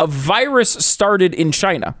because a virus started in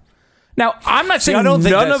China? Now, I'm not saying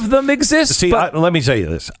none of them exist. Let me tell you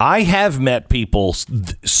this. I have met people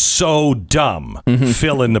so dumb,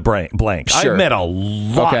 fill in the blank. Sure. I've met a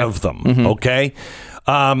lot of them, okay?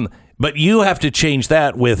 But you have to change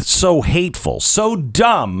that with so hateful, so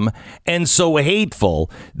dumb and so hateful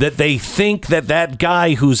that they think that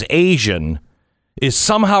guy who's Asian is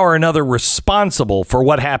somehow or another responsible for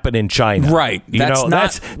what happened in China. Right. That's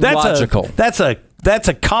not logical. That's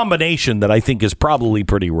a combination that I think is probably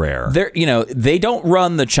pretty rare. They don't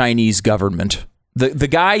run the Chinese government. The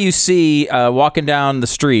guy you see walking down the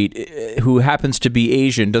street who happens to be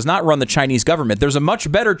Asian does not run the Chinese government. There's a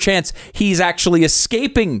much better chance he's actually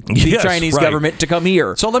escaping the Chinese government to come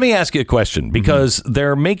here. So let me ask you a question, because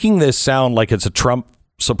they're making this sound like it's a Trump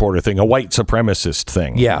supporter thing, a white supremacist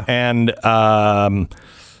thing. Yeah. And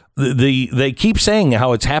they keep saying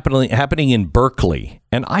how it's happening in Berkeley.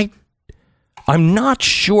 And I'm not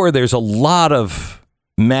sure there's a lot of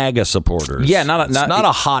MAGA supporters. Yeah, it's not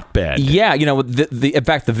a hotbed. Yeah, in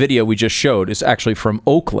fact, the video we just showed is actually from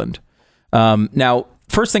Oakland. Now,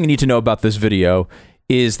 first thing you need to know about this video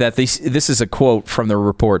is that this is a quote from the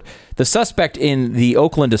report. The suspect in the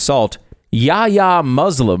Oakland assault, Yahya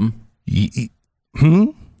Muslim.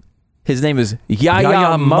 His name is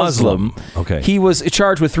Yahya Muslim. Okay. He was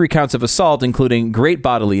charged with 3 counts of assault, including great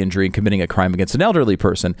bodily injury and committing a crime against an elderly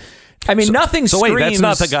person. I mean, nothing screams... So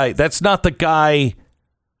wait, that's not the guy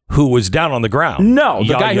who was down on the ground. No,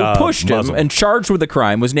 the guy who pushed him and charged with the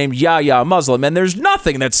crime was named Yahya Muslim, and there's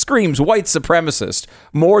nothing that screams white supremacist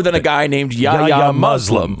more than a guy named Yahya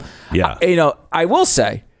Muslim. Yeah. I will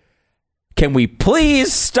say, can we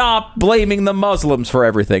please stop blaming the Muslims for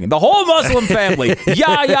everything? The whole Muslim family,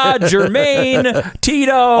 Yahya, Jermaine,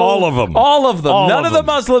 Tito. All of them. None of the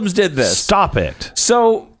Muslims did this. Stop it.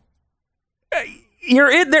 So,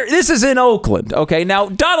 you're in there. This is in Oakland, okay? Now,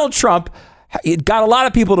 Donald Trump... It got a lot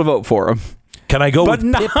of people to vote for him. Can I go but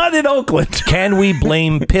with not in Oakland. Can we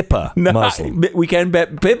blame Pippa Muslim? We can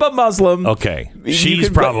bet Pippa Muslim. Okay. She's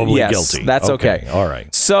probably guilty. That's okay. All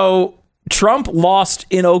right. So Trump lost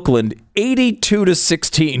in Oakland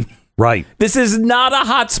 82-16. Right. This is not a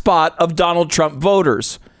hot spot of Donald Trump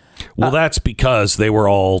voters. Well, that's because they were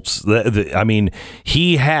all...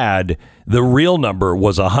 he had... The real number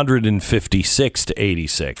was 156 to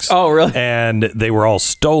 86. Oh, really? And they were all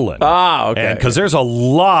stolen. Ah, okay. Because there's a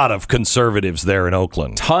lot of conservatives there in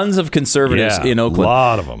Oakland. Tons of conservatives in Oakland. A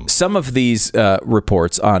lot of them. Some of these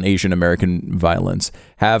reports on Asian American violence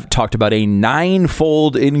have talked about a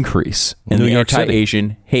 9-fold increase in the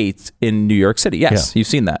anti-Asian hate in New York City. Yes, you've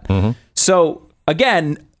seen that. Mm-hmm. So,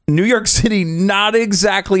 again, New York City, not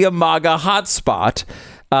exactly a MAGA hotspot.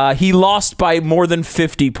 He lost by more than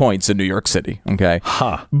 50 points in New York City. Okay.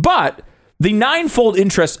 But the 9-fold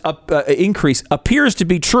increase appears to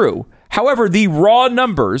be true. However, the raw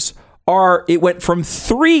numbers are, it went from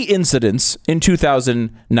 3 incidents in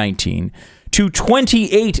 2019 to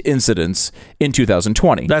 28 incidents in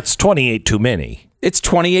 2020. That's 28 too many. It's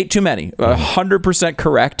 28 too many. 100%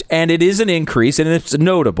 correct. And it is an increase, and it's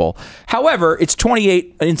notable. However, it's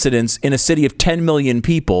 28 incidents in a city of 10 million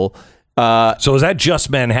people. So is that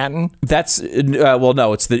just Manhattan? That's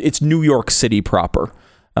no, it's New York City proper,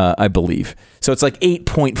 I believe. So it's like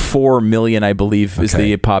 8.4 million, I believe, is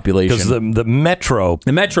the population. Because the metro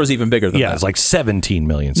is even bigger than that. Yeah, it's like 17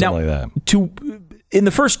 million, something like that. In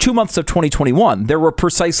the first 2 months of 2021, there were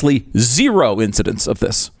precisely 0 incidents of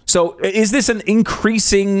this. So is this an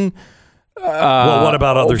increasing? Well, what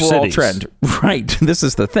about other cities? Trend? Right. This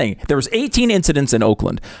is the thing. There was 18 incidents in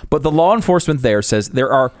Oakland, but the law enforcement there says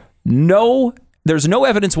there's no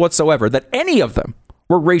evidence whatsoever that any of them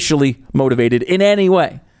were racially motivated in any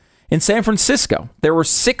way. In San Francisco, there were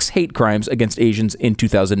 6 hate crimes against Asians in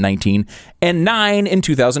 2019 and 9 in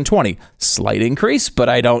 2020. Slight increase, but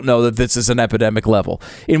I don't know that this is an epidemic level.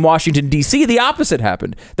 In Washington, D.C., the opposite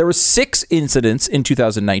happened. There were 6 incidents in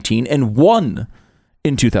 2019 and 1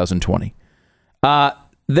 in 2020.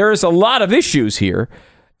 There's a lot of issues here.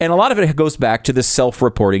 And a lot of it goes back to this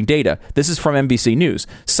self-reporting data. This is from NBC News.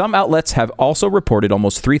 Some outlets have also reported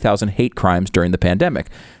almost 3,000 hate crimes during the pandemic.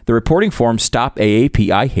 The reporting forum Stop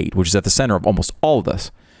AAPI Hate, which is at the center of almost all of this.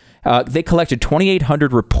 They collected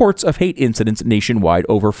 2,800 reports of hate incidents nationwide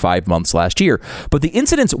over 5 months last year. But the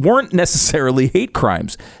incidents weren't necessarily hate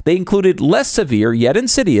crimes. They included less severe yet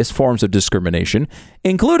insidious forms of discrimination,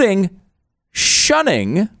 including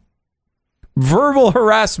shunning, verbal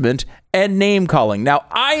harassment, and name-calling. Now,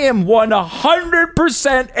 I am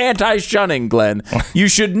 100% anti-shunning, Glenn. You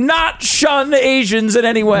should not shun Asians in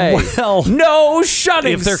any way. Well, no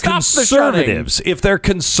shunning. If they're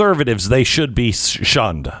conservatives, they should be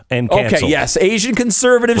shunned and canceled. Okay, yes. Asian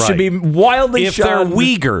conservatives should be wildly shunned. If shunned. they're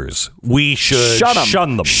Uyghurs, we should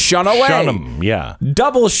shun them. Shun away. Shun them, yeah.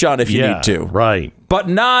 Double shun if you need to. Right. But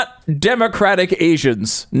not Democratic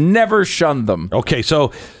Asians. Never shun them. Okay,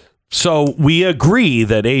 so we agree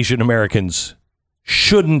that Asian Americans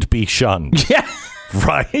shouldn't be shunned. Yeah.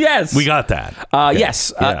 Right. Yes. We got that.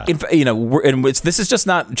 Yes. Yeah. This is just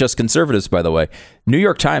not just conservatives, by the way. New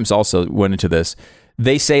York Times also went into this.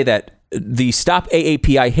 They say that the Stop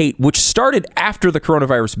AAPI hate, which started after the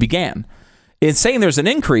coronavirus began, is saying there's an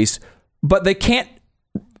increase, but they can't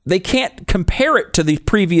compare it to the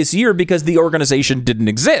previous year because the organization didn't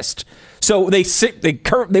exist. So they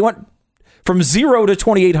went from 0 to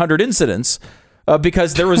 2,800 incidents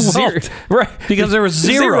because there was zero. Right. Because there was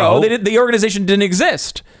zero. The organization didn't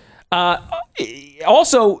exist.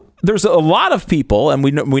 Also, there's a lot of people, and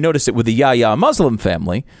we noticed it with the Yahya Muslim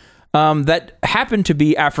family, that happen to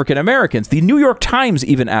be African Americans. The New York Times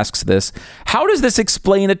even asks this: how does this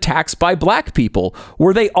explain attacks by black people?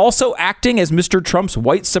 Were they also acting as Mr. Trump's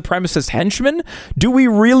white supremacist henchmen? Do we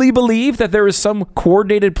really believe that there is some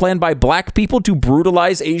coordinated plan by black people to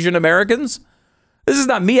brutalize Asian Americans? This is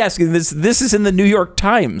not me asking this. This is in the New York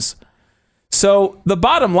Times. So the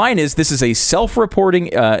bottom line is this is a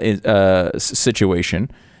self-reporting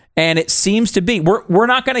situation. And it seems to be, we're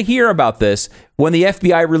not going to hear about this when the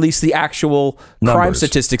FBI release the actual crime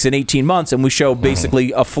statistics in 18 months and we show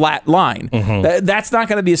basically a flat line. That's not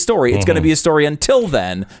going to be a story. It's going to be a story until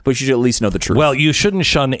then, but you should at least know the truth. Well, you shouldn't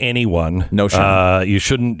shun anyone. No shun. You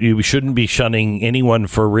shouldn't be shunning anyone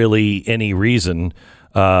for really any reason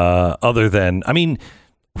other than,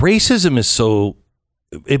 racism is so,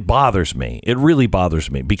 it bothers me. It really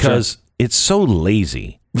bothers me because it's so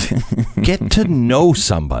lazy. Get to know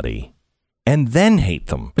somebody and then hate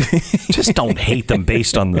them. Just don't hate them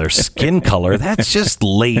based on their skin color. That's just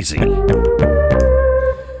lazy.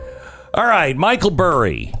 All right, Michael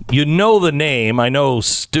Burry. You know the name. I know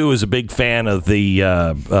Stu is a big fan of the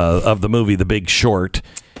movie The Big Short.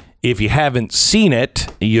 If you haven't seen it,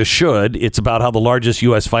 you should. It's about how the largest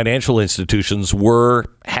U.S. financial institutions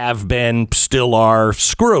have been, still are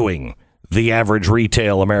screwing the average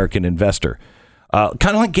retail American investor. Kind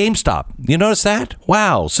of like GameStop. You notice that?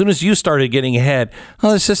 Wow. As soon as you started getting ahead,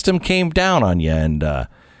 the system came down on you and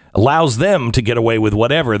allows them to get away with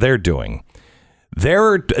whatever they're doing.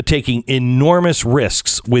 They're taking enormous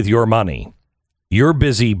risks with your money. You're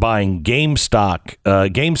busy buying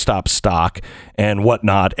GameStop stock and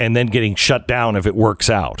whatnot, and then getting shut down if it works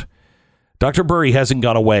out. Dr. Burry hasn't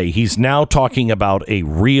gone away. He's now talking about a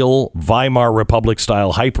real Weimar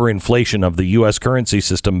Republic-style hyperinflation of the U.S. currency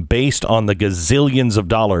system based on the gazillions of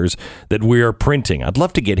dollars that we are printing. I'd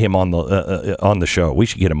love to get him on the show. We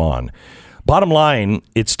should get him on. Bottom line,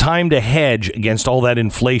 it's time to hedge against all that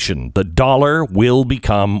inflation. The dollar will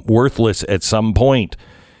become worthless at some point.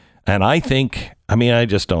 And I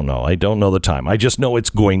just don't know. I don't know the time. I just know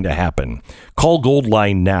it's going to happen. Call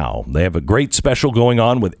Goldline now. They have a great special going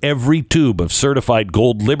on with every tube of certified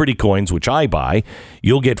gold Liberty coins, which I buy.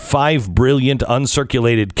 You'll get 5 brilliant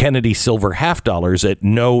uncirculated Kennedy silver $half at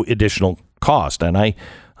no additional cost. And I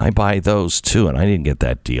buy those too, and I didn't get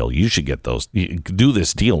that deal. You should get those. You do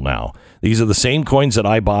this deal now. These are the same coins that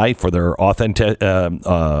I buy for their authentication.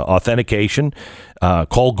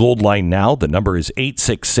 Call Goldline now. The number is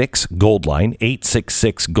 866-GOLDLINE,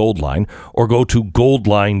 866-GOLDLINE, or go to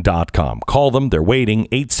goldline.com. Call them. They're waiting.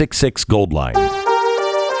 866-GOLDLINE.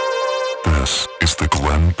 This is the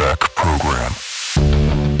Glenn Beck Program.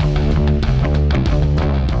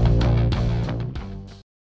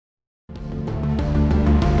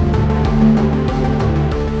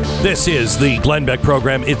 This is the Glenn Beck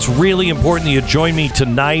Program. It's really important that you join me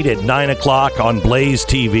tonight at 9 o'clock on Blaze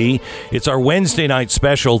TV. It's our Wednesday night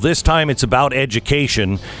special. This time it's about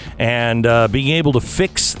education and being able to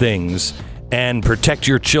fix things and protect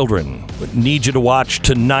your children. Need you to watch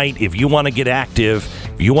tonight if you want to get active,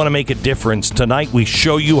 if you want to make a difference. Tonight we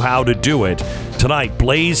show you how to do it. Tonight,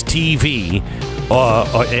 Blaze TV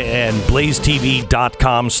and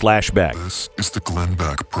blazetv.com/Beck. This is the Glenn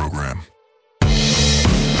Beck Program.